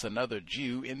 "That's another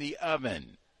Jew in the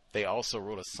oven." They also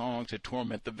wrote a song to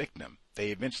torment the victim.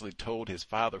 They eventually told his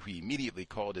father, who immediately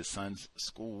called his son's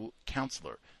school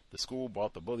counselor. The school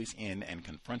brought the bullies in and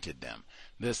confronted them.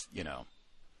 This,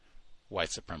 white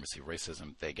supremacy,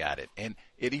 racism, they got it. And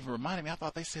it even reminded me, I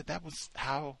thought they said that was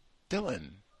how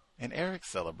Dylan and Eric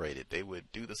celebrated. They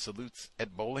would do the salutes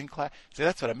at bowling class. See,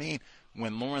 that's what I mean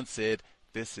when Lauren said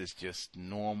this is just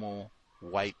normal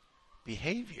white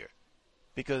behavior.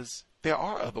 Because there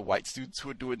are other white students who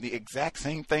are doing the exact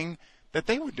same thing that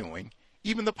they were doing,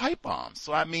 even the pipe bombs.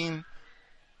 So, I mean,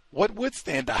 what would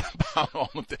stand out about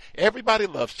all of this? Everybody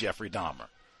loves Jeffrey Dahmer.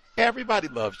 Everybody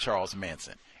loves Charles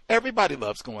Manson. Everybody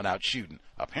loves going out shooting.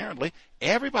 Apparently,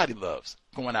 everybody loves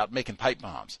going out making pipe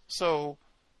bombs. So,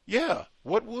 yeah,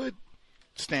 what would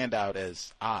stand out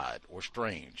as odd or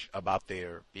strange about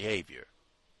their behavior?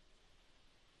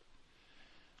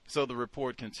 So the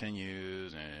report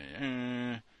continues.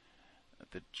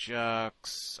 The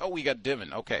jocks. Oh, we got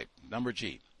Dylan. Okay, letter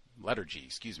G,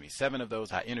 7 of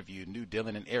those I interviewed knew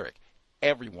Dylan and Eric.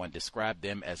 Everyone described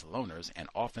them as loners and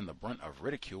often the brunt of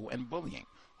ridicule and bullying.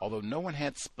 Although no one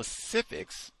had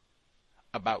specifics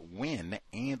about when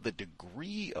and the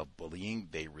degree of bullying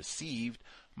they received,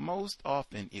 most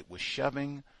often it was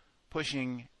shoving,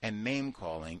 pushing, and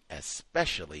name-calling,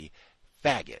 especially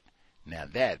faggot. Now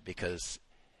that, because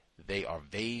they are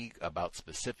vague about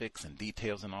specifics and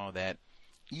details and all that,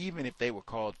 even if they were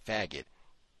called faggot,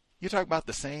 you're talking about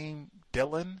the same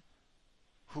Dylan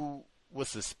who was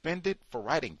suspended for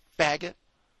writing faggot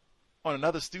on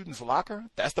another student's locker?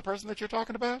 That's the person that you're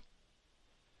talking about?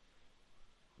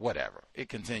 Whatever. It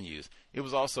continues. It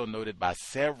was also noted by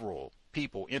several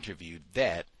people interviewed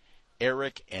that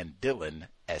Eric and Dylan,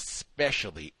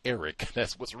 especially Eric,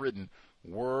 that's what's written,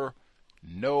 were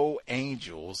no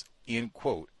angels, end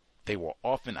quote. They were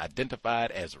often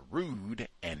identified as rude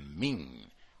and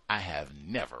mean. I have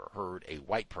never heard a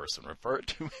white person referred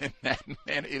to in that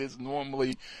manner. It is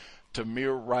normally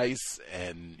Tamir Rice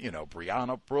and,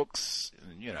 Breonna Brooks,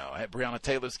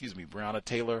 Breonna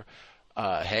Taylor.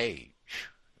 Hey,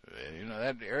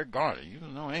 that Eric Garner, he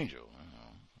was no angel.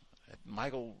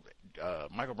 Michael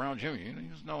Brown Jr., he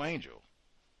was no angel.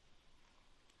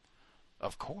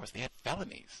 Of course, they had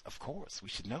felonies. Of course, we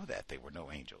should know that they were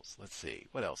no angels. Let's see.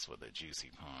 What else were the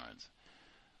juicy parts?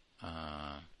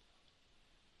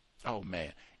 Oh,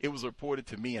 man. It was reported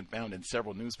to me and found in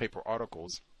several newspaper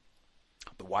articles.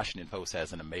 The Washington Post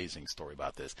has an amazing story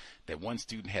about this, that one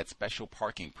student had special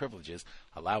parking privileges,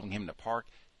 allowing him to park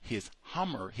his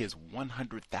Hummer, his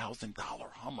 $100,000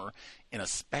 Hummer, in a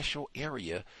special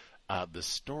area. The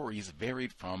stories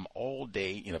varied from all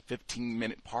day in a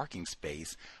 15-minute parking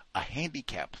space, a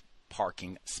handicap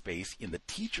parking space in the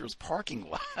teacher's parking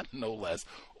lot, no less,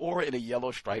 or in a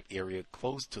yellow striped area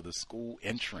close to the school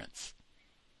entrance.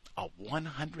 A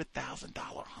 $100,000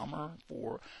 Hummer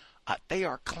for, they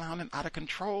are clowning out of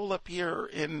control up here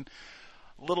in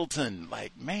Littleton.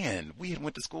 Like, man, we had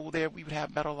went to school there, we would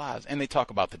have better lives. And they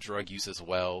talk about the drug use as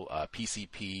well,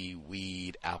 PCP,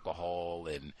 weed, alcohol,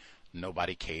 and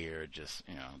nobody cared. Just,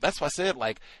 that's why I said,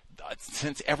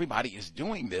 since everybody is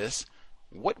doing this,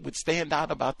 what would stand out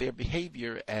about their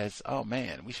behavior as, oh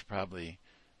man, we should probably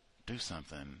do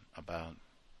something about.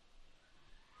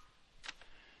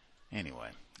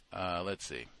 Anyway, let's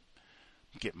see.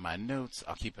 Get my notes.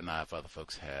 I'll keep an eye if other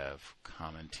folks have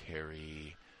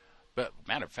commentary. But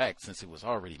matter of fact, since it was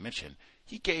already mentioned,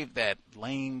 he gave that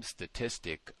lame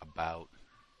statistic about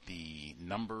the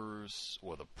numbers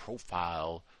or the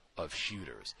profile of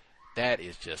shooters. That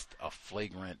is just a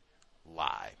flagrant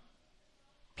lie.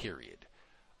 Period.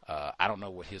 I don't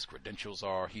know what his credentials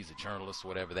are. He's a journalist,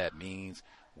 whatever that means.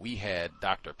 We had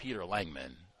Dr. Peter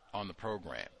Langman on the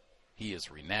program. He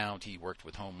is renowned. He worked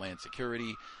with Homeland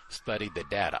Security, studied the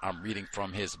data. I'm reading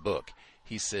from his book.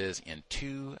 He says in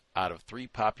 2 out of 3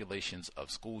 populations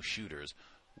of school shooters,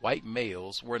 white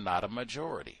males were not a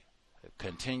majority. It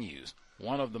continues.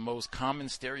 One of the most common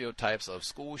stereotypes of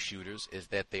school shooters is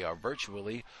that they are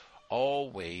virtually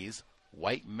always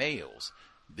white males.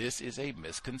 This is a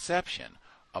misconception.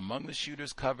 Among the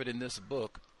shooters covered in this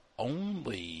book,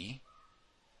 only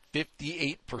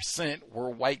 58% were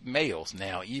white males.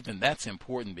 Now, even that's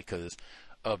important because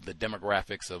of the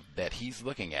demographics of that he's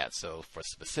looking at. So, for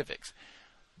specifics,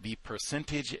 the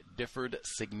percentage differed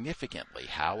significantly.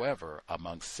 However,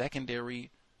 among secondary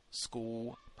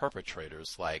school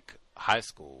perpetrators like high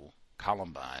school,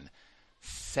 Columbine,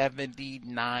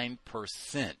 79%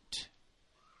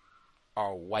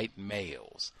 are white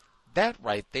males. That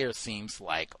right there seems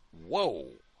like, whoa,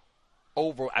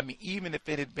 even if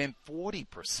it had been 40%,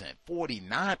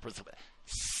 49%,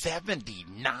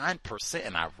 79%,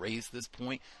 and I've raised this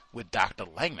point with Dr.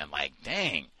 Langman, like,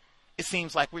 dang, it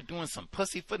seems like we're doing some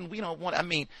pussyfooting. We don't want,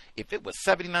 if it was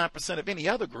 79% of any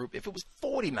other group, if it was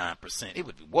 49%, it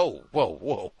would be,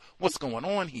 whoa, what's going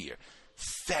on here?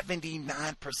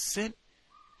 79%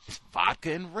 is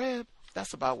vodka and Reb.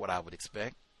 That's about what I would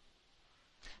expect.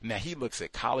 Now, he looks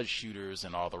at college shooters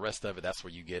and all the rest of it. That's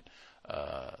where you get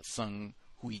Sung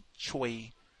Hui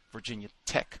Choi, Virginia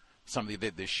Tech. Somebody,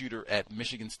 the shooter at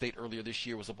Michigan State earlier this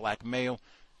year was a black male.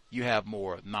 You have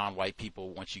more non-white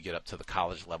people once you get up to the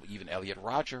college level. Even Elliot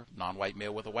Rodger, non-white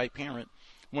male with a white parent,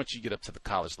 once you get up to the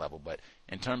college level. But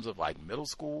in terms of like middle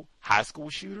school, high school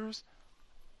shooters,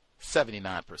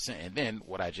 79%. And then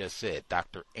what I just said,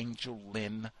 Dr. Angel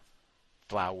Lynn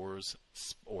Flowers,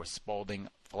 or Spalding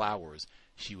Flowers,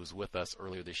 she was with us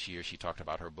earlier this year. She talked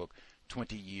about her book,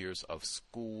 20 Years of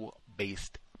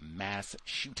School-Based Mass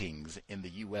Shootings in the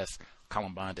U.S.,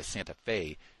 Columbine to Santa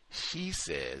Fe. She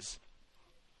says,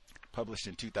 published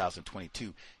in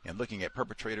 2022, in looking at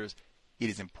perpetrators, it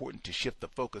is important to shift the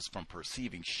focus from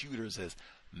perceiving shooters as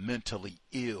mentally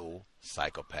ill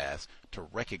psychopaths to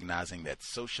recognizing that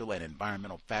social and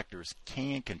environmental factors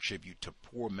can contribute to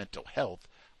poor mental health,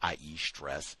 i.e.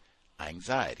 stress,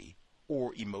 anxiety,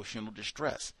 or emotional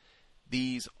distress.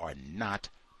 These are not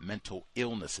mental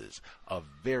illnesses. A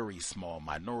very small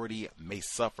minority may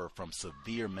suffer from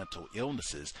severe mental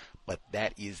illnesses, but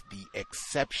that is the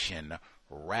exception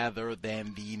rather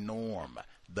than the norm.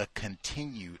 The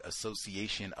continued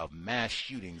association of mass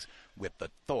shootings with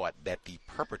the thought that the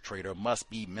perpetrator must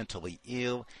be mentally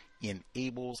ill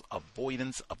enables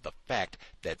avoidance of the fact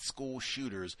that school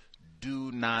shooters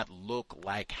do not look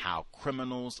like how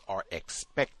criminals are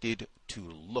expected to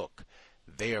look.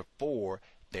 Therefore,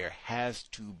 there has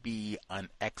to be an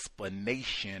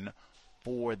explanation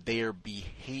for their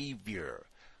behavior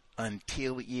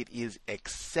until it is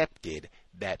accepted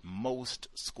that most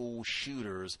school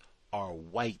shooters are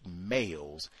white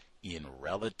males in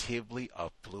relatively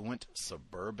affluent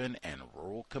suburban and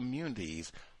rural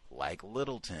communities like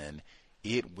Littleton.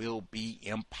 It will be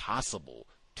impossible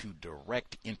to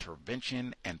direct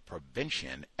intervention and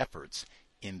prevention efforts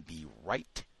in the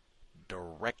right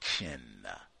direction.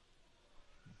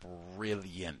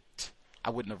 Brilliant. I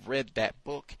wouldn't have read that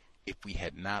book if we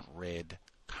had not read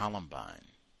Columbine.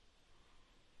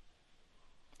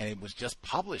 And it was just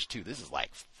published too. This is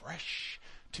like fresh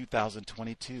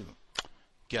 2022.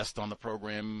 Guest on the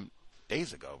program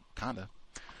days ago, kinda.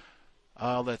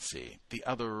 Let's see. The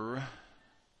other,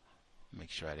 make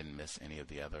sure I didn't miss any of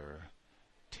the other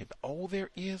tidbit. Oh,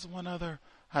 there is one other.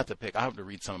 I have to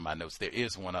read some of my notes. There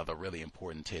is one other really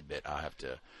important tidbit I'll have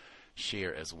to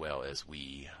share as well as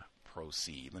we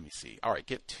proceed. Let me see. All right,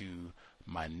 get to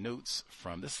my notes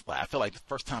from this. I feel like the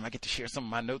first time I get to share some of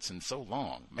my notes in so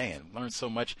long. Man, learned so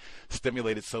much,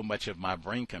 stimulated so much of my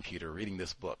brain computer reading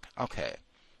this book. Okay.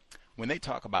 When they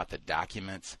talk about the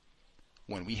documents,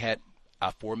 when we had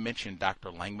aforementioned Dr.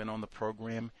 Langman on the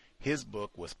program, his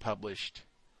book was published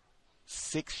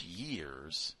 6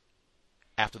 years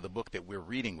after the book that we're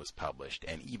reading was published.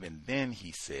 And even then,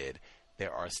 he said,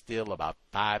 there are still about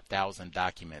 5,000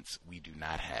 documents we do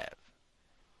not have.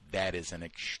 That is an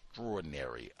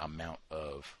extraordinary amount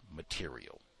of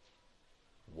material.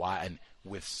 Why? And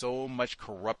with so much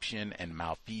corruption and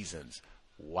malfeasance,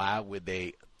 why would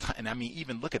they? And I mean,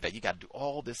 even look at that. You got to do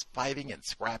all this fighting and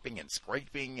scrapping and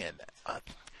scraping, and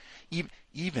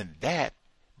even that,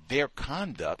 their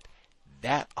conduct,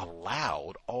 that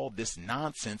allowed all this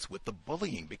nonsense with the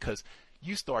bullying. Because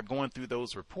you start going through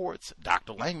those reports,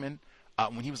 Dr. Langman,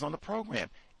 when he was on the program,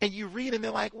 and you read and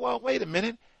they're like, well, wait a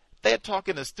minute. They're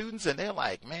talking to students and they're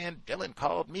like, man, Dylan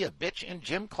called me a bitch in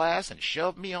gym class and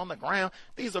shoved me on the ground.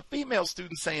 These are female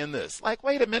students saying this. Like,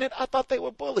 wait a minute, I thought they were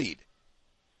bullied.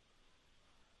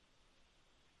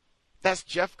 That's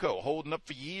Jeffco holding up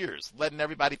for years, letting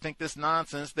everybody think this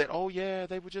nonsense that, oh yeah,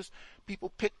 they were just,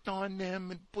 people picked on them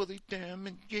and bullied them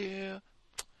and yeah.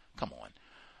 Come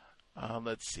on.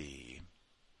 Let's see.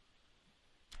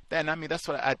 Then, I mean, that's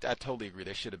what I totally agree.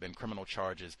 There should have been criminal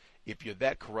charges. If you're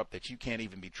that corrupt that you can't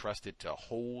even be trusted to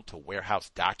warehouse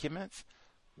documents,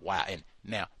 wow. And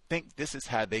now, think this is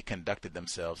how they conducted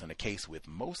themselves in a case with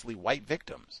mostly white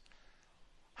victims.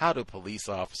 How do police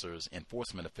officers,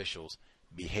 enforcement officials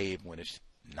behave when it's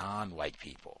non-white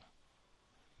people?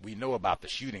 We know about the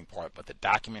shooting part, but the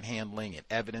document handling and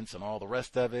evidence and all the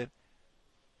rest of it,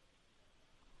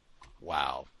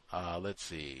 wow. Let's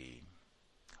see.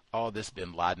 All this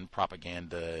bin Laden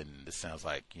propaganda, and this sounds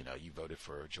like, you know, you voted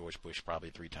for George Bush probably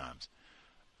 3 times.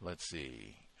 Let's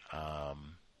see.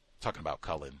 Talking about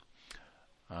Cullen.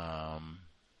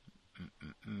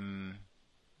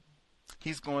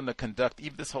 He's going to conduct,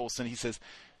 even this whole thing, he says,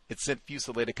 it sent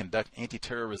Fusilier to conduct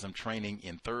anti-terrorism training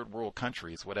in third world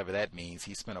countries, whatever that means.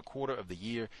 He spent a quarter of the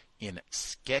year in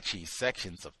sketchy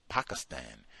sections of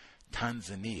Pakistan,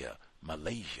 Tanzania,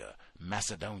 Malaysia,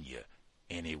 Macedonia,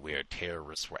 anywhere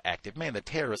terrorists were active. Man, the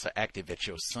terrorists are active at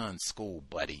your son's school,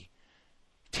 buddy.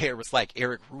 Terrorists like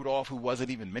Eric Rudolph, who wasn't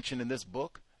even mentioned in this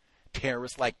book.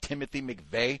 Terrorists like Timothy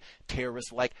McVeigh.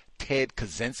 Terrorists like Ted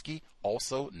Kaczynski,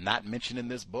 also not mentioned in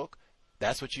this book.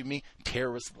 That's what you mean?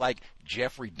 Terrorists like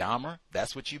Jeffrey Dahmer?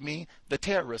 That's what you mean? The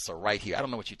terrorists are right here. I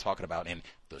don't know what you're talking about in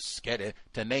the sketty.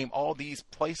 To name all these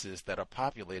places that are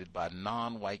populated by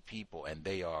non-white people, and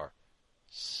they are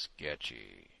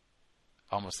sketchy.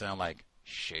 Almost sound like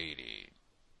shady.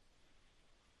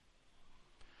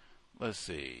 Let's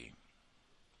see.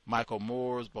 Michael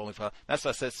Moore's bowling file. That's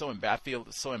what I said. I feel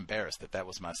so embarrassed that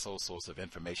was my sole source of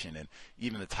information, and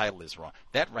even the title is wrong.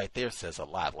 That right there says a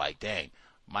lot. Like, dang,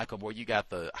 Michael Moore, you got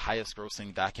the highest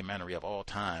grossing documentary of all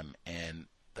time, and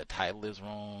the title is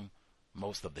wrong.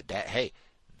 Most of the hey,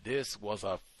 this was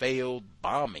a failed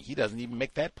bombing. He doesn't even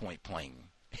make that point plain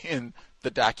in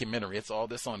the documentary. It's all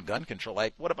this on gun control.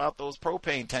 Like, what about those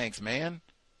propane tanks, man?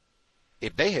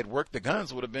 If they had worked, the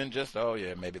guns would have been just, oh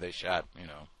yeah, maybe they shot,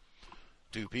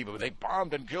 2 people. They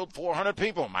bombed and killed 400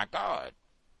 people. My God.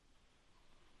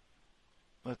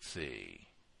 Let's see.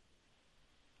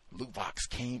 Luvox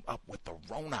came up with the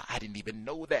Rona. I didn't even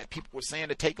know that. People were saying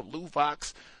to take a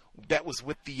Luvox that was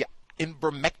with the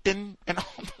ivermectin and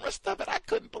all the rest of it. I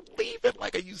couldn't believe it.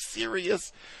 Like, are you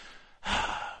serious?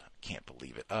 Can't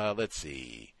believe it. Let's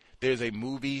see. There's a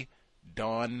movie,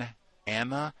 Dawn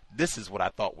Anna. This is what I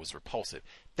thought was repulsive.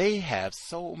 They have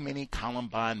so many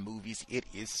Columbine movies, it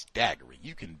is staggering.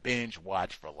 You can binge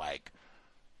watch for like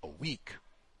a week.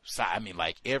 So, I mean,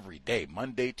 like every day,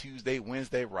 Monday, Tuesday,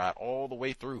 Wednesday, right all the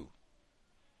way through.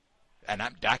 And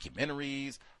I'm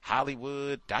documentaries,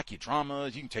 Hollywood,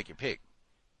 docudramas, you can take your pick.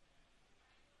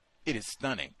 It is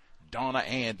stunning. Donna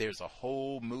Ann, there's a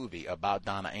whole movie about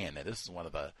Donna Ann. Now, this is one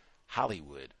of the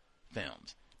Hollywood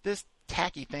films. This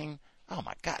tacky thing, oh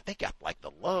my God, they got like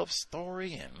the love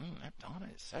story and that Donna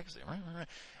is sexy.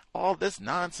 All this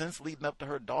nonsense leading up to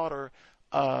her daughter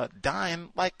dying.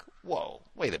 Like, whoa,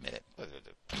 wait a minute.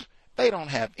 They don't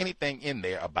have anything in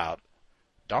there about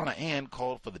Donna Ann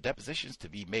called for the depositions to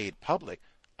be made public,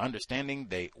 understanding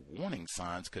the warning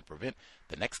signs could prevent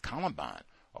the next Columbine.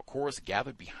 A chorus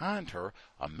gathered behind her.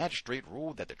 A magistrate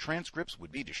ruled that the transcripts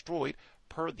would be destroyed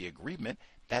per the agreement.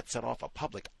 That set off a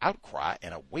public outcry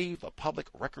and a wave of public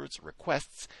records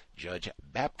requests. Judge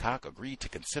Babcock agreed to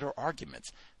consider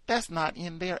arguments. That's not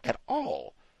in there at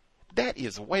all. That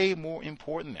is way more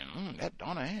important than, that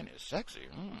Donna Ann is sexy.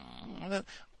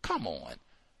 Come on.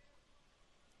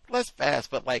 Let's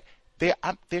fast, but like,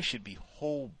 there should be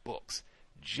whole books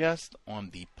just on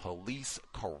the police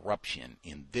corruption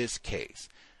in this case.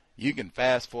 You can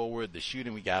fast forward the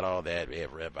shooting, we got all that,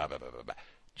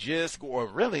 just go, or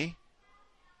really,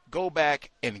 go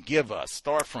back and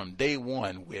start from day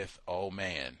one with, oh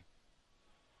man,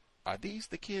 are these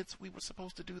the kids we were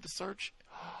supposed to do the search?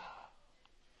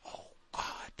 Oh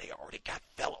God, they already got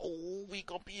oh, we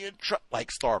gonna be in trouble.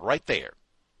 Like, start right there,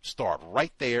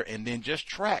 and then just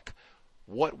track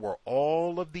what were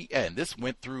all of the, and this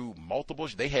went through multiple,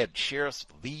 they had sheriffs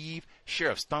leave,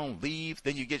 Sheriff Stone leave,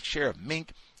 then you get Sheriff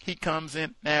Mink, he comes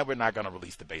in, we're not going to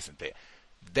release the basement there.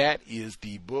 That is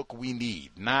the book we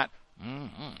need, not,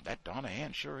 that Donna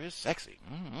Ann sure is sexy.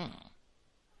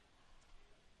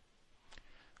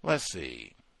 Let's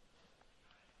see.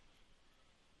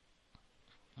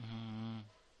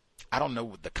 I don't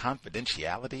know the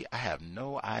confidentiality. I have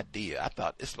no idea. I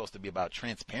thought it's supposed to be about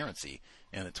transparency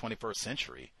in the 21st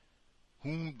century.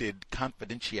 Whom did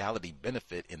confidentiality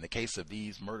benefit in the case of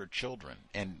these murdered children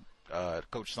and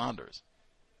Coach Saunders?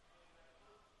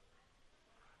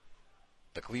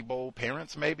 The Klebold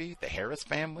parents, maybe? The Harris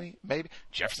family, maybe?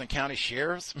 Jefferson County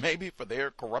sheriffs, maybe, for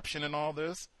their corruption and all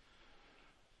this?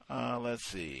 Let's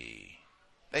see.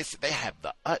 They have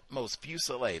the utmost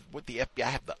fusillade with the FBI.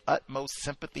 Have the utmost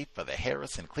sympathy for the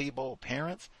Harris and Klebold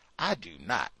parents. I do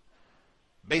not.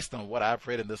 Based on what I've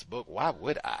read in this book, why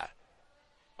would I?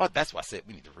 Oh, that's why I said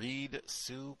we need to read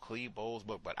Sue Klebold's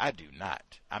book, but I do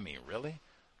not. I mean, really?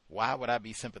 Why would I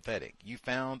be sympathetic? You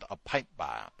found a pipe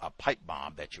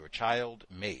bomb that your child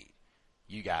made.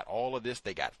 You got all of this.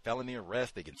 They got felony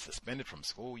arrest. They get suspended from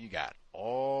school. You got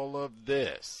all of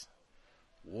this.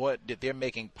 What did they're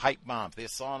making pipe bombs? They're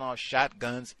sawing off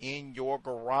shotguns in your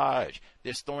garage.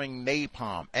 They're storing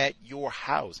napalm at your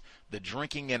house. The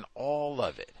drinking and all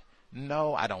of it.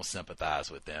 No, I don't sympathize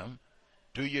with them.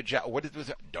 Do your job. What is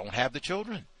this? Don't have the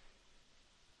children.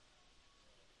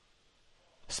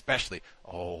 Especially,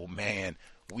 oh man,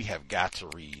 we have got to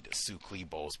read Sue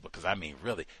Klebold's book, because I mean,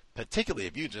 really, particularly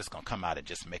if you're just gonna come out and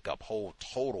just make up whole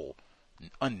total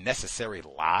unnecessary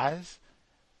lies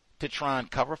to try and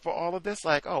cover for all of this.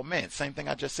 Like, oh man, same thing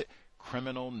I just said.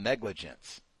 criminal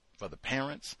negligence for the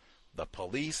parents, the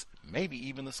police, maybe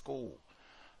even the school.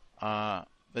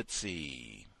 Let's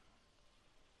see.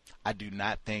 I do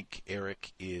not think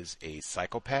Eric is a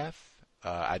psychopath.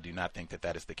 I do not think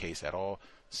that is the case at all.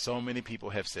 So many people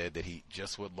have said that he,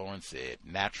 just what Lauren said,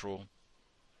 natural,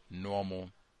 normal.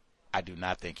 I do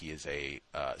not think he is a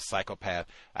psychopath.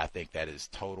 I think that is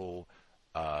total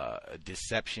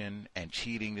deception and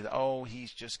cheating. Oh,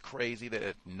 he's just crazy.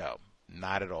 No,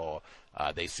 not at all.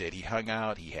 They said he hung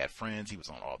out, he had friends, he was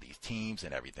on all these teams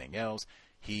and everything else.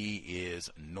 He is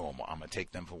normal. I'm going to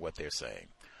take them for what they're saying.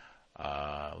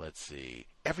 Let's see.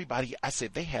 Everybody, I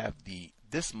said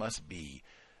this must be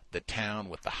the town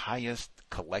with the highest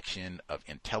collection of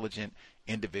intelligent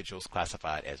individuals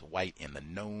classified as white in the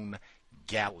known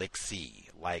galaxy.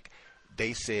 Like,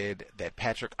 they said that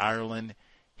Patrick Ireland,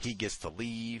 he gets to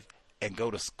leave and go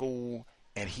to school,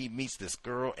 and he meets this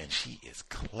girl, and she is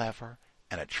clever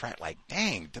and like,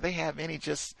 dang, do they have any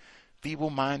just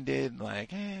feeble-minded,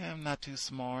 like, I'm not too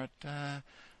smart,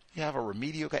 you have a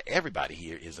remedial guy? Everybody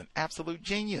here is an absolute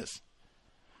genius.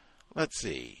 Let's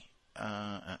see.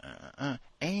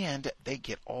 And they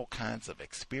get all kinds of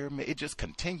experiment. It just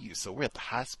continues. So we're at the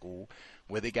high school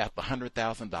where they got the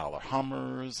 $100,000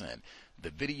 Hummers and the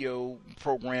video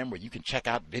program where you can check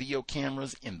out video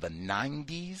cameras in the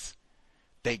 90s.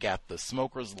 They got the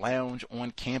smokers lounge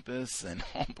on campus and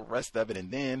all the rest of it.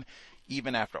 And then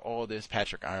even after all this,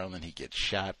 Patrick Ireland, he gets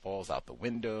shot, falls out the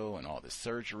window, and all this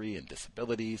surgery and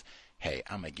disabilities. Hey,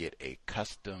 I'm going to get a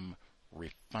custom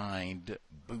refined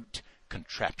boot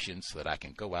contraption so that I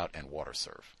can go out and water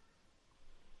surf.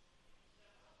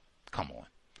 Come on.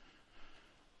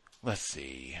 Let's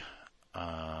see. We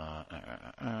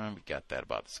got that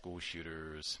about the school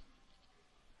shooters.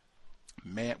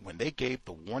 Man, when they gave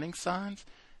the warning signs,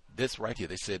 this right here,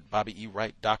 they said Bobby E.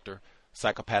 Wright, doctor,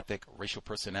 psychopathic, racial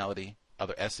personality,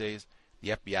 other essays. The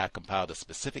FBI compiled a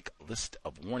specific list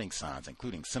of warning signs,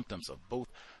 including symptoms of both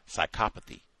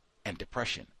psychopathy and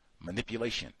depression,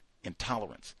 manipulation,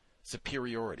 intolerance,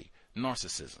 superiority,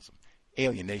 narcissism,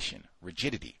 alienation,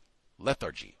 rigidity,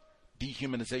 lethargy,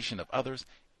 dehumanization of others,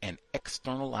 and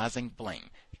externalizing blame.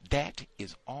 That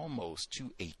is almost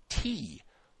to a T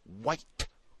white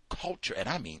culture, and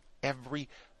I mean every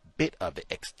bit of it.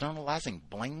 Externalizing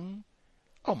blame?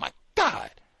 Oh my God.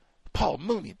 Paul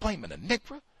Mooney blaming a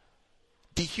Negro.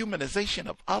 Dehumanization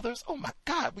of others? Oh my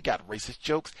God, we got racist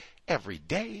jokes every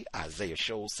day. Isaiah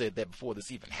Scholes said that before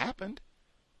this even happened.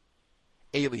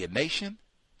 Alienation?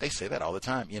 They say that all the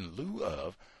time in lieu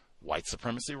of white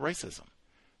supremacy racism.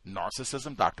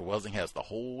 Narcissism? Dr. Welsing has the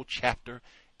whole chapter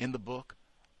in the book.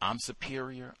 I'm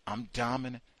superior. I'm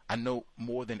dominant. I know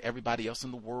more than everybody else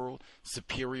in the world.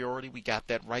 Superiority, we got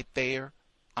that right there.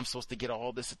 I'm supposed to get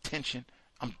all this attention.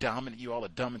 I'm dominant. You all are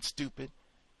dumb and stupid.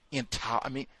 I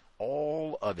mean,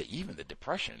 all of it, even the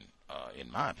depression,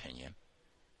 in my opinion,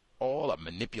 all of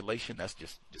manipulation, that's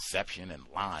just deception and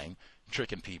lying,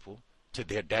 tricking people to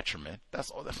their detriment.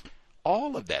 That's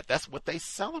all of that. That's what they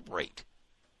celebrate.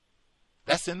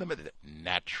 That's in the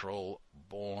natural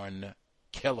born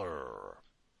killer.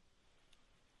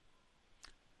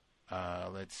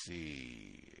 Let's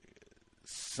see.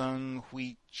 Sung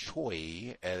Hui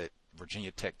Choi at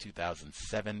Virginia Tech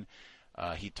 2007.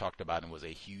 He talked about and was a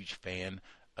huge fan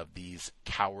of these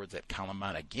cowards at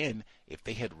Columbine. Again, if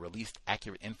they had released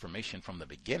accurate information from the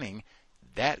beginning,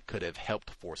 that could have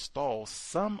helped forestall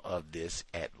some of this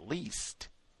at least.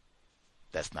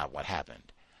 That's not what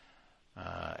happened.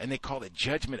 And they call it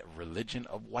Judgment Religion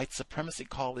of White Supremacy.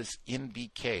 Call this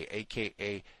NBK,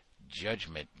 a.k.a.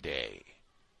 Judgment Day.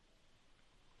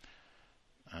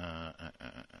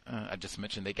 I just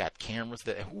mentioned they got cameras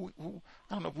that who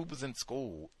I don't know who was in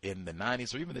school in the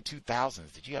 90s or even the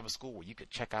 2000s. Did you have a school where you could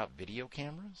check out video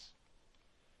cameras?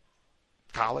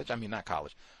 College? I mean, not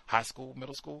college. High school,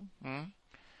 middle school?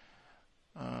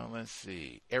 Let's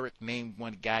see. Eric named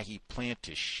one guy he planned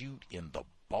to shoot in the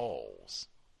balls.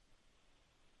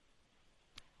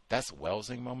 That's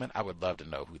Welsing moment. I would love to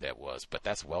know who that was, but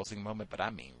that's Welsing moment. But I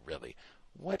mean, really,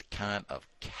 what kind of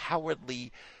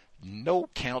cowardly, no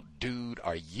count dude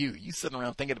are you? You sitting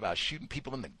around thinking about shooting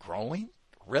people in the groin?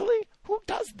 Really? Who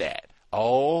does that?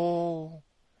 Oh,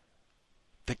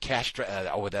 the castration.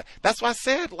 That's why I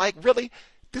said, like, really,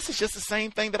 this is just the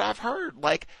same thing that I've heard.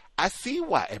 Like, I see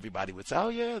why everybody would say, oh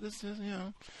yeah, this is, yeah.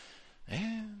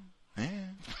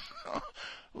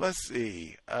 Let's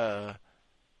see.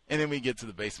 And then we get to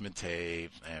the basement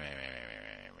tape.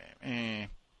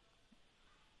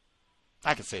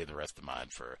 I can say the rest of mine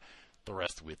for the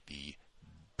rest with the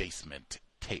basement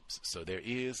tapes. So there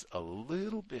is a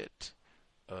little bit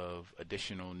of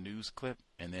additional news clip,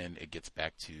 and then it gets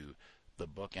back to the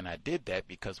book. And I did that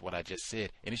because what I just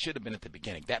said, and it should have been at the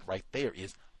beginning, that right there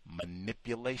is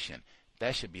manipulation.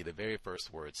 That should be the very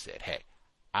first word said. Hey,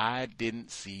 I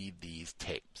didn't see these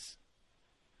tapes,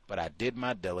 but I did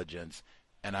my diligence,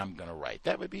 and I'm going to write.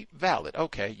 That would be valid.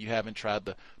 Okay, you haven't tried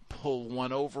to pull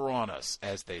one over on us,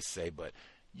 as they say, but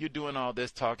you're doing all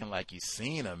this talking like you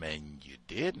seen them, and you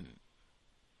didn't.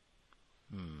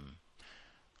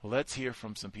 Let's hear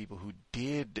from some people who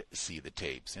did see the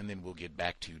tapes, and then we'll get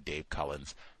back to Dave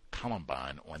Cullen's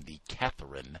Columbine on the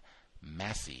Catherine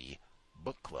Massey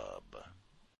Book Club.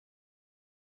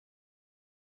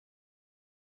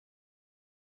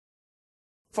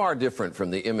 Far different from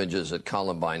the images at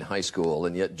Columbine High School,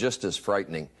 and yet just as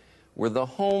frightening, were the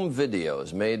home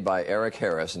videos made by Eric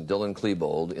Harris and Dylan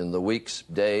Klebold in the weeks,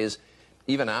 days,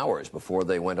 even hours before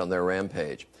they went on their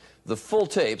rampage. The full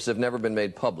tapes have never been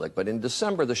made public, but in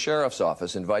December, the sheriff's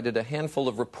office invited a handful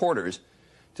of reporters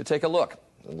to take a look.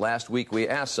 And last week, we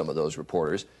asked some of those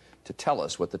reporters to tell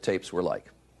us what the tapes were like.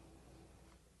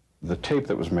 The tape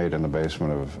that was made in the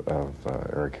basement of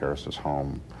Eric Harris's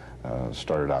home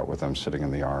started out with them sitting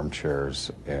in the armchairs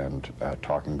and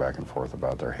talking back and forth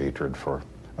about their hatred for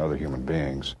other human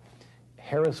beings.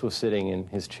 Harris was sitting in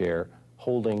his chair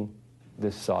holding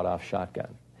this sawed-off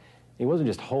shotgun. He wasn't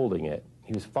just holding it,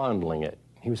 he was fondling it.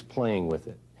 He was playing with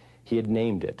it. He had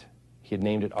named it. He had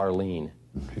named it Arlene.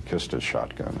 He kissed his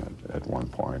shotgun at one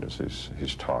point as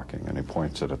he's talking, and he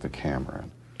points it at the camera.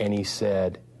 And he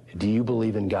said, "Do you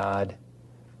believe in God?"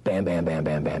 Bam, bam, bam,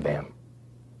 bam, bam, bam.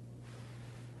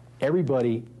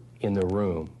 Everybody in the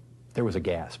room, there was a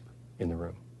gasp in the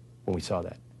room when we saw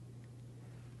that.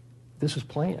 This was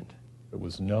planned. It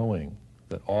was knowing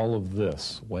that all of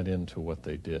this went into what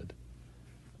they did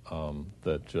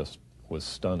that just was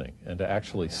stunning. And to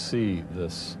actually see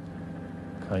this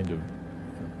kind of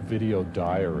video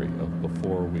diary of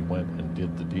before we went and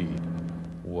did the deed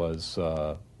was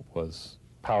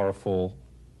powerful,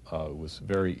 was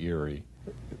very eerie.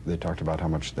 They talked about how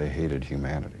much they hated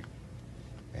humanity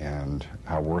and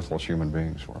how worthless human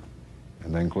beings were.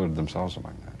 And they included themselves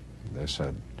among that.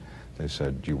 They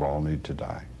said, you all need to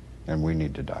die, and we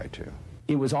need to die too.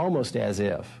 It was almost as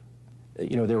if,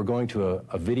 they were going to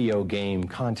a video game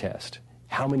contest.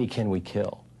 How many can we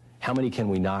kill? How many can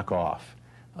we knock off?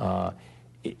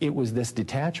 It was this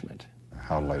detachment.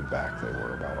 How laid back they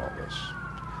were about all this.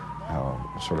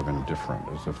 How sort of indifferent,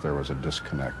 as if there was a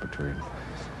disconnect between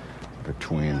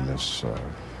this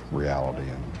reality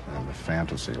and the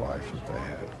fantasy life that they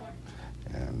had.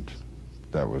 And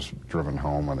that was driven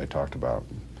home when they talked about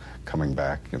coming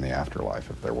back in the afterlife,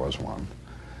 if there was one,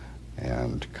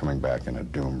 and coming back in a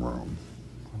doom room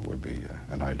would be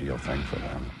an ideal thing for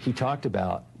them. He talked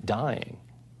about dying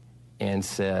and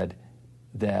said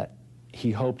that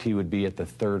he hoped he would be at the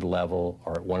third level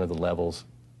or at one of the levels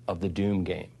of the doom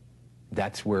game.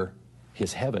 That's where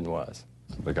his heaven was.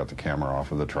 They got the camera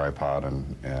off of the tripod,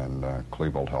 and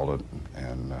Klebold held it,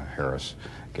 and Harris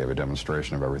gave a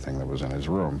demonstration of everything that was in his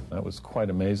room. That was quite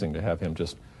amazing to have him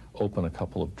just open a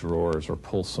couple of drawers or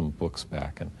pull some books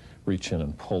back and reach in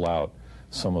and pull out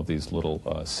some of these little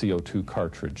CO2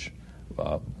 cartridge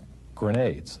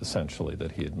grenades, essentially,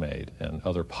 that he had made, and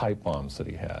other pipe bombs that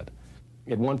he had.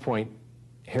 At one point,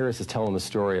 Harris is telling the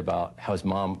story about how his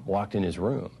mom walked in his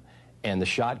room, and the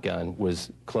shotgun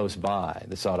was close by,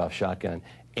 the sawed-off shotgun,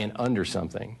 and under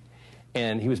something.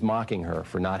 And he was mocking her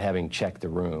for not having checked the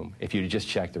room. If you'd just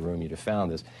checked the room, you'd have found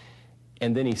this.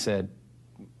 And then he said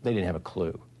they didn't have a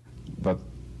clue. But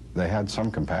they had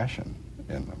some compassion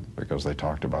in them because they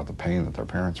talked about the pain that their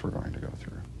parents were going to go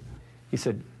through. He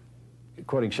said,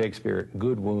 quoting Shakespeare,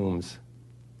 "Good wombs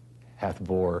hath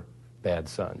bore bad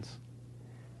sons."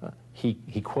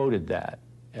 He quoted that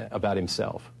about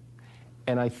himself.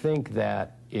 And I think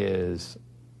that is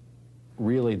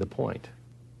really the point.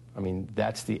 I mean,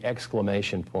 that's the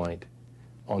exclamation point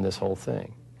on this whole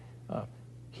thing.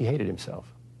 He hated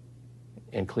himself,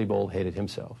 and Klebold hated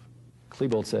himself.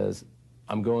 Klebold says,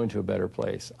 "I'm going to a better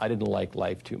place. I didn't like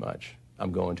life too much.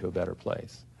 I'm going to a better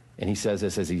place." And he says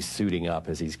this as he's suiting up,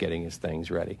 as he's getting his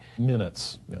things ready.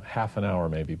 Minutes, half an hour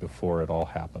maybe before it all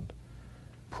happened,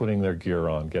 putting their gear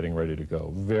on, getting ready to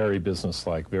go. Very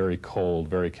businesslike, very cold,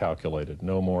 very calculated.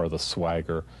 No more of the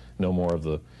swagger, no more of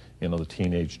the, the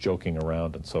teenage joking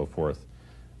around and so forth.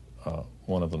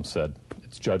 One of them said,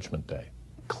 "It's Judgment Day."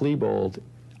 Klebold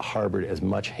harbored as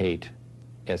much hate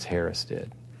as Harris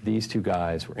did. These two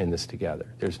guys were in this together.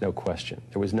 There's no question.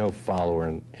 There was no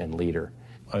follower and leader.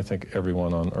 I think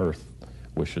everyone on earth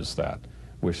wishes that,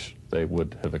 wish they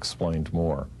would have explained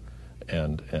more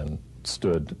and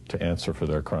stood to answer for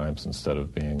their crimes instead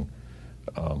of being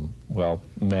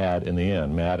mad in the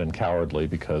end, mad and cowardly,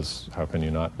 because how can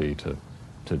you not be to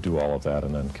do all of that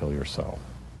and then kill yourself?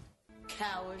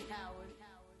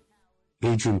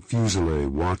 Agent Fuselier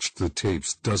watched the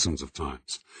tapes dozens of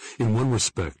times. In one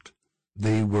respect,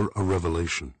 they were a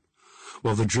revelation.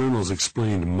 While the journals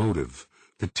explained motive,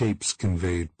 the tapes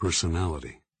conveyed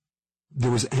personality.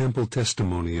 There was ample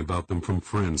testimony about them from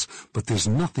friends, but there's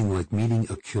nothing like meeting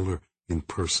a killer in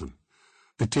person.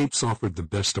 The tapes offered the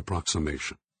best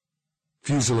approximation.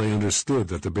 Fuselier understood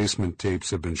that the basement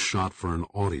tapes had been shot for an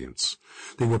audience.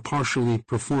 They were partially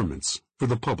performance, for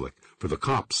the public, for the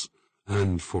cops,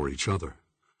 and for each other.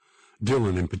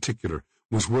 Dillon, in particular,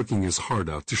 was working his heart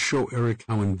out to show Eric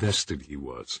how invested he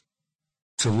was.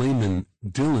 To laymen,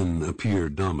 Dillon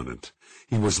appeared dominant.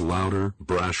 He was louder,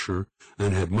 brasher,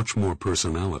 and had much more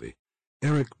personality.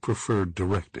 Eric preferred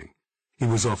directing. He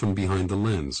was often behind the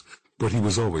lens, but he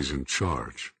was always in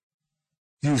charge.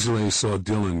 Fuselier saw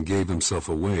Dillon gave himself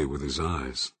away with his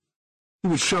eyes. He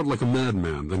would shout like a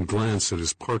madman, then glance at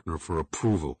his partner for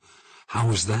approval. How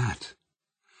was that?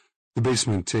 The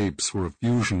basement tapes were a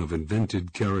fusion of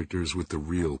invented characters with the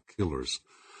real killers.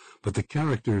 But the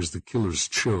characters the killers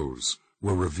chose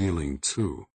were revealing,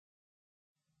 too.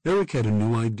 Eric had a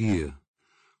new idea.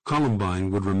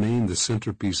 Columbine would remain the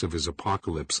centerpiece of his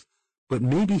apocalypse, but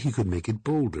maybe he could make it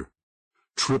bolder.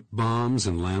 Trip bombs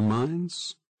and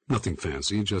landmines? Nothing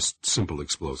fancy, just simple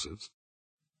explosives.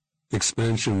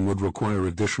 Expansion would require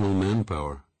additional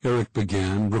manpower. Eric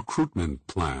began recruitment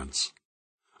plans.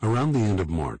 Around the end of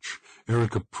March,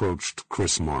 Eric approached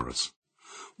Chris Morris.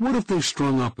 What if they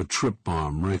strung up a trip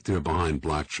bomb right there behind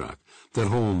Blackjack? That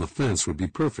hole in the fence would be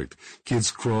perfect. Kids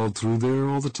crawled through there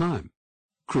all the time.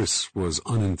 Chris was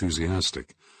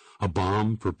unenthusiastic. A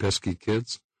bomb for pesky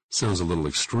kids? Sounds a little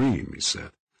extreme, he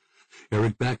said.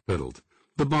 Eric backpedaled.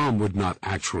 The bomb would not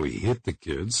actually hit the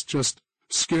kids, just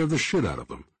scare the shit out of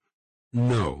them.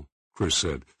 No, Chris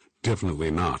said.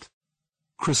 Definitely not.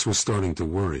 Chris was starting to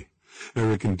worry.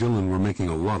 Eric and Dillon were making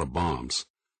a lot of bombs.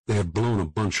 They had blown a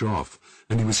bunch off,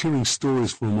 and he was hearing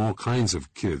stories from all kinds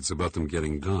of kids about them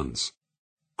getting guns.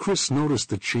 Chris noticed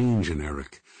the change in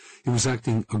Eric. He was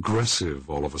acting aggressive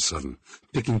all of a sudden,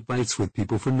 picking fights with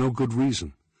people for no good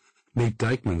reason. Nate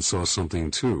Dykeman saw something,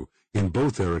 too, in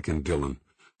both Eric and Dillon.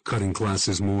 Cutting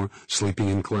classes more, sleeping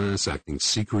in class, acting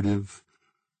secretive.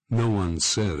 No one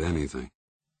said anything.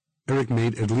 Eric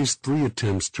made at least 3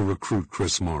 attempts to recruit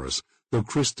Chris Morris, though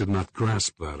Chris did not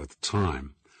grasp that at the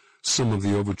time. Some of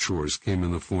the overtures came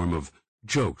in the form of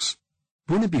jokes.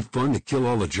 Wouldn't it be fun to kill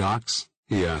all the jocks?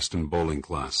 He asked in bowling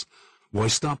class. Why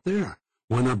stop there?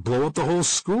 Why not blow up the whole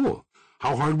school?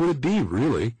 How hard would it be,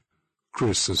 really?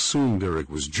 Chris assumed Eric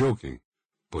was joking,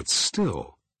 but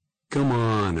still. Come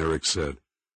on, Eric said.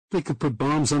 They could put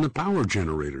bombs on the power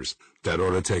generators. That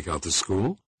ought to take out the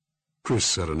school. Chris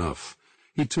said enough.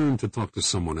 He turned to talk to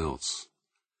someone else.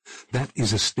 That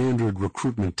is a standard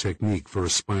recruitment technique for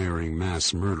aspiring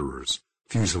mass murderers,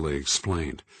 Fuselier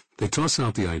explained. They toss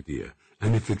out the idea,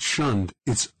 and if it's shunned,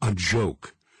 it's a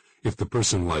joke. If the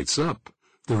person lights up,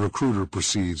 the recruiter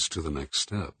proceeds to the next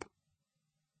step.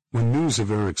 When news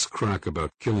of Eric's crack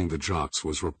about killing the jocks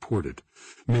was reported,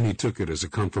 many took it as a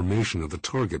confirmation of the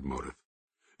target motive.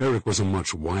 Eric was a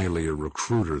much wilier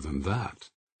recruiter than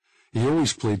that. He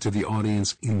always played to the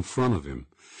audience in front of him.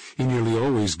 He nearly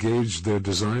always gauged their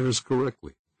desires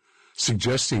correctly.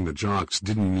 Suggesting the jocks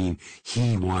didn't mean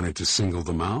he wanted to single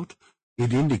them out.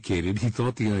 It indicated he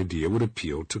thought the idea would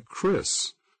appeal to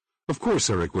Chris. Of course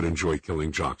Eric would enjoy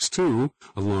killing jocks too,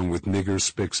 along with niggers,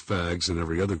 spics, fags, and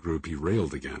every other group he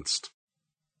railed against.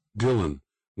 Dillon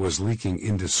was leaking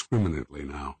indiscriminately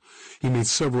now. He made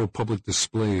several public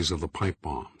displays of the pipe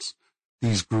bombs.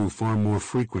 These grew far more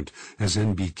frequent as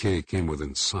NBK came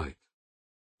within sight.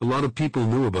 A lot of people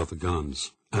knew about the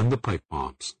guns and the pipe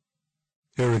bombs.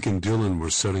 Eric and Dillon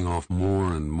were setting off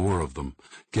more and more of them,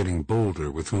 getting bolder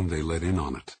with whom they let in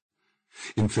on it.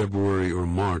 In February or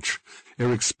March,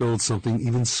 Eric spilled something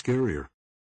even scarier.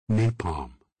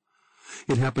 Napalm.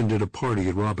 It happened at a party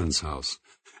at Robin's house.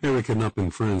 Eric had not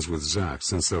been friends with Zach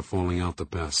since their falling out the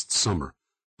past summer,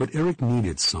 but Eric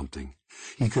needed something.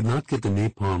 He could not get the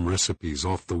napalm recipes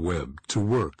off the web to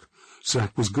work.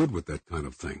 Zach was good with that kind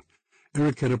of thing.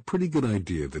 Eric had a pretty good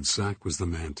idea that Zach was the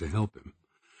man to help him.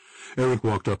 Eric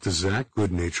walked up to Zach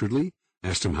good-naturedly,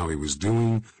 asked him how he was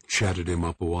doing, chatted him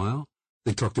up a while.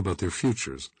 They talked about their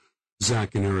futures.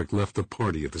 Zach and Eric left the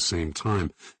party at the same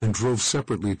time and drove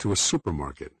separately to a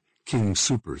supermarket, King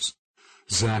Soopers.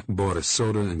 Zach bought a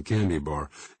soda and candy bar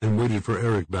and waited for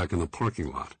Eric back in the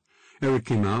parking lot. Eric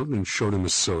came out and showed him a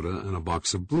soda and a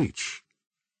box of bleach.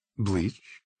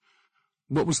 Bleach?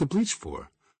 What was the bleach for?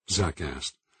 Zach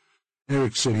asked.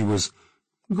 Eric said he was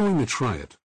going to try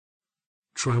it.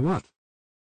 Try what?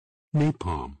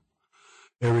 Napalm.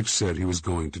 Eric said he was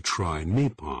going to try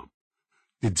napalm.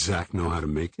 Did Zach know how to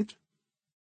make it?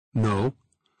 No.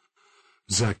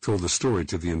 Zach told the story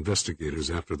to the investigators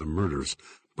after the murders,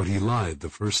 but he lied the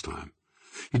first time.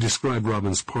 He described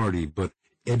Robin's party, but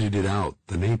edited out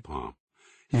the napalm.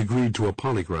 He agreed to a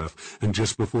polygraph, and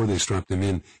just before they strapped him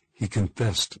in, he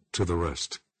confessed to the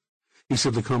rest. He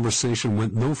said the conversation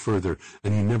went no further,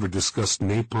 and he never discussed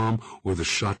napalm or the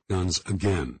shotguns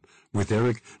again, with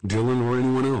Eric, Dylan, or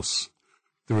anyone else.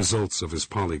 The results of his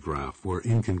polygraph were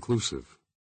inconclusive.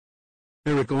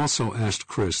 Eric also asked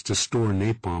Chris to store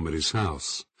napalm at his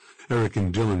house. Eric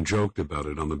and Dylan joked about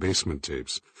it on the basement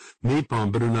tapes.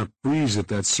 Napalm better not freeze at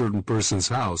that certain person's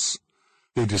house.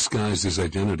 They disguised his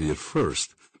identity at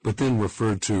first, but then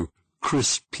referred to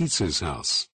Chris Pizza's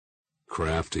house.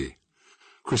 Crafty.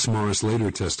 Chris Morris later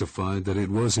testified that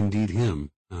it was indeed him,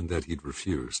 and that he'd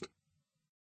refused.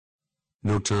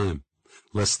 No time.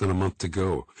 Less than a month to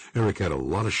go. Eric had a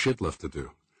lot of shit left to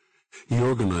do. He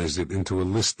organized it into a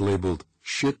list labeled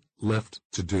Shit Left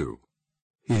to Do.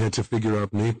 He had to figure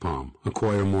out napalm,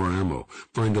 acquire more ammo,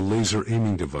 find a laser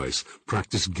aiming device,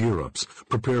 practice gear-ups,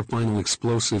 prepare final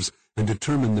explosives, and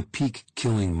determine the peak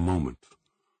killing moment.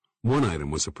 One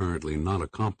item was apparently not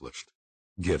accomplished.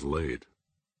 Get laid.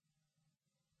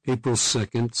 April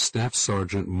 2nd, Staff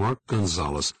Sergeant Mark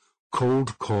Gonzalez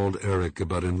cold-called Eric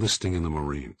about enlisting in the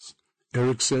Marines.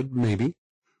 Eric said maybe.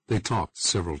 They talked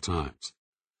several times.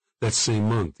 That same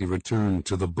month, he returned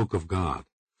to the Book of God.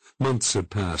 Months had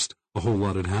passed. A whole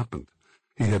lot had happened.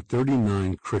 He had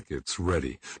 39 crickets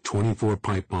ready, 24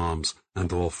 pipe bombs,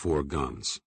 and all 4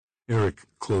 guns. Eric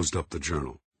closed up the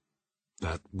journal.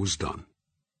 That was done.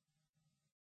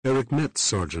 Eric met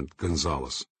Sergeant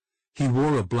Gonzalez. He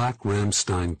wore a black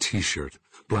Ramstein T-shirt,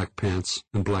 black pants,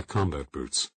 and black combat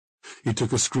boots. He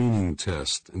took a screening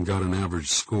test and got an average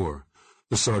score.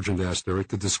 The sergeant asked Eric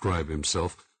to describe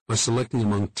himself by selecting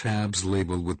among tabs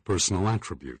labeled with personal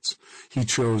attributes. He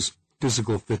chose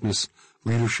physical fitness,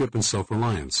 leadership and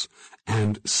self-reliance,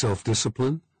 and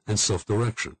self-discipline and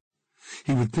self-direction.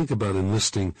 He would think about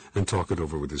enlisting and talk it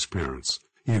over with his parents.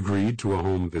 He agreed to a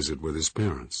home visit with his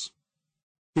parents.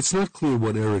 It's not clear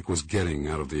what Eric was getting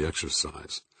out of the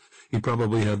exercise. He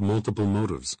probably had multiple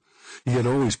motives. He had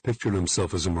always pictured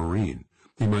himself as a Marine.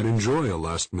 He might enjoy a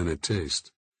last-minute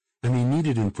taste. And he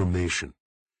needed information.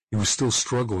 He was still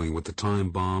struggling with the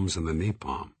time bombs and the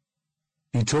napalm.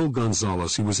 He told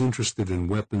Gonzalez he was interested in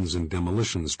weapons and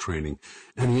demolitions training,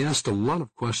 and he asked a lot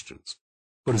of questions.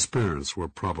 But his parents were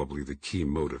probably the key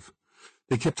motive.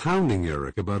 They kept hounding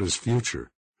Eric about his future.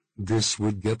 This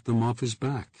would get them off his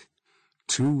back.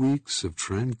 2 weeks of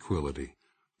tranquility,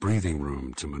 breathing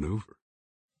room to maneuver.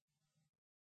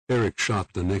 Eric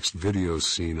shot the next video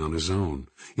scene on his own,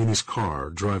 in his car,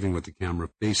 driving with the camera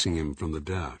facing him from the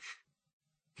dash.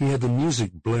 He had the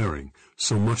music blaring,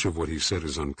 so much of what he said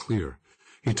is unclear.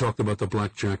 He talked about the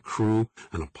Blackjack crew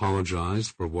and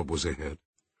apologized for what was ahead.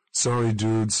 Sorry,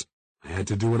 dudes, I had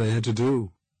to do what I had to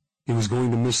do. He was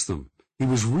going to miss them. He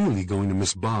was really going to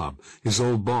miss Bob, his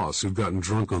old boss who'd gotten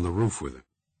drunk on the roof with him.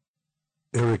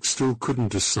 Eric still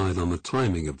couldn't decide on the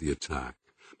timing of the attack,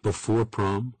 before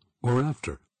prom or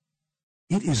after.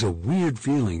 It is a weird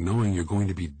feeling knowing you're going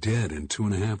to be dead in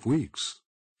 2.5 weeks,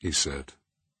 he said.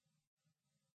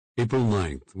 April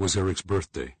 9th was Eric's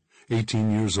birthday, 18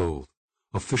 years old,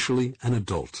 officially an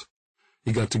adult.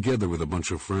 He got together with a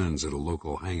bunch of friends at a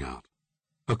local hangout.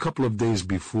 A couple of days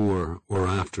before or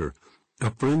after,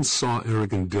 a friend saw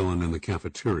Eric and Dylan in the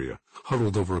cafeteria,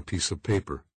 huddled over a piece of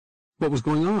paper. What was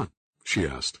going on? She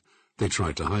asked. They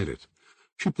tried to hide it.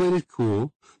 She played it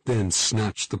cool, then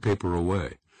snatched the paper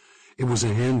away. It was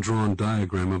a hand-drawn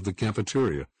diagram of the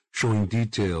cafeteria, showing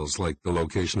details like the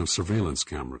location of surveillance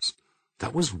cameras.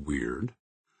 That was weird.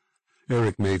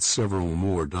 Eric made several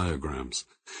more diagrams.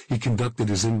 He conducted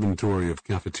his inventory of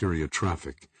cafeteria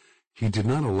traffic. He did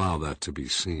not allow that to be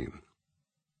seen.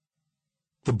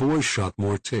 The boys shot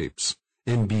more tapes.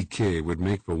 NBK would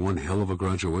make for one hell of a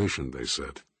graduation, they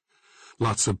said.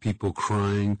 Lots of people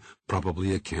crying,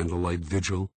 probably a candlelight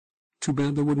vigil. Too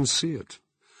bad they wouldn't see it.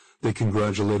 They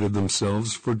congratulated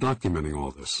themselves for documenting all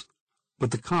this.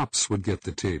 But the cops would get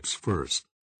the tapes first.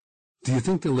 Do you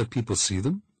think they'll let people see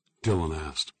them? Dylan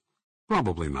asked.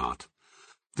 Probably not.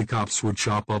 The cops would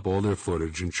chop up all their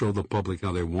footage and show the public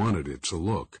how they wanted it to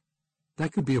look.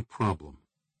 That could be a problem.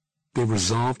 They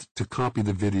resolved to copy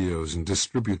the videos and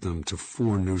distribute them to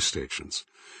 4 news stations.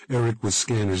 Eric would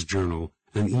scan his journal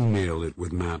and email it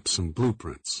with maps and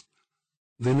blueprints.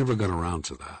 They never got around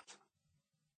to that.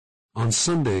 On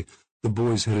Sunday, The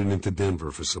boys headed into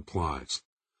Denver for supplies.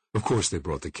 Of course, they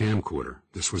brought the camcorder.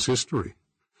 This was history.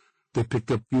 They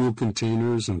picked up fuel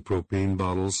containers and propane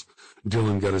bottles.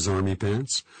 Dylan got his army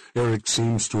pants. Eric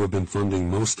seems to have been funding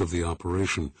most of the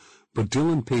operation, but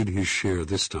Dylan paid his share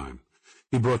this time.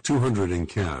 He brought $200 in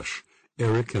cash.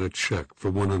 Eric had a check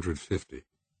for $150.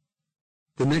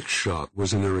 The next shot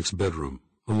was in Eric's bedroom,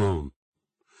 alone.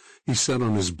 He sat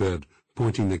on his bed,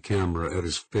 pointing the camera at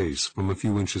his face from a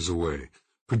few inches away,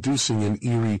 producing an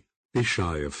eerie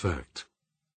fisheye effect.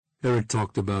 Eric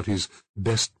talked about his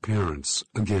best parents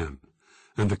again,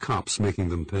 and the cops making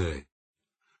them pay.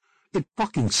 "It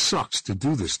fucking sucks to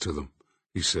do this to them,"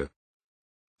 he said.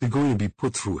 "They're going to be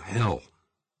put through hell."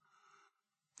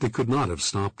 They could not have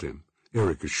stopped him,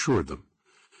 Eric assured them.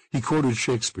 He quoted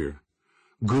Shakespeare,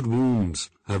 "Good wombs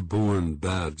have borne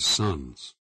bad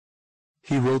sons."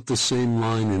 He wrote the same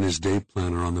line in his day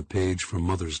planner on the page for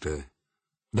Mother's Day.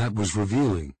 That was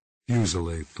revealing,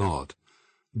 Fuselier thought.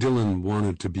 Dylan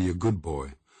wanted to be a good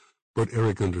boy, but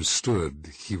Eric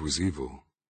understood he was evil.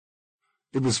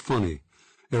 It was funny,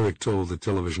 Eric told the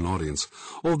television audience,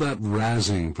 all that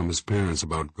razzing from his parents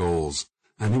about goals,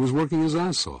 and he was working his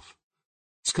ass off.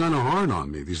 "It's kind of hard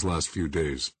on me these last few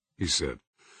days," he said.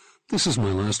 "This is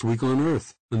my last week on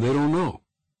Earth, and they don't know."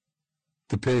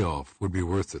 The payoff would be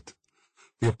worth it.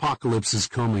 "The apocalypse is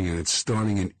coming, and it's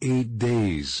starting in 8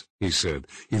 days, he said.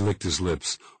 He licked his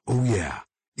lips. "Oh, yeah,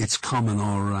 it's coming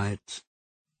all right."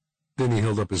 Then he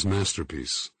held up his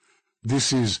masterpiece.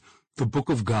 "This is the Book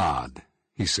of God,"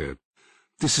 he said.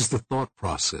 "This is the thought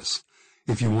process.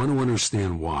 If you want to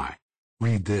understand why,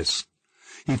 read this."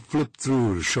 He flipped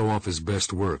through to show off his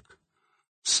best work.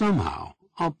 "Somehow,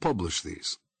 I'll publish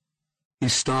these." He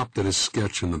stopped at his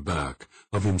sketch in the back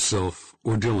of himself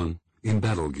or Dylan in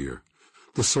battle gear.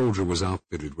 The soldier was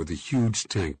outfitted with a huge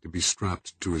tank to be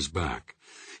strapped to his back.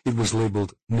 It was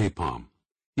labeled napalm.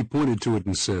 He pointed to it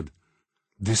and said,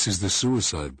 "This is the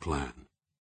suicide plan."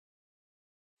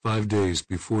 5 days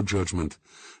before judgment,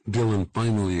 Dylan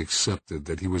finally accepted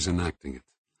that he was enacting it.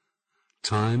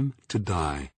 "Time to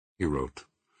die," he wrote.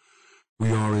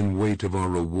 "We are in wait of our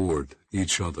reward,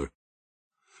 each other."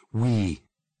 We.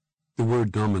 The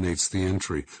word dominates the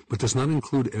entry, but does not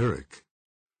include Eric.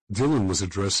 Dylan was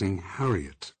addressing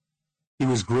Harriet. He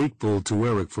was grateful to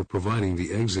Eric for providing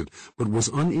the exit, but was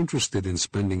uninterested in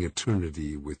spending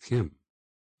eternity with him.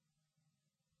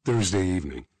 Thursday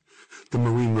evening, the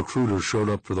Marine recruiter showed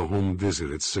up for the home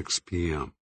visit at 6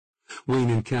 p.m. Wayne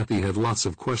and Kathy had lots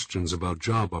of questions about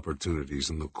job opportunities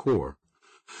in the Corps.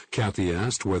 Kathy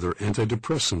asked whether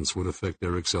antidepressants would affect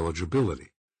Eric's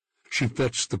eligibility. She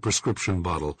fetched the prescription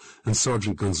bottle, and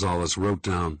Sergeant Gonzalez wrote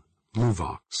down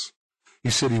Luvox. He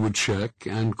said he would check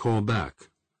and call back,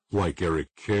 like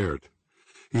Eric cared.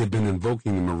 He had been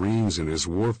invoking the Marines in his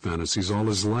war fantasies all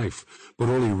his life, but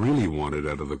all he really wanted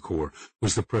out of the Corps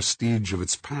was the prestige of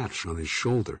its patch on his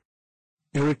shoulder.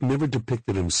 Eric never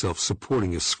depicted himself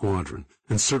supporting a squadron,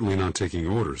 and certainly not taking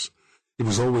orders. It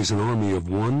was always an army of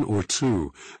 1 or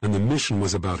 2, and the mission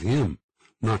was about him,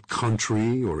 not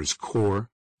country or his Corps.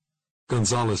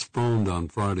 Gonzalez phoned on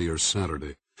Friday or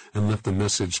Saturday and left a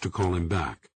message to call him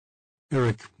back.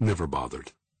 Eric never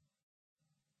bothered.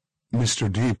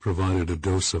 Mr. D provided a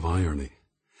dose of irony.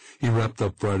 He wrapped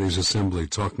up Friday's assembly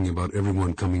talking about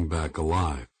everyone coming back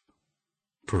alive.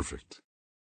 Perfect.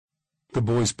 The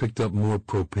boys picked up more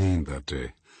propane that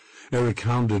day. Eric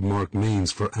hounded Mark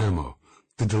Maines for ammo.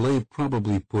 The delay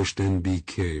probably pushed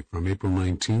NBK from April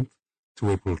 19th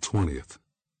to April 20th.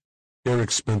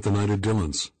 Eric spent the night at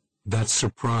Dylan's. That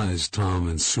surprised Tom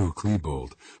and Sue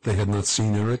Klebold. They had not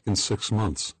seen Eric in 6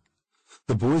 months.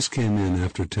 The boys came in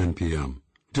after 10 p.m.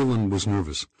 Dylan was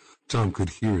nervous. Tom could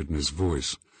hear it in his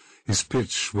voice. His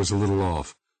pitch was a little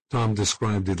off. Tom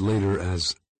described it later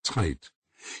as tight.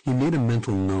 He made a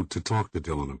mental note to talk to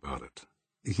Dylan about it.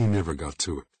 He never got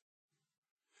to it.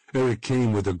 Eric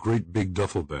came with a great big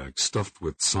duffel bag stuffed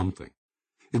with something.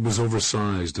 It was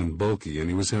oversized and bulky, and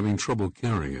he was having trouble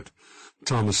carrying it.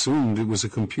 Tom assumed it was a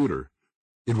computer.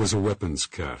 It was a weapons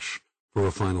cache for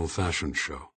a final fashion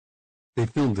show. They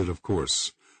filmed it, of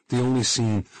course, the only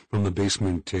scene from the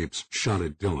basement tapes shot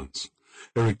at Dylan's.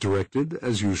 Eric directed,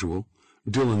 as usual.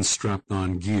 Dylan strapped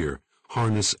on gear,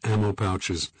 harness, ammo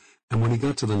pouches, and when he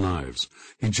got to the knives,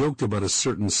 he joked about a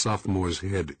certain sophomore's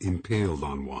head impaled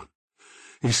on one.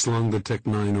 He slung the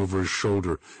Tech-9 over his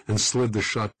shoulder and slid the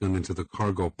shotgun into the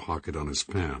cargo pocket on his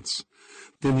pants.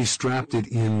 Then he strapped it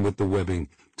in with the webbing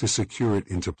to secure it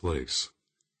into place.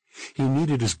 He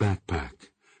needed his backpack.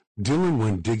 Dylan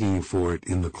went digging for it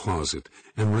in the closet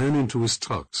and ran into his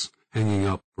tux, hanging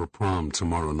up for prom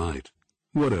tomorrow night.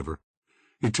 Whatever.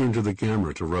 He turned to the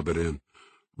camera to rub it in.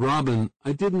 Robin,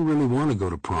 I didn't really want to go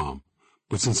to prom,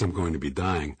 but since I'm going to be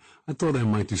dying, I thought I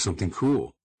might do something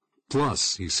cool.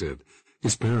 Plus, he said,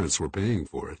 his parents were paying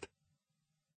for it.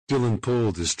 Dylan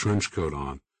pulled his trench coat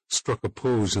on, struck a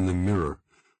pose in the mirror.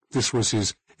 This was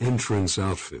his entrance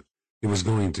outfit. It was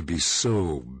going to be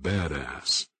so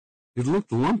badass. It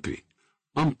looked lumpy.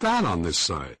 I'm fat on this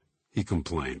side, he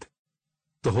complained.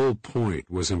 The whole point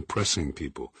was impressing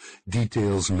people.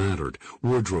 Details mattered.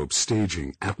 Wardrobe,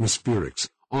 staging, atmospherics,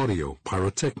 audio,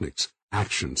 pyrotechnics,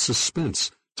 action,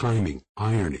 suspense, timing,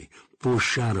 irony,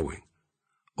 foreshadowing.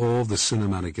 All the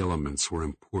cinematic elements were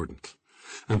important.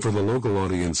 And for the local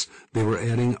audience, they were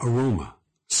adding aroma,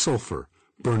 sulfur,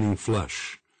 burning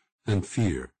flesh, and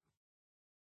fear.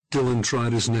 Dylan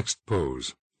tried his next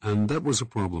pose, and that was a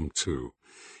problem too.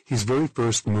 His very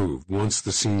first move, once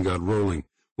the scene got rolling,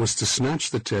 was to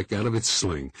snatch the tech out of its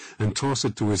sling and toss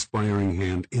it to his firing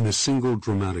hand in a single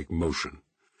dramatic motion.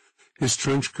 His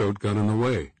trench coat got in the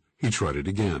way. He tried it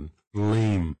again.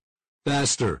 Lame.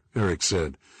 Faster, Eric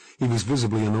said. He was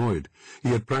visibly annoyed. He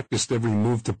had practiced every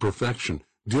move to perfection.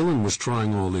 Dylan was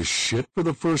trying all this shit for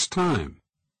the first time.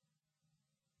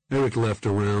 Eric left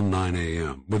around 9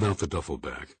 a.m. without the duffel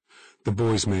bag. The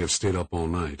boys may have stayed up all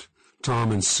night.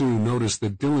 Tom and Sue noticed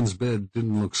that Dylan's bed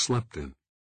didn't look slept in.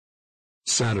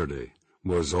 Saturday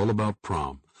was all about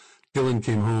prom. Dylan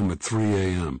came home at 3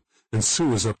 a.m., and Sue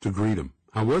was up to greet him.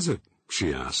 How was it?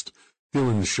 She asked.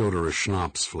 Dylan showed her a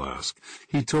schnapps flask.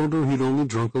 He told her he'd only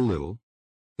drunk a little.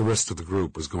 The rest of the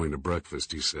group was going to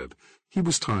breakfast, he said. He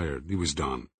was tired. He was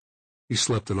done. He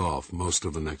slept it off most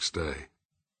of the next day.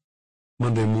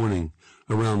 Monday morning,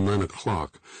 around 9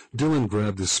 o'clock, Dylan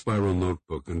grabbed his spiral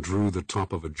notebook and drew the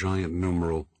top of a giant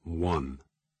numeral 1.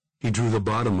 He drew the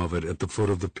bottom of it at the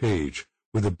foot of the page,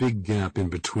 with a big gap in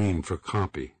between for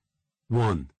copy.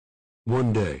 1.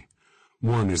 One day.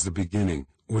 1 is the beginning,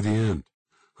 or the end.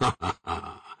 Ha ha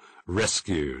ha.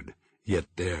 Rescued, yet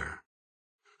there.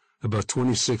 About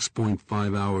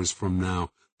 26.5 hours from now,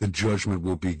 the judgment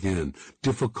will begin.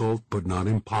 Difficult, but not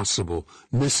impossible.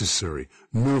 Necessary,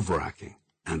 nerve-wracking,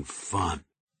 and fun.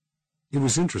 It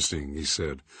was interesting, he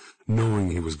said, knowing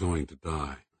he was going to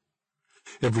die.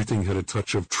 Everything had a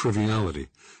touch of triviality.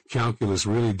 Calculus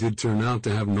really did turn out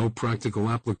to have no practical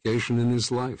application in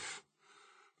his life.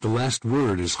 The last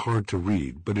word is hard to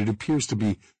read, but it appears to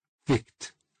be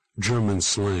ficht, German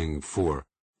slang for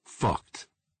fucked.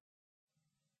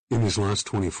 In his last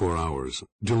 24 hours,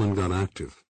 Dylan got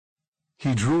active.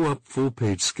 He drew up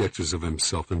full-page sketches of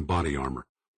himself in body armor,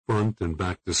 front and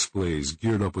back displays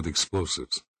geared up with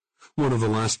explosives. One of the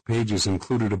last pages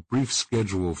included a brief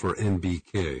schedule for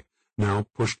NBK, now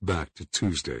pushed back to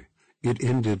Tuesday. It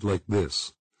ended like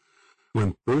this.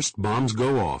 When first bombs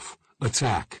go off,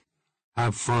 attack.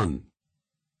 Have fun.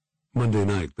 Monday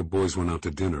night, the boys went out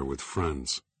to dinner with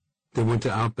friends. They went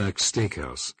to Outback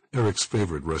Steakhouse, Eric's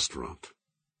favorite restaurant.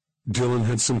 Dylan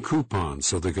had some coupons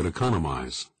so they could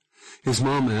economize. His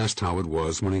mom asked how it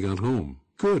was when he got home.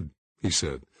 Good, he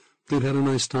said. They'd had a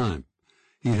nice time.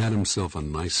 He'd had himself a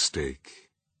nice steak.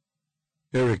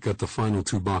 Eric got the final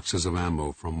 2 boxes of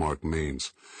ammo from Mark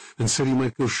Maines and said he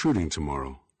might go shooting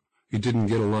tomorrow. He didn't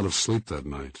get a lot of sleep that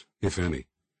night, if any.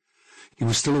 He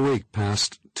was still awake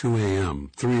past 2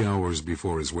 a.m., 3 hours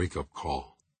before his wake-up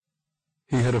call.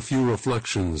 He had a few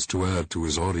reflections to add to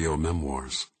his audio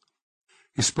memoirs.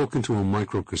 He spoke into a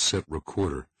microcassette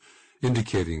recorder,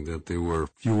 indicating that there were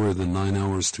fewer than 9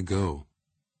 hours to go.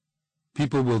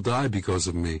 People will die because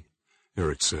of me,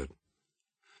 Eric said.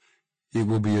 It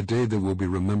will be a day that will be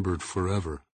remembered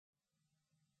forever.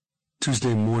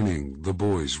 Tuesday morning, the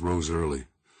boys rose early.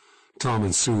 Tom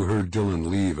and Sue heard Dylan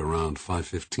leave around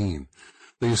 5:15.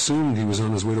 They assumed he was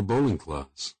on his way to bowling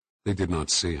class. They did not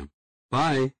see him.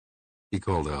 Bye, he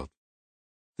called out.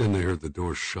 Then they heard the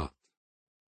door shut.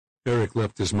 Eric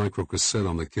left his microcassette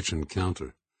on the kitchen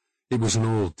counter. It was an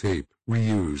old tape,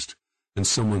 reused, and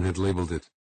someone had labeled it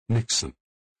Nixon,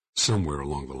 somewhere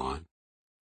along the line.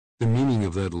 The meaning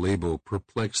of that label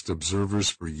perplexed observers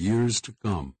for years to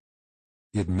come.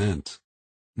 It meant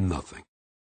nothing.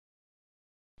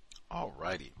 All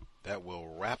righty. That will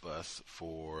wrap us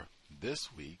for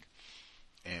this week,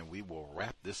 and we will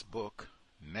wrap this book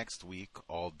next week,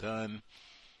 all done.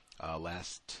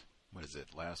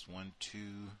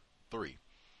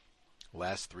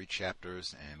 Last 3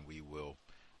 chapters, and we will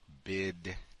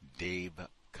bid Dave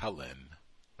Cullen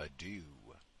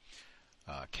adieu.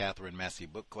 Catherine Massey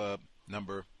Book Club,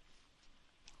 number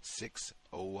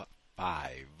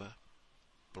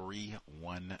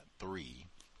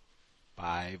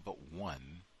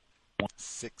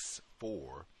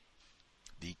 605-313-5164,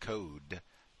 the code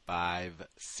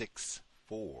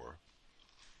 564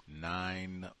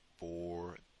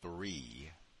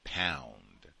 943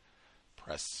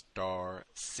 press star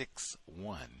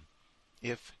 61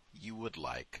 if you would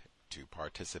like to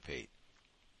participate.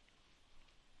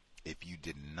 If you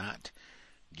did not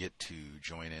get to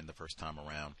join in the first time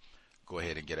around, go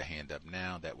ahead and get a hand up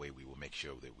now. That way we will make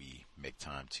sure that we make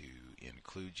time to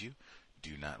include you.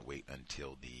 Do not wait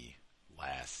until the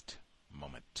last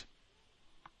moment.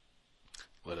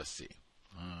 Let us see.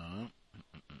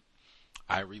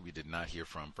 Irie, we did not hear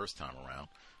from first time around.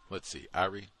 Let's see.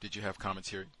 Irie, did you have comments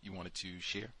here you wanted to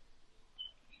share?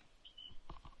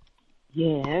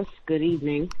 Yes, good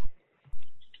evening.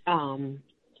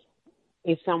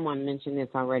 If someone mentioned this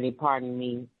already, pardon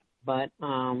me, but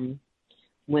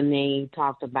when they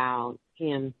talked about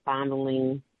him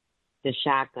fondling the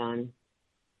shotgun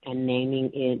and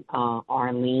naming it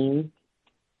Arlene,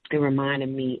 it reminded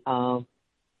me of,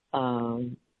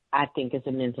 I think it's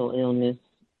a mental illness.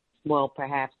 Well,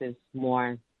 perhaps it's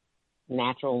more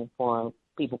natural for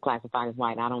people classified as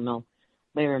white. I don't know.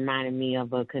 But it reminded me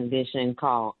of a condition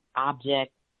called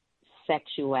object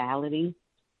sexuality,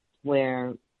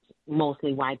 where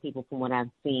mostly white people, from what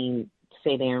I've seen,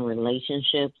 say they're in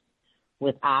relationships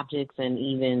with objects and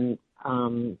even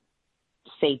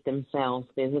sate themselves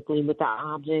physically with the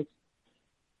objects,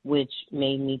 which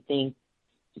made me think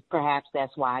perhaps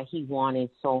that's why he wanted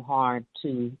so hard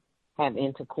to have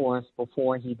intercourse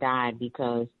before he died,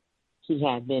 because he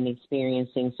had been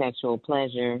experiencing sexual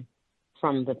pleasure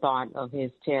from the thought of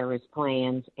his terrorist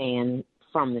plans and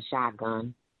from the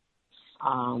shotgun.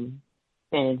 And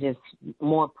it's just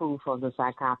more proof of the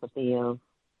psychopathy of,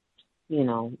 you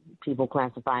know, people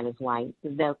classified as white.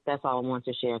 That's all I want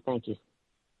to share. Thank you.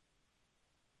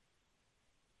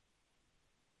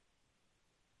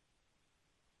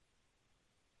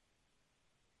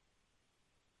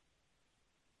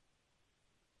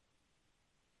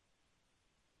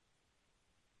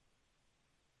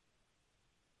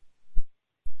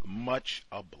 Much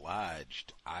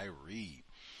obliged, Irie.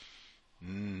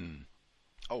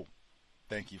 Oh,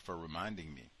 thank you for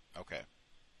reminding me. Okay.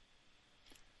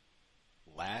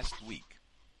 Last week,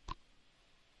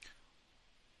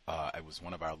 it was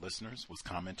one of our listeners was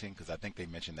commenting, because I think they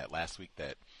mentioned that last week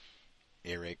that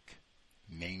Eric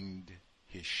named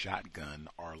his shotgun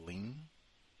Arlene,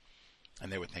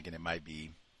 and they were thinking it might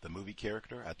be the movie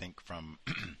character, I think from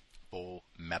Full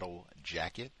Metal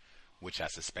Jacket, which I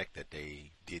suspect that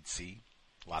they did see.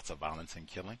 Lots of violence and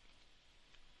killing.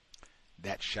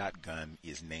 That shotgun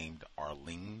is named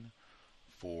Arlene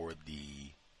for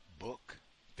the book,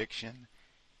 fiction,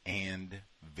 and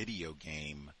video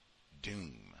game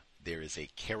Doom. There is a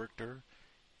character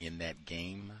in that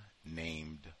game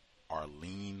named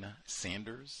Arlene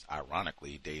Sanders.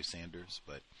 Ironically, Dave Sanders,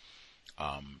 but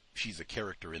she's a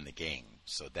character in the game.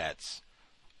 So that's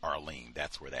Arlene.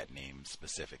 That's where that name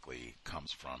specifically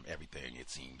comes from. Everything,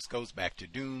 it seems, goes back to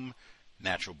Doom,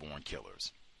 natural born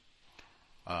killers.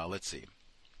 Let's see.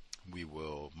 We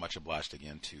will, much obliged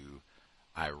again to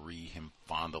Irie, him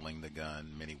fondling the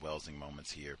gun, many Welsing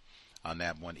moments here. On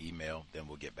that one email, then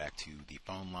we'll get back to the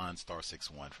phone line,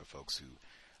 *61 for folks who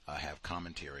have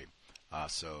commentary.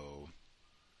 So,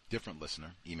 different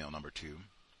listener, email number 2,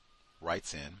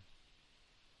 writes in,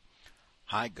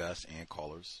 "Hi Gus and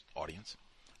callers, audience.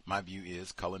 My view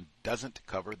is Cullen doesn't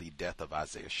cover the death of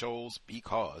Isaiah Shoals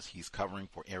because he's covering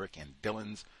for Eric and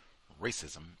Dylan's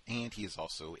racism, and he is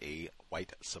also a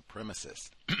white supremacist."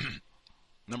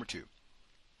 Number 2,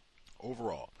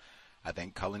 overall, I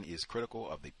think Cullen is critical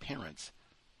of the parents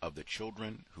of the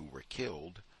children who were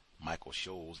killed, Michael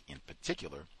Shoals in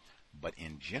particular, but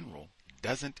in general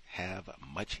doesn't have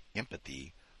much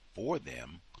empathy for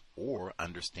them or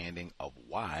understanding of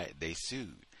why they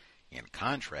sued, in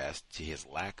contrast to his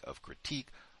lack of critique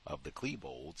of the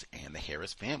Klebold's and the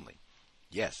Harris family.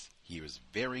 Yes, he was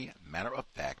very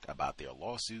matter-of-fact about their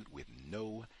lawsuit with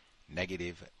no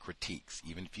negative critiques.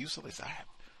 Even Fusilist, I have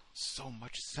so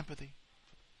much sympathy.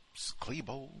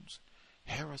 Klebold's,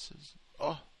 Harris's,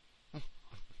 oh.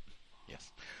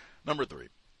 Yes. Number 3,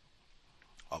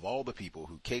 of all the people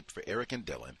who caped for Eric and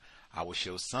Dylan, I will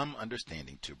show some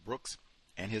understanding to Brooks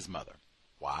and his mother.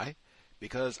 Why?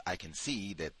 Because I can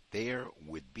see that there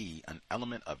would be an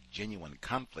element of genuine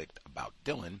conflict about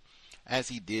Dylan, as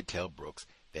he did tell Brooks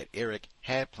that Eric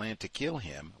had planned to kill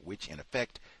him, which in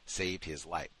effect saved his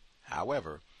life.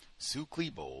 However, Sue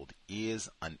Klebold is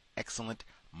an excellent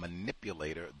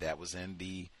manipulator. That was in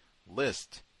the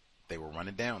list they were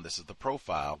running down. This is the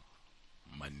profile.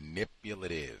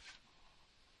 Manipulative.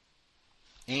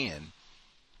 And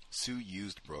Sue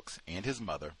used Brooks and his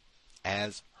mother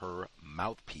as her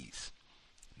mouthpiece.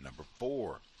 Number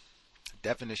 4,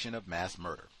 definition of mass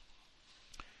murder.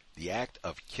 The act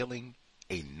of killing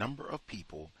a number of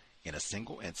people in a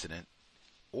single incident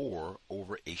or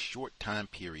over a short time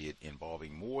period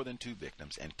involving more than 2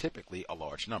 victims and typically a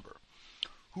large number.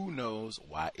 Who knows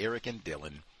why Eric and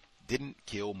Dylan didn't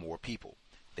kill more people?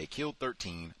 They killed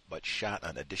 13 but shot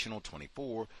an additional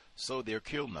 24, so their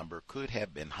kill number could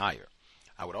have been higher.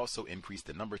 I would also increase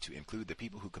the number to include the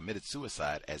people who committed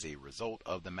suicide as a result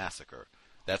of the massacre.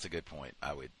 That's a good point.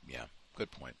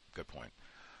 Good point.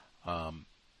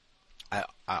 I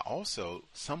also,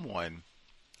 someone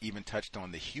even touched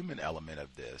on the human element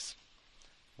of this.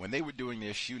 When they were doing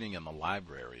their shooting in the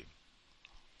library,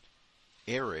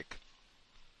 Eric,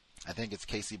 I think it's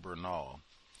Casey Bernal,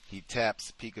 he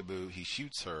taps Peekaboo, he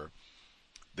shoots her,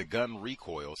 the gun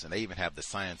recoils, and they even have the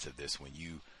science of this. When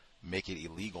you make it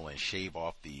illegal and shave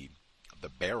off the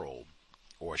barrel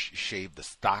or shave the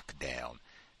stock down,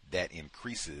 that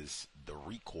increases the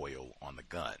recoil on the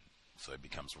gun. So it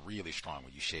becomes really strong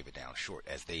when you shave it down short,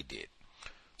 as they did.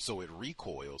 So it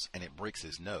recoils and it breaks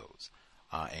his nose.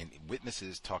 And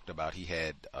witnesses talked about he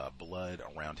had blood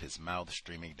around his mouth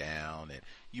streaming down, and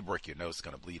you break your nose, it's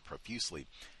going to bleed profusely.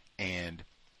 And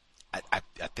I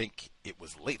think it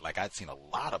was late, like I'd seen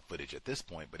a lot of footage at this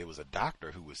point, but it was a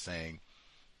doctor who was saying,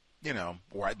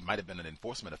 or it might have been an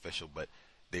enforcement official, but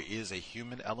there is a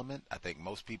human element. I think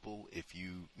most people, if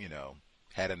you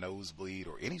had a nosebleed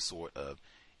or any sort of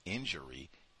injury,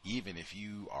 even if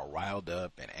you are riled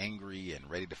up and angry and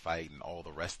ready to fight and all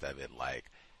the rest of it, like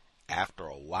after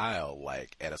a while,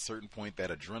 like at a certain point, that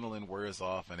adrenaline wears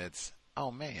off and it's,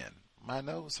 oh man, my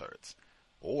nose hurts.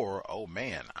 Or, oh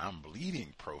man, I'm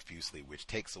bleeding profusely, which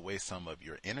takes away some of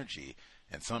your energy.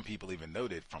 And some people even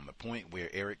noted from the point where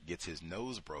Eric gets his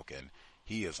nose broken,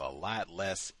 he is a lot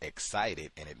less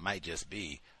excited, and it might just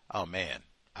be, oh man,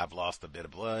 I've lost a bit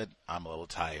of blood, I'm a little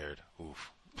tired,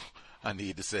 oof, I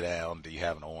need to sit down, do you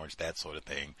have an orange, that sort of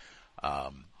thing.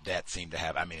 That seemed to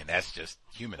have, and that's just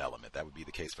human element. That would be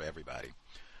the case for everybody.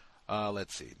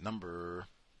 Let's see, number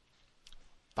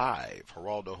 5,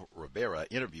 Geraldo Rivera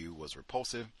interview was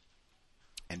repulsive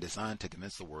and designed to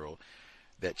convince the world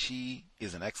that she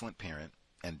is an excellent parent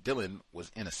and Dylan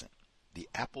was innocent. The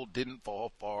apple didn't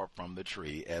fall far from the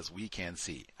tree, as we can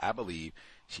see. I believe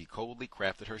she coldly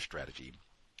crafted her strategy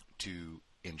to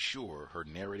ensure her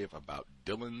narrative about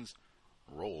Dylan's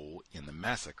role in the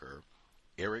massacre,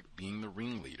 Eric being the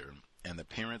ringleader, and the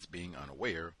parents being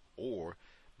unaware, or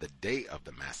the day of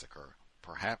the massacre,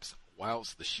 perhaps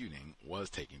whilst the shooting was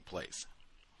taking place.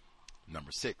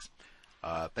 Number 6,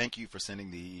 thank you for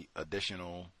sending the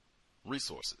additional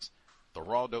resources. The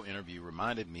Geraldo interview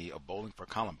reminded me of Bowling for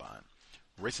Columbine.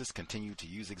 Racists continue to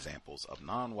use examples of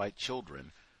non-white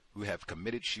children who have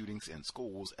committed shootings in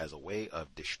schools as a way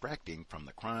of distracting from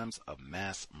the crimes of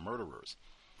mass murderers.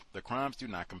 The crimes do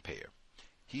not compare.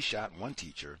 He shot one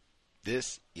teacher.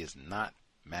 This is not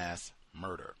mass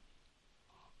murder.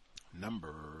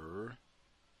 Number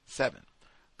 7.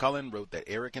 Cullen wrote that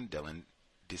Eric and Dylan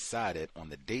decided on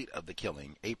the date of the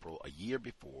killing, April, a year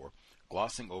before,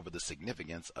 glossing over the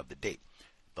significance of the date,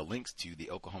 the links to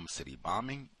the Oklahoma City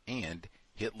bombing, and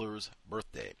Hitler's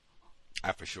birthday.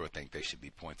 I for sure think they should be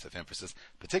points of emphasis,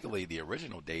 particularly the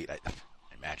original date. I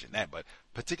imagine that, but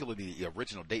particularly the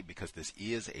original date, because this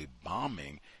is a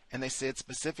bombing, and they said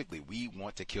specifically, we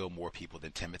want to kill more people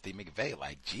than Timothy McVeigh.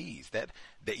 Like, geez,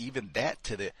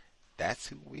 that's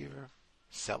who we're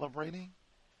celebrating?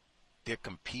 They're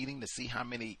competing to see how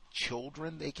many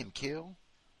children they can kill?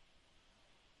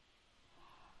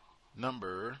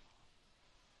 Number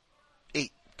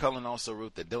 8. Cullen also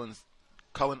wrote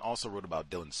about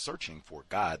Dylan searching for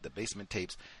God. The basement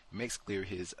tapes makes clear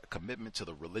his commitment to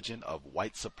the religion of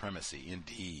white supremacy.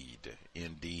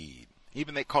 Indeed.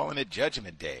 Even they calling it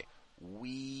Judgment Day.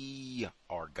 We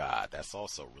are God. That's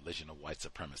also religion of white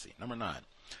supremacy. Number 9.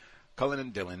 Cullen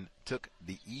and Dylan took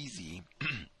the easy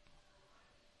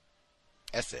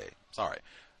essay.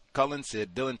 Cullen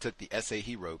said Dylan took the essay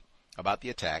he wrote about the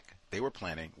attack they were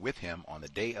planning with him on the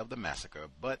day of the massacre,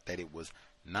 but that it was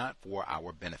not for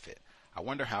our benefit. I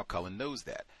wonder how Cullen knows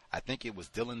that. I think it was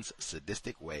Dylan's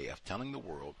sadistic way of telling the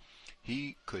world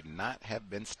he could not have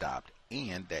been stopped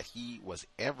and that he was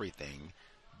everything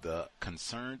the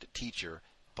concerned teacher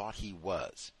thought he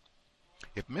was.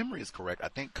 If memory is correct, I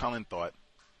think Cullen thought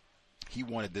he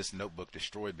wanted this notebook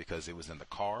destroyed because it was in the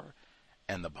car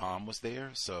and the bomb was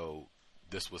there, so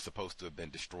this was supposed to have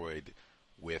been destroyed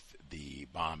with the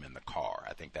bomb in the car.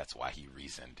 I think that's why he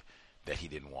reasoned that he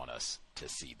didn't want us to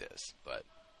see this, but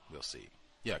we'll see.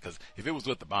 Yeah, because if it was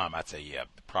with the bomb, I'd say, yeah,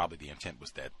 probably the intent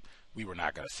was that we were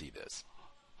not going to see this.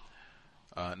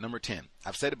 Number 10.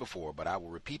 I've said it before, but I will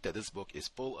repeat that this book is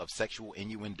full of sexual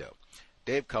innuendo.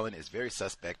 Dave Cullen is very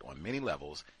suspect on many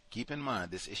levels. Keep in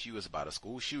mind, this issue is about a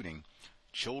school shooting.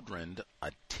 Children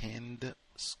attend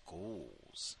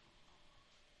schools.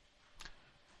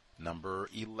 Number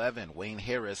 11, Wayne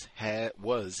Harris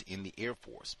was in the Air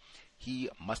Force. He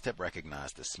must have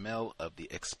recognized the smell of the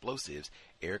explosives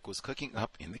Eric was cooking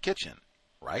up in the kitchen,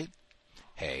 right?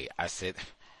 Hey, I said,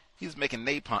 he's making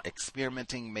napalm,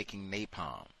 experimenting, making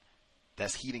napalm.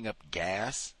 That's heating up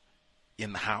gas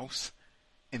in the house.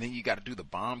 And then you got to do the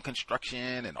bomb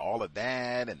construction and all of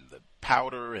that and the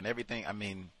powder and everything. I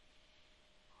mean,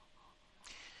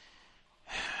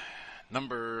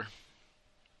 number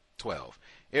 12.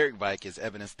 Eric Vike is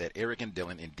evidence that Eric and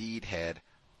Dylan indeed had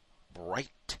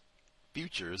bright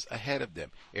futures ahead of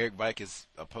them. Eric Vike is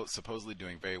supposedly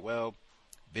doing very well.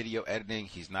 Video editing,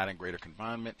 he's not in greater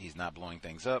confinement. He's not blowing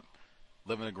things up.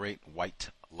 Living a great white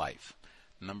life.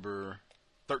 Number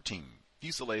 13.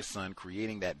 Fusile's son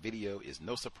creating that video is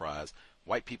no surprise.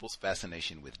 White people's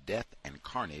fascination with death and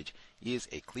carnage is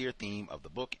a clear theme of the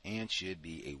book and should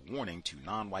be a warning to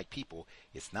non-white people.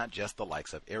 It's not just the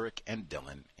likes of Eric and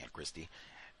Dylan and Christy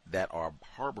that are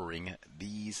harboring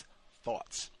these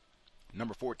thoughts.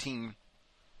 Number 14,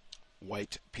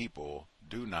 white people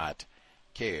do not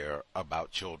care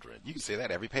about children. You can say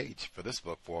that every page for this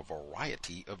book for a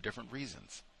variety of different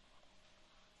reasons.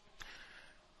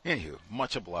 Anywho,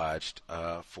 much obliged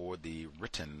for the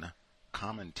written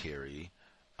commentary.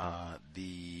 Was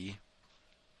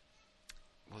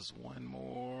one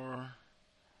more.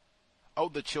 Oh,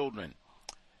 the children.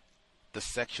 The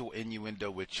sexual innuendo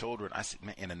with children. I said,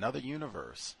 man, in another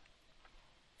universe,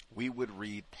 we would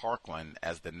read Parkland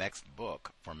as the next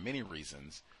book for many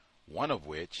reasons. One of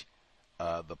which,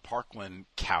 the Parkland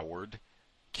coward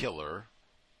killer,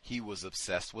 he was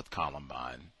obsessed with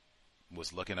Columbine.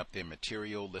 Was looking up their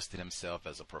material, listed himself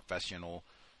as a professional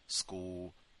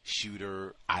school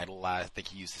shooter, idolized. I think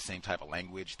he used the same type of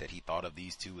language that he thought of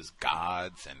these two as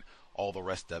gods and all the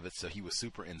rest of it. So he was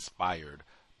super inspired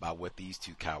by what these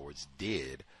two cowards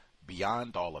did.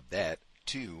 Beyond all of that,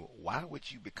 too, why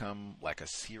would you become like a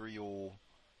serial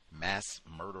mass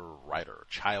murder writer,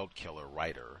 child killer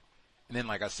writer? And then,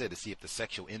 like I said, to see if the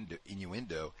sexual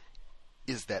innuendo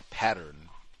is that pattern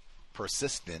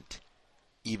persistent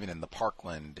even in the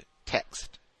Parkland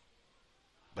text.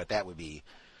 But that would be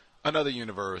another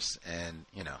universe, and,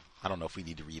 you know, I don't know if we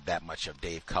need to read that much of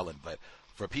Dave Cullen, but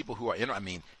for people who are I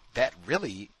mean, that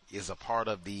really is a part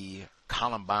of the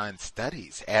Columbine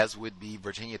studies, as would be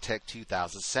Virginia Tech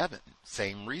 2007.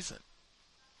 Same reason.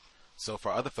 So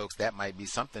for other folks, that might be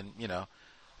something, you know,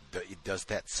 does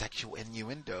that sexual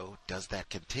innuendo, does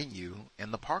that continue in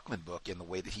the Parkland book in the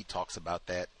way that he talks about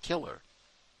that killer?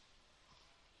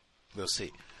 We'll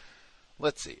see.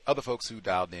 Let's see. Other folks who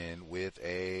dialed in with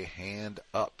a hand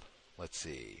up. Let's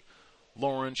see.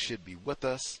 Lauren should be with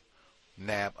us.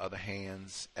 Nab other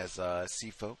hands as I see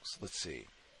folks. Let's see.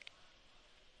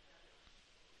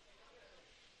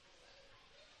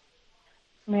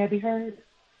 May I be heard?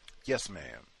 Yes,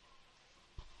 ma'am.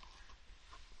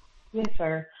 Yes,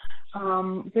 sir.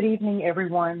 Good evening,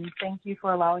 everyone. Thank you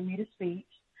for allowing me to speak.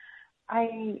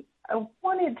 I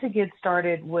wanted to get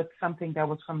started with something that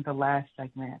was from the last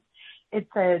segment. It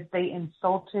says they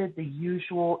insulted the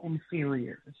usual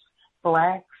inferiors,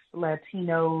 blacks,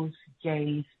 Latinos,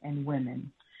 gays, and women.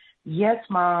 Yes,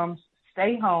 moms,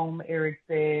 stay home, Eric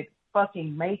said.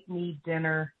 Fucking make me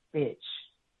dinner, bitch.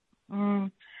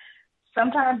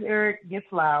 Sometimes Eric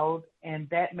gets loud, and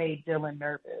that made Dylan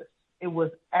nervous. It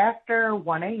was after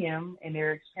 1 a.m., and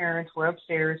Eric's parents were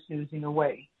upstairs snoozing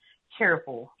away.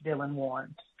 Careful, Dylan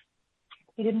warned.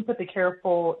 He didn't put the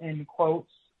careful in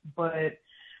quotes, but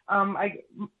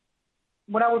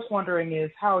what I was wondering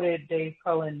is, how did Dave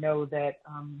Cullen know that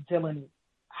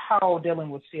how Dylan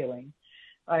was feeling?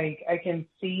 Like, I can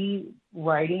see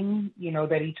writing, you know,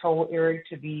 that he told Eric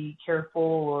to be careful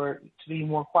or to be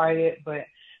more quiet, but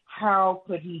how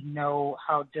could he know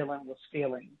how Dylan was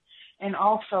feeling? And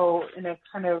also, in a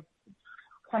kind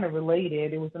of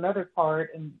related, it was another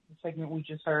part in the segment we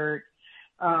just heard.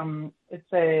 It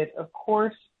said, of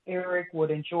course, Eric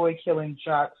would enjoy killing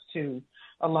jocks too,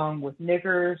 along with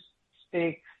niggers,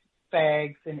 sticks,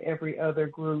 fags, and every other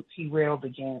group he railed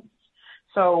against.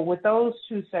 So with those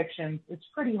two sections, it's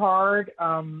pretty hard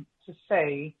to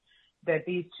say that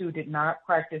these two did not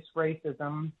practice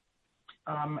racism.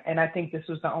 And I think this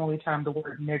was the only time the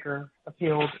word nigger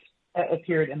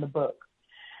appeared in the book.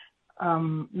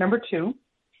 Number 2,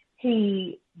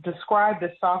 he described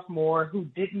a sophomore who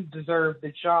didn't deserve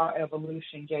the jaw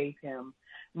evolution gave him.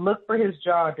 Look for his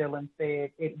jaw, Dylan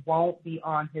said. It won't be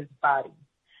on his body.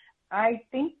 I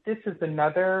think this is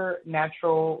another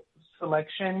natural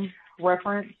selection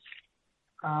reference.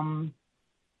 I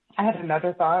had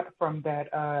another thought from that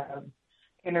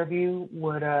interview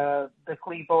with the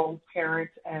Klebold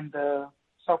parents and the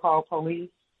so-called police.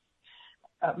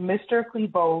 Mr.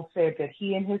 Klebold said that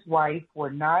he and his wife were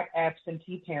not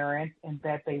absentee parents and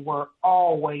that they were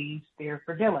always there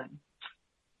for Dylan.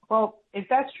 Well, if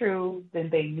that's true, then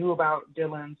they knew about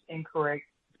Dylan's incorrect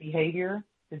behavior,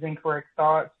 his incorrect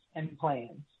thoughts and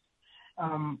plans.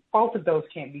 Both of those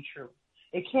can't be true.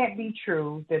 It can't be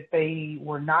true that they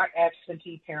were not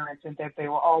absentee parents and that they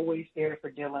were always there for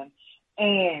Dylan.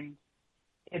 And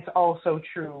it's also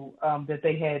true that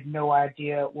they had no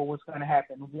idea what was going to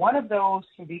happen. One of those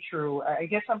can be true. I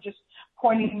guess I'm just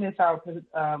pointing this out to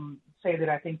say that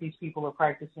I think these people are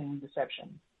practicing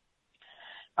deception.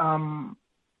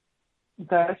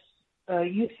 Gus,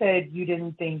 you said you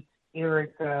didn't think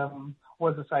Eric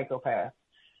was a psychopath.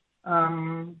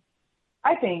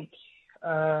 I think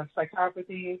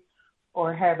psychopathy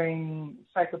or having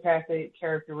psychopathic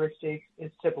characteristics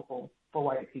is typical for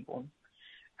white people.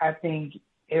 I think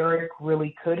Eric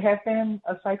really could have been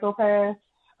a psychopath,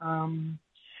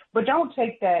 but don't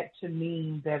take that to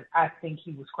mean that I think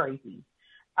he was crazy.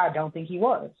 I don't think he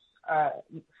was.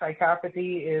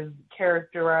 Psychopathy is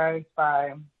characterized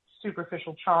by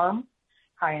superficial charm,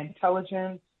 high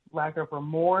intelligence, lack of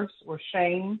remorse or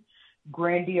shame,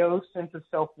 grandiose sense of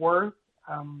self-worth,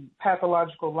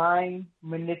 pathological lying,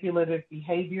 manipulative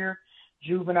behavior,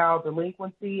 juvenile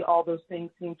delinquency. All those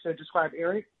things seem to describe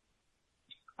Eric.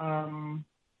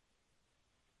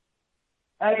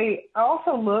 I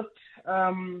also looked,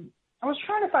 I was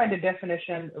trying to find a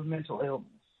definition of mental illness.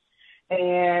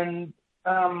 And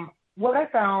what I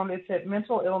found is that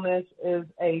mental illness is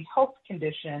a health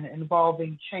condition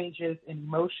involving changes in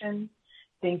emotion,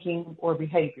 thinking, or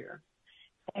behavior.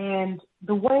 And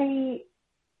the way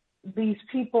these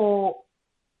people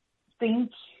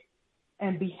think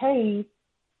and behave,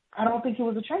 I don't think it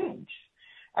was a change.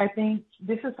 I think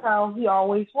this is how he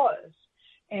always was.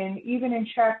 And even in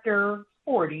chapter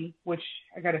 40, which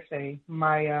I got to say,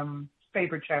 my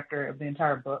favorite chapter of the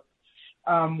entire book,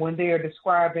 when they are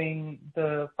describing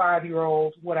the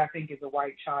 5-year-old, what I think is a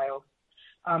white child,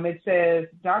 it says,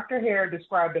 Dr. Hare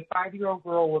described a 5-year-old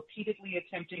girl repeatedly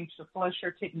attempting to flush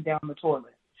her kitten down the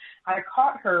toilet. I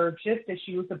caught her just as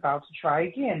she was about to try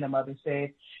again, the mother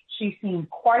said. She seemed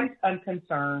quite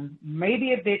unconcerned,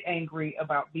 maybe a bit angry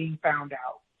about being found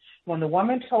out. When the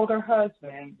woman told her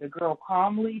husband, the girl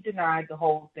calmly denied the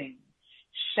whole thing.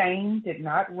 Shame did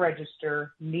not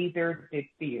register, neither did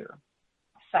fear.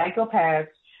 Psychopaths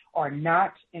are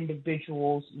not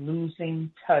individuals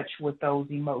losing touch with those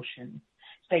emotions.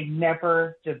 They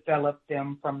never developed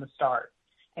them from the start.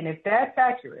 And if that's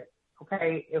accurate,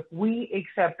 okay, if we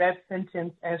accept that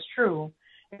sentence as true,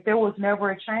 if there was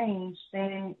never a change,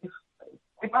 then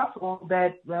it's possible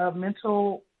that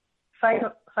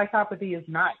psychopathy is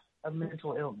not a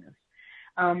mental illness.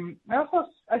 I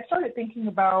started thinking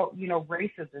about,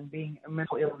 racism being a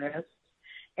mental illness.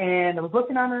 And I was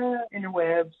looking on the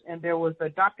interwebs, and there was a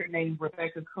doctor named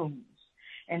Rebecca Coons.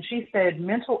 And she said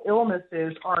mental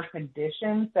illnesses are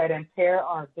conditions that impair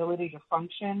our ability to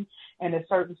function in a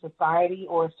certain society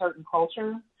or a certain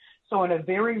culture. So in a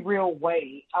very real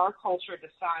way, our culture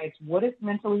decides what is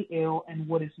mentally ill and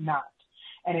what is not.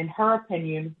 And in her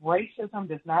opinion, racism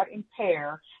does not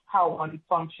impair how one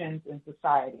functions in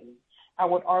society. I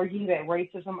would argue that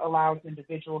racism allows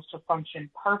individuals to function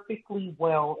perfectly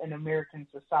well in American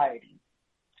society.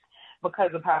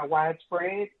 Because of how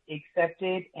widespread,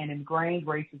 accepted, and ingrained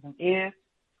racism is,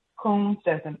 Coons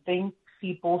doesn't think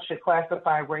people should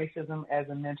classify racism as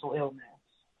a mental illness.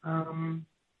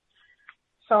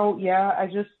 So, yeah,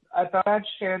 I thought I'd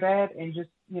share that and just,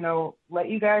 let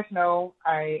you guys know.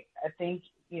 I think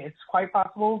it's quite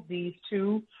possible these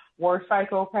two were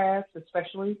psychopaths,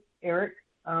 especially Eric.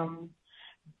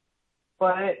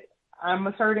 But I'm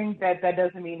asserting that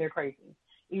doesn't mean they're crazy.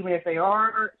 Even if they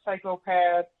are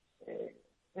psychopaths,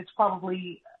 it's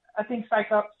probably, I think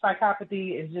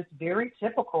psychopathy is just very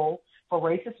typical for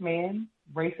racist men,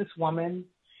 racist woman,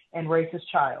 and racist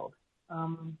child.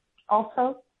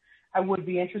 Also, I would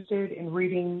be interested in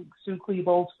reading Sue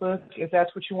Klebold's book, if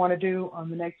that's what you want to do,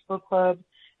 on the next book club.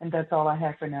 And that's all I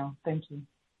have for now. Thank you.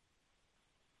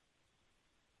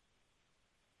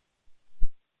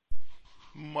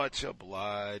 Much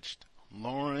obliged.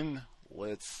 Lauren,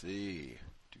 let's see.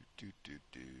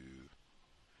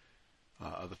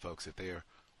 Other folks, if they're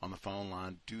on the phone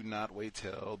line, do not wait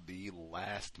till the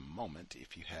last moment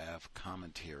if you have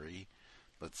commentary.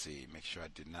 Let's see, make sure I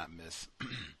did not miss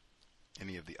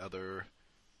any of the other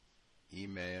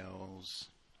emails.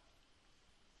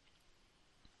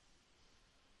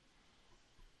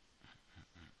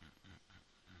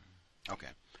 Okay.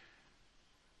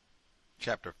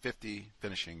 Chapter 50,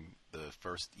 finishing the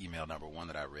first email number 1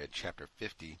 that I read. Chapter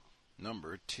 50,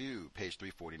 number 2, page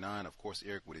 349. Of course,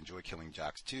 Eric would enjoy killing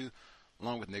jocks too,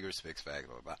 along with niggers, spics, fags,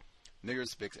 blah, blah, blah.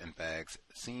 Niggers, spics, and fags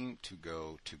seem to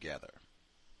go together.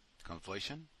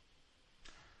 Conflation.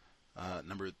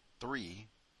 Number 3,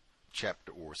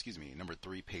 number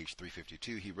 3, page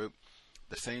 352. He wrote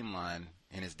the same line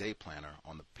in his day planner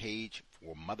on the page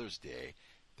for Mother's Day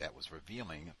that was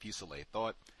revealing. Fuselier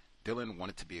thought Dylan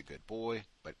wanted to be a good boy,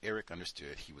 but Eric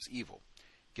understood he was evil.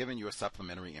 Given your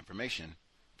supplementary information,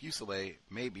 Fuselier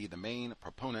may be the main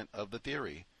proponent of the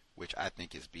theory, which I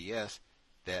think is BS,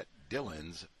 that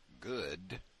Dylan's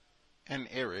good and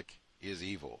Eric is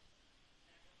evil.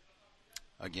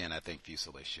 Again, I think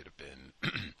Fuselier should have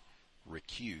been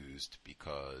recused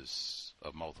because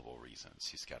of multiple reasons.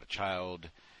 He's got a child,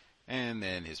 and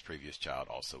then his previous child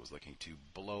also was looking to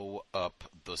blow up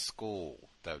the school.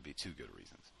 That would be 2 good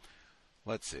reasons.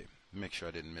 Let's see. Make sure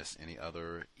I didn't miss any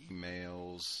other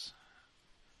emails.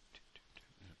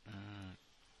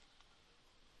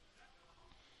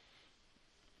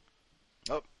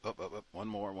 One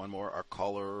more. Our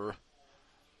caller,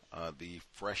 the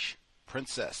Fresh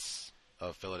Princess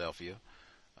of Philadelphia,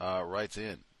 writes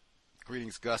in.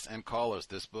 Greetings, Gus and callers.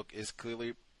 This book is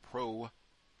clearly pro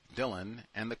Dylan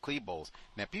and the Klebold's.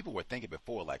 Now, people were thinking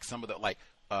before, like some of the, like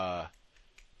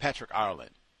Patrick Ireland,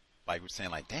 like we're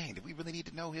saying, like, dang, did we really need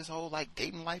to know his whole like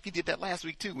dating life? He did that last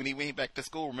week too when he went back to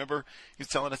school. Remember, he was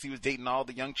telling us he was dating all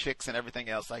the young chicks and everything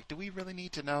else. Like, do we really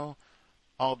need to know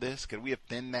all this? Could we have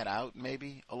thinned that out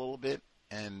maybe a little bit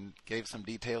and gave some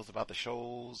details about the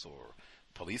shows or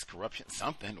police corruption,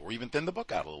 something, or even thin the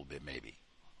book out a little bit maybe?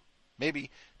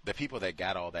 Maybe the people that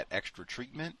got all that extra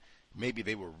treatment, maybe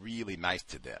they were really nice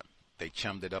to them. They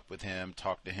chummed it up with him,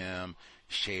 talked to him,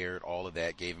 shared all of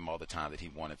that, gave him all the time that he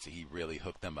wanted, so he really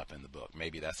hooked them up in the book.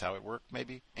 Maybe that's how it worked,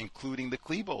 maybe. Including the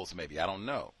Klebold's, maybe. I don't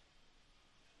know.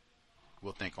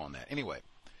 We'll think on that. Anyway,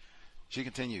 she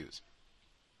continues.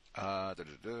 I'm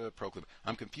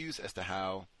confused as to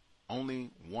how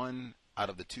only one out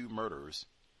of the 2 murderers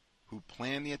who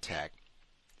planned the attack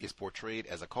is portrayed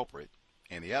as a culprit,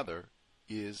 and the other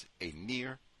is a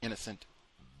near innocent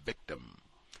victim.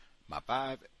 My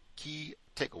 5 key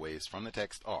takeaways from the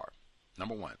text are: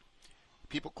 number 1,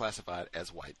 people classified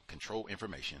as white control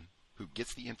information, who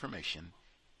gets the information,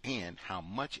 and how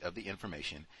much of the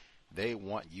information they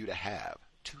want you to have.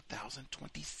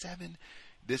 2027.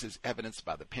 This is evidenced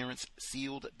by the parents'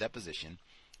 sealed deposition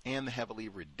and the heavily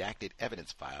redacted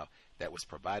evidence file that was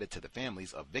provided to the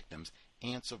families of victims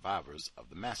and survivors of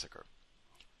the massacre.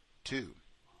 2,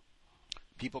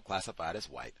 people classified as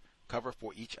white cover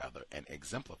for each other and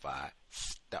exemplify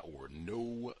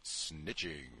no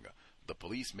snitching. The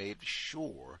police made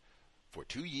sure for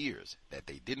 2 years that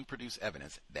they didn't produce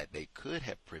evidence that they could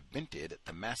have prevented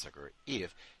the massacre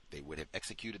if they would have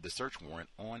executed the search warrant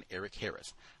on Eric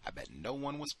Harris. I bet no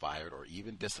one was fired or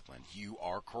even disciplined. You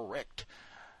are correct.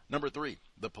 Number 3,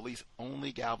 the police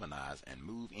only galvanize and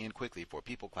move in quickly for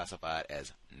people classified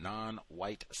as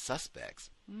non-white suspects.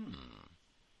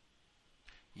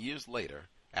 Years later,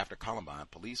 after Columbine,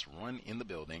 police run in the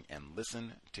building and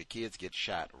listen to kids get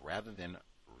shot rather than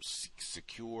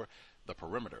secure the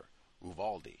perimeter.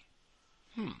 Uvalde.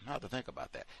 I have to think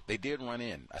about that. They did run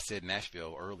in. I said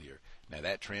Nashville earlier. Now,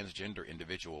 that transgender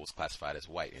individual was classified as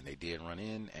white, and they did run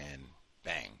in and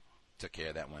bang, took care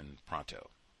of that one pronto.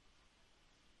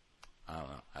 I don't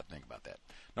know. I have to think about that.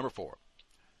 Number 4,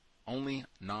 only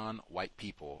non-white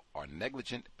people are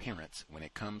negligent parents when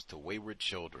it comes to wayward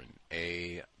children.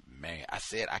 Amen. I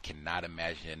said I cannot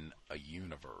imagine a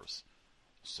universe.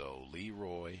 So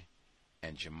Leroy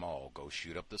and Jamal go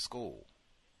shoot up the school,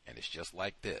 and it's just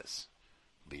like this.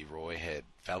 Leroy had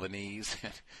felonies,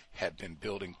 had been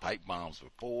building pipe bombs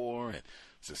before, and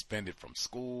suspended from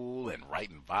school, and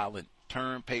writing violent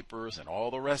term papers, and all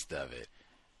the rest of it.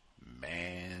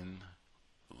 Man,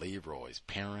 Leroy's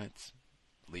parents,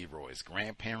 Leroy's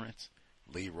grandparents,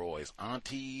 Leroy's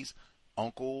aunties,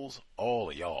 uncles, all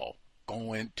of y'all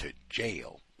going to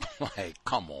jail. Like,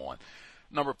 come on.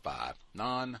 Number 5,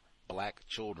 non-black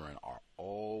children are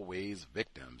always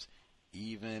victims,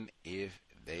 even if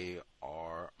they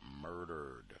are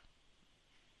murdered.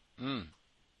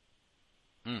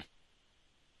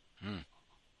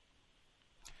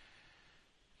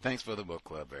 Thanks for the book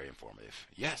club. Very informative.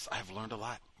 Yes, I've learned a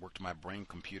lot. Worked my brain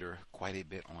computer quite a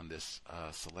bit on this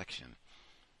selection.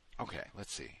 Okay,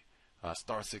 let's see.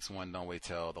 Star 61, don't wait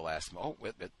till the last.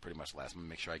 Pretty much the last. Let me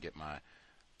make sure I get my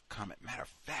comment. Matter of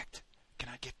fact, can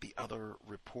I get the other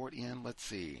report in? Let's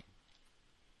see.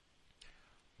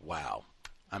 Wow.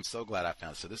 I'm so glad I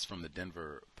found it. So this is from the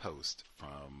Denver Post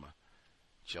from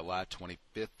July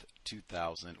 25th,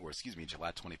 July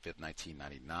 25th,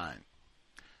 1999.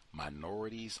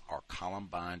 Minorities are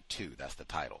Columbine too. That's the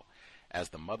title. As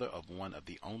the mother of one of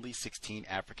the only 16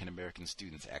 African American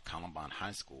students at Columbine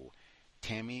High School,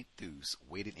 Tammy Thues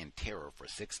waited in terror for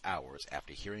 6 hours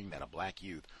after hearing that a black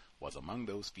youth was among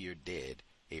those feared dead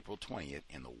April 20th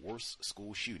in the worst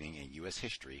school shooting in U.S.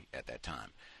 history at that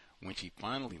time. When she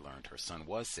finally learned her son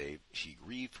was saved, she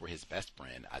grieved for his best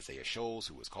friend, Isaiah Scholes,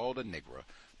 who was called a Negro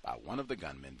by one of the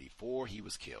gunmen before he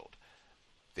was killed.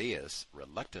 Theus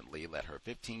reluctantly let her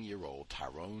 15-year-old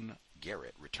Tyrone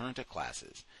Garrett return to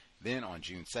classes. Then on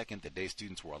June 2nd, the day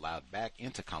students were allowed back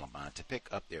into Columbine to pick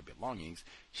up their belongings,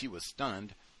 she was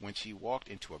stunned when she walked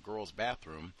into a girl's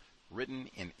bathroom. Written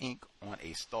in ink on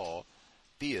a stall,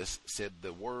 Theus said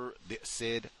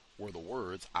were the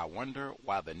words, "I wonder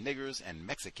why the niggers and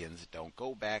Mexicans don't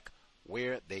go back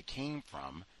where they came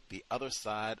from, the other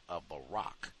side of the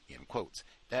rock," in quotes.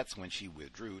 That's when she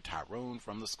withdrew Tyrone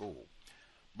from the school.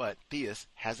 But Theus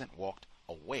hasn't walked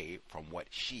away from what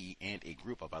she and a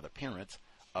group of other parents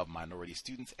of minority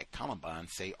students at Columbine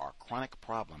say are chronic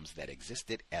problems that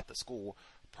existed at the school,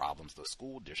 problems the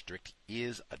school district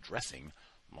is addressing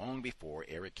long before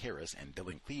Eric Harris and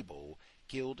Dylan Klebold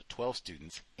killed 12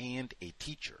 students and a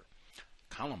teacher.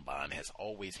 Columbine has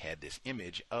always had this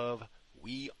image of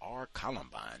 "we are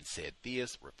Columbine," said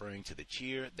Theus, referring to the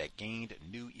cheer that gained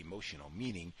new emotional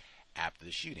meaning after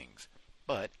the shootings.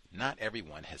 But not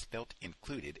everyone has felt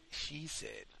included, she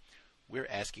said. We're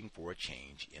asking for a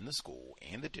change in the school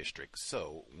and the district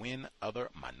so when other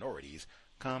minorities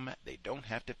come, they don't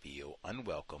have to feel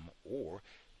unwelcome or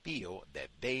feel that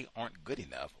they aren't good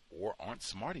enough or aren't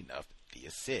smart enough,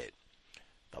 Theus said.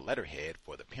 The letterhead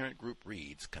for the parent group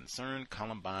reads, "Concerned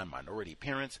Columbine minority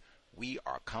parents, we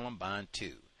are Columbine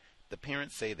too." The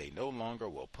parents say they no longer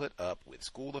will put up with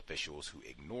school officials who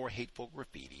ignore hateful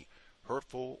graffiti,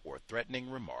 hurtful or threatening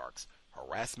remarks,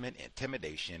 harassment,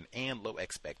 intimidation, and low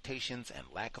expectations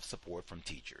and lack of support from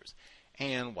teachers.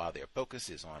 And while their focus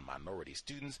is on minority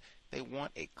students, they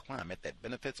want a climate that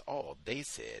benefits all, they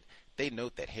said. They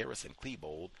note that Harris and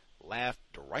Klebold laughed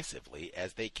derisively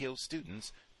as they killed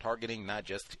students, targeting not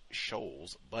just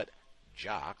Scholes, but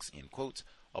jocks, in quotes,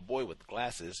 a boy with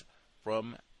glasses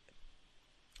from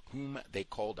whom they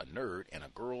called a nerd, and a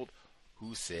girl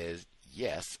who says,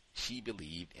 yes, she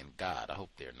believed in God. I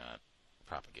hope they're not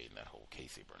propagating that whole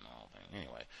Casey Bernal thing.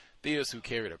 Anyway, Theus, who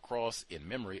carried a cross in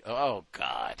memory, oh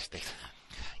God.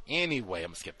 Anyway, I'm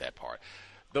going to skip that part.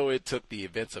 Though it took the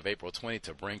events of April 20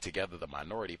 to bring together the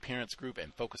minority parents group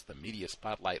and focus the media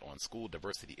spotlight on school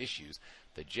diversity issues,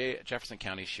 the Jefferson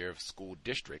County School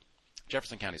District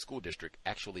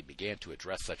actually began to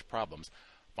address such problems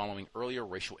following earlier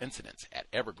racial incidents at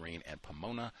Evergreen and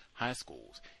Pomona high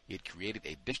schools. It created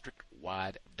a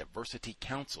district-wide diversity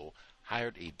council,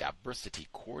 hired a diversity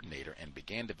coordinator, and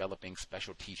began developing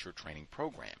special teacher training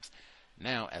programs.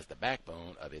 Now, as the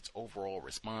backbone of its overall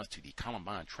response to the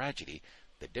Columbine tragedy,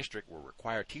 the district will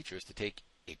require teachers to take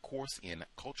a course in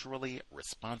culturally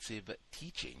responsive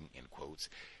teaching, in quotes.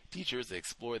 Teachers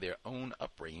explore their own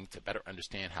upbringing to better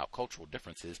understand how cultural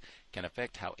differences can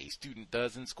affect how a student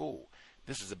does in school.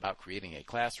 This is about creating a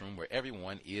classroom where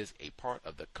everyone is a part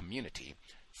of the community,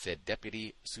 said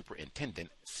Deputy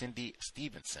Superintendent Cindy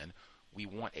Stevenson. We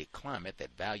want a climate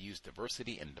that values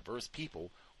diversity and diverse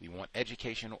people. We want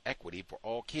educational equity for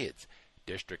all kids.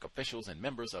 District officials and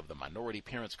members of the minority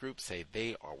parents group say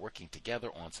they are working together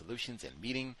on solutions and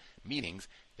meetings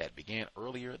that began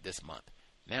earlier this month.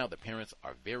 Now the parents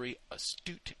are very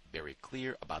astute, very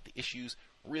clear about the issues,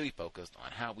 really focused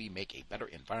on how we make a better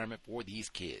environment for these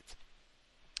kids.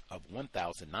 Of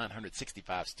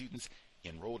 1,965 students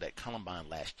enrolled at Columbine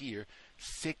last year,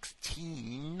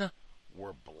 16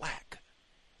 were black.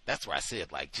 That's where I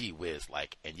said, like, gee whiz,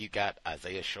 like, and you got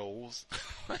Isaiah Scholes,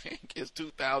 like, his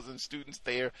 2,000 students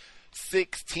there,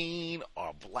 16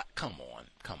 are black. Come on.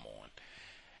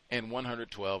 And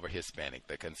 112 are Hispanic.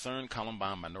 The concerned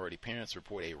Columbine minority parents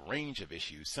report a range of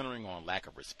issues centering on lack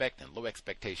of respect and low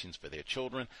expectations for their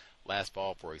children. Last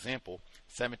fall, for example,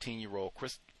 17-year-old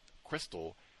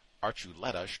Crystal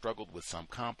Archuleta struggled with some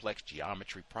complex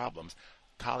geometry problems.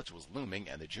 College was looming,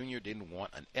 and the junior didn't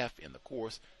want an F in the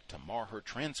course to mar her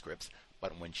transcripts.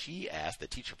 But when she asked the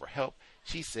teacher for help,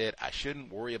 she said, I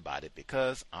shouldn't worry about it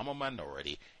because I'm a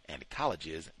minority, and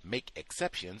colleges make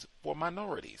exceptions for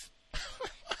minorities.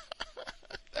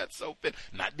 That's so fit.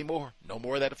 Not anymore. No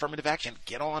more of that affirmative action.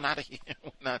 Get on out of here.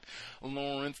 We're not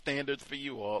lowering standards for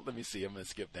you all. Let me see. I'm going to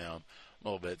skip down a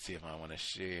little bit, see if I want to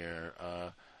share.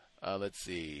 Let's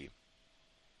see.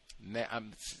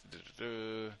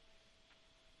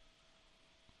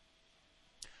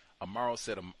 Amaro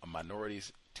said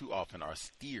minorities too often are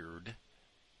steered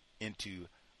into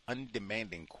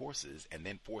undemanding courses and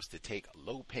then forced to take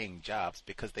low-paying jobs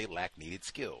because they lack needed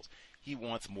skills. He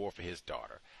wants more for his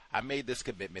daughter. I made this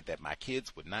commitment that my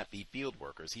kids would not be field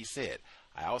workers, he said.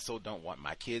 I also don't want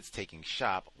my kids taking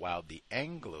shop while the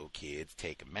Anglo kids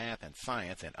take math and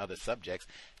science and other subjects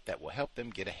that will help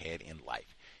them get ahead in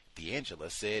life. D'Angelo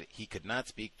said he could not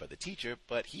speak for the teacher,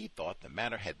 but he thought the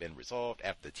matter had been resolved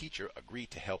after the teacher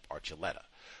agreed to help Archuleta.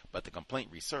 But the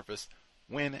complaint resurfaced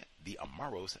when the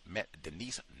Amaros met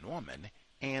Denise Norman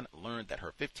and learned that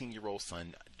her 15-year-old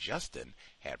son, Justin,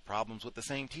 had problems with the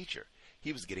same teacher.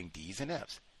 He was getting D's and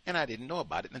F's, and I didn't know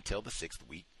about it until the 6th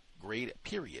week grade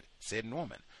period, said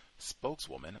Norman,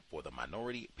 spokeswoman for the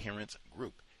minority parents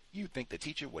group. You'd think the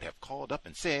teacher would have called up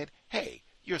and said, hey,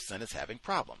 your son is having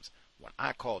problems. When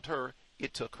I called her,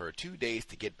 it took her 2 days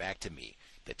to get back to me.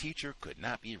 The teacher could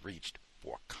not be reached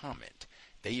for comment.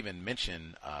 They even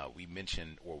mentioned,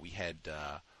 we had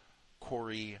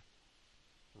Corey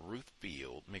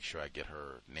Ruthfield, make sure I get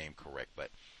her name correct,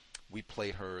 but we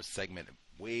played her segment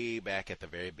way back at the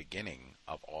very beginning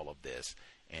of all of this,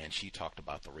 and she talked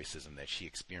about the racism that she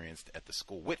experienced at the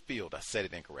school. Whitfield, I said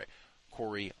it incorrect.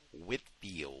 Corey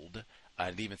Whitfield.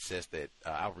 It even says that,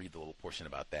 I'll read the little portion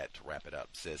about that to wrap it up.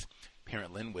 It says,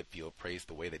 parent Lynn Whitfield praised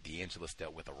the way that DeAngelis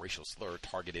dealt with a racial slur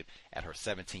targeted at her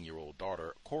 17-year-old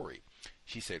daughter, Corey.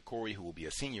 She said Corey, who will be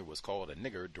a senior, was called a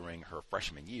nigger during her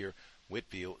freshman year.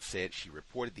 Whitfield said she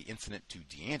reported the incident to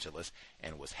DeAngelis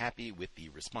and was happy with the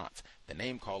response. The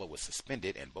name caller was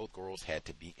suspended, and both girls had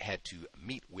to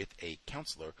meet with a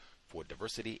counselor for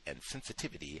diversity and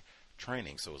sensitivity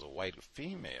training. So it was a white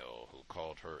female who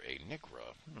called her a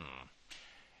nigger.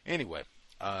 Anyway,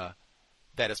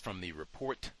 that is from the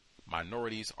report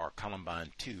Minorities Are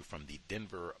Columbine 2 from the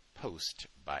Denver Post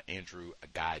by Andrew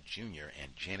Guy Jr.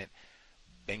 and Janet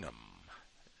Bingham,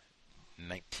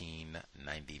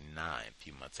 1999, a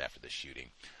few months after the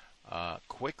shooting.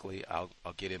 Quickly, I'll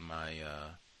get in my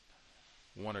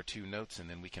one or two notes, and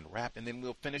then we can wrap, and then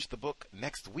we'll finish the book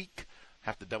next week.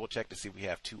 Have to double check to see if we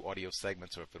have 2 audio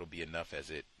segments or if it'll be enough as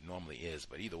it normally is.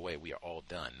 But either way, we are all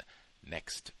done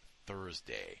next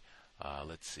Thursday.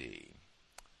 Let's see.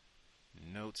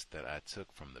 Notes that I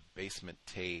took from the basement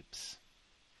tapes.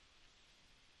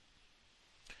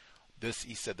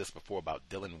 He said this before about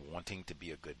Dylan wanting to be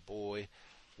a good boy.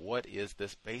 What is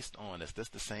this based on? Is this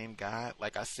the same guy,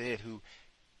 like I said, who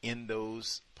in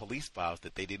those police files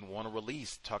that they didn't want to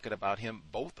release, talking about him,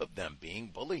 both of them being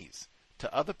bullies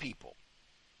to other people,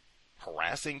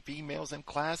 harassing females in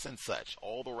class and such,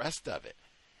 all the rest of it.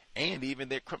 And even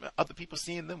their other people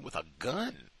seeing them with a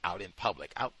gun out in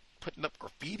public, out putting up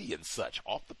graffiti and such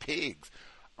off the pigs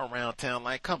around town.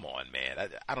 Like, come on, man.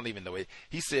 I don't even know it.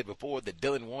 He said before that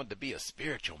Dylan wanted to be a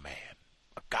spiritual man,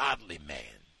 a godly man,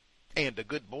 and a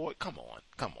good boy. Come on.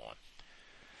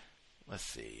 Let's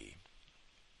see.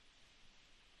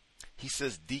 He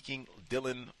says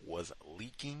Dylan was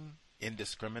leaking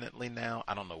indiscriminately now.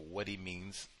 I don't know what he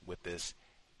means with this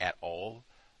at all.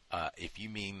 If you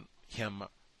mean him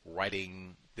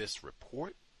writing this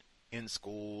report in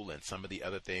school and some of the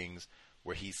other things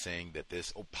where he's saying that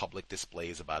this public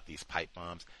displays about these pipe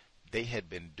bombs, they had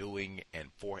been doing, and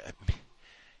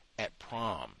at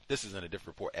prom, this is in a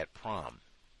different report, at prom,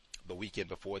 the weekend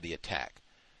before the attack,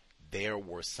 there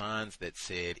were signs that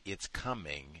said it's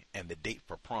coming, and the date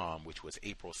for prom, which was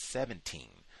April 17,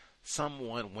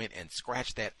 someone went and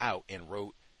scratched that out and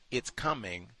wrote, it's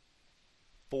coming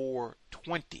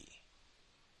 420.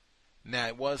 Now,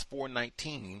 it was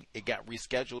 419. It got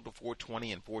rescheduled to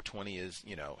 420, and 420 is,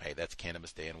 hey, that's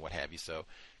Cannabis Day and what have you. So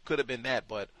could have been that,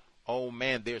 but, oh,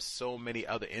 man, there's so many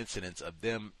other incidents of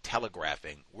them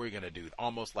telegraphing, we're going to do it,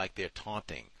 almost like they're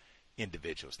taunting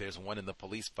individuals. There's one in the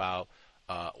police file,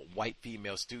 white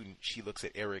female student. She looks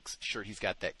at Eric's shirt. He's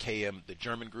got that KM, the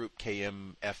German group,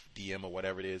 KMFDM or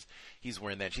whatever it is. He's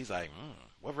wearing that. She's like,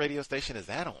 what radio station is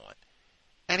that on?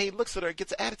 And he looks at her and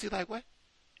gets an attitude like, what?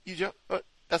 You joke?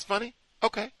 That's funny?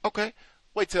 Okay.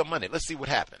 Wait till Monday. Let's see what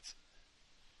happens.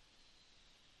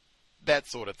 That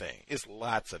sort of thing. It's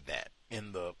lots of that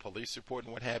in the police report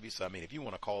and what have you. So, I mean, if you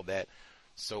want to call that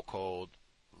so-called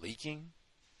leaking,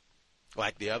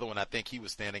 like the other one, I think he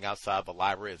was standing outside the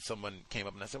library and someone came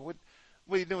up and I said, what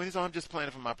are you doing? He said, I'm just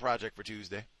planning for my project for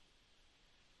Tuesday.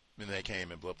 And they came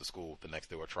and blew up the school the next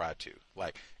day, or tried to.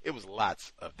 Like, it was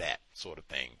lots of that sort of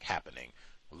thing happening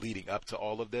leading up to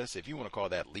all of this. If you want to call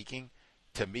that leaking,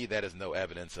 to me, that is no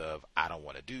evidence of, I don't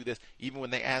want to do this. Even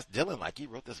when they asked Dylan, like, he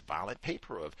wrote this violent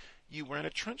paper of you wearing a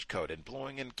trench coat and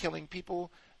blowing and killing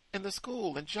people in the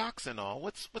school and jocks and all.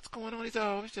 What's going on? He said,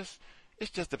 oh,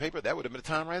 it's just the paper. That would have been a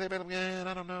time right there. But man,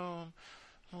 I don't know. I'm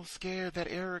a little scared that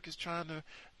Eric is trying to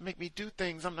make me do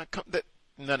things. I'm not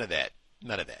none of that.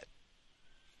 None of that.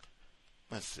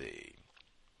 Let's see.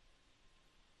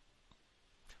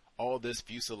 All this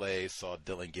fusillade saw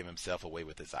Dylan give himself away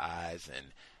with his eyes, and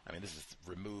I mean, this is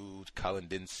removed. Cullen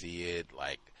didn't see it.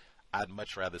 Like, I'd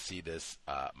much rather see this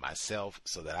myself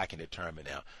so that I can determine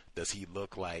now, does he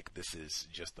look like this is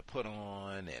just a put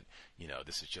on and, you know,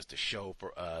 this is just a show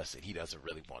for us and he doesn't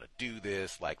really want to do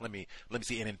this? Like, let me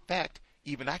see. And in fact,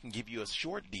 even I can give you a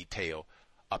short detail.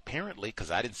 Apparently, because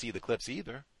I didn't see the clips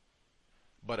either,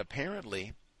 but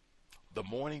apparently the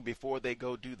morning before they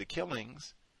go do the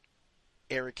killings,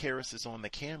 Eric Harris is on the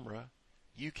camera.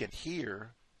 You can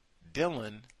hear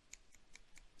Dylan,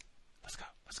 let's go,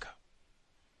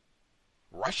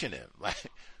 rushing him. Like,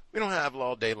 we don't have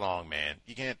all day long, man.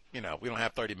 You can't, we don't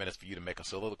have 30 minutes for you to make a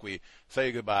soliloquy, say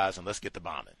your goodbyes, and let's get to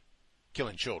bombing.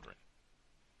 Killing children.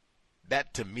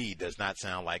 That, to me, does not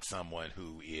sound like someone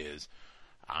who is,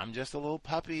 I'm just a little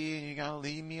puppy, and you gotta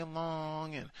leave me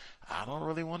alone, and I don't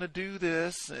really want to do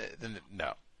this.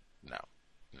 No.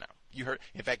 You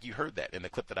heard that in the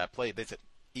clip that I played. They said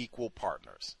equal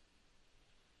partners.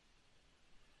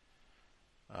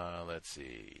 Let's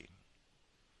see.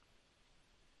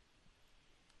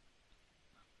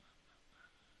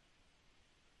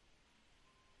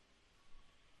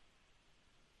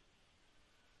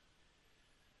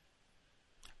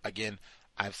 Again,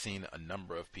 I've seen a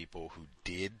number of people who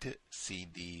did see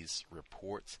these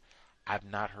reports. I've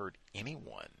not heard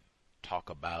anyone talk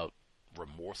about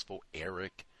remorseful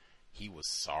Eric. He was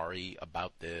sorry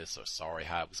about this or sorry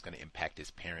how it was going to impact his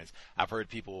parents. I've heard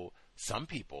some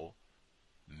people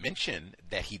mention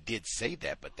that he did say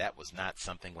that, but that was not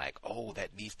something like, oh,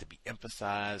 that needs to be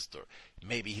emphasized, or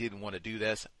maybe he didn't want to do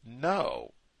this.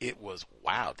 No, it was,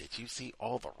 wow, did you see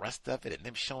all the rest of it and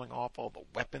them showing off all the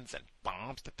weapons and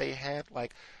bombs that they had?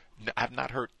 Like, I've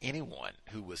not heard anyone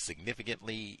who was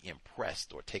significantly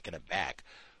impressed or taken aback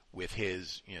with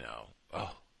his,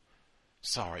 oh,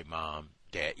 sorry, Mom,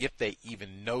 Dad. If they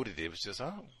even noted it, it was just,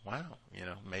 oh, wow,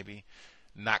 maybe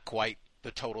not quite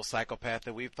the total psychopath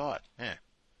that we've thought.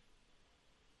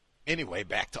 Anyway,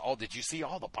 back to did you see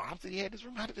all the bombs that he had in his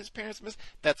room? How did his parents miss?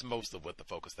 That's most of what the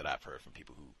focus that I've heard from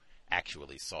people who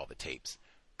actually saw the tapes.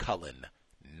 Cullen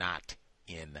not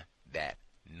in that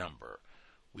number.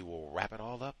 We will wrap it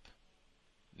all up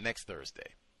next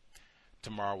Thursday.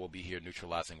 Tomorrow we'll be here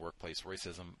neutralizing workplace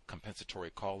racism, compensatory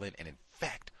call-in, and in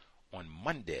fact, on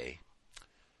Monday,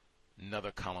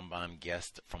 another Columbine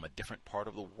guest from a different part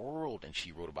of the world, and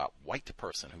she wrote about white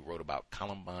person who wrote about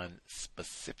Columbine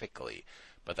specifically.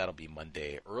 But that'll be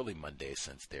Monday, early Monday,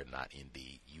 since they're not in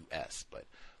the U.S. But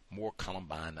more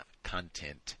Columbine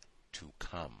content to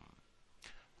come.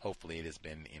 Hopefully it has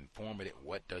been informative.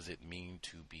 What does it mean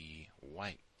to be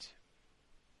white?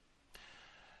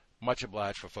 Much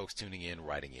obliged for folks tuning in,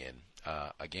 writing in.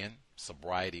 Again,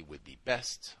 sobriety would be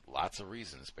best. Lots of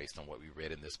reasons based on what we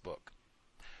read in this book.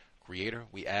 Creator,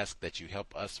 we ask that you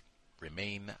help us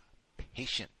remain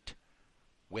patient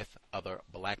with other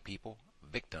black people,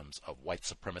 victims of white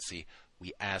supremacy.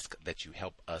 We ask that you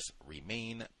help us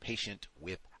remain patient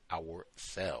with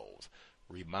ourselves.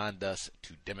 Remind us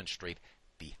to demonstrate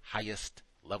the highest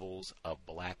levels of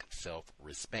black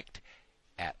self-respect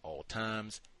at all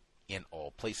times, in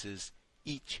all places,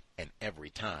 each and every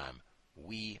time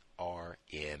we are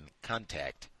in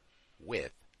contact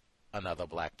with another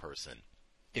black person.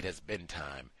 It has been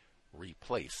time.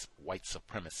 Replace white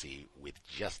supremacy with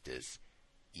justice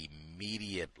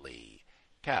immediately.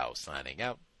 Cow signing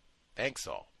out. Thanks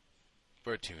all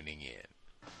for tuning in.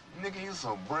 Nigga, you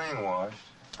so brainwashed.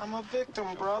 I'm a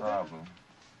victim, brother. No problem.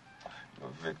 You're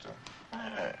a victim.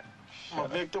 Yeah. I'm a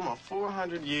victim of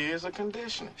 400 years of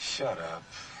conditioning. Shut up.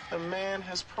 The man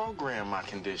has programmed my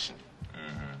conditioning.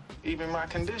 Even my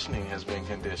conditioning has been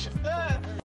conditioned.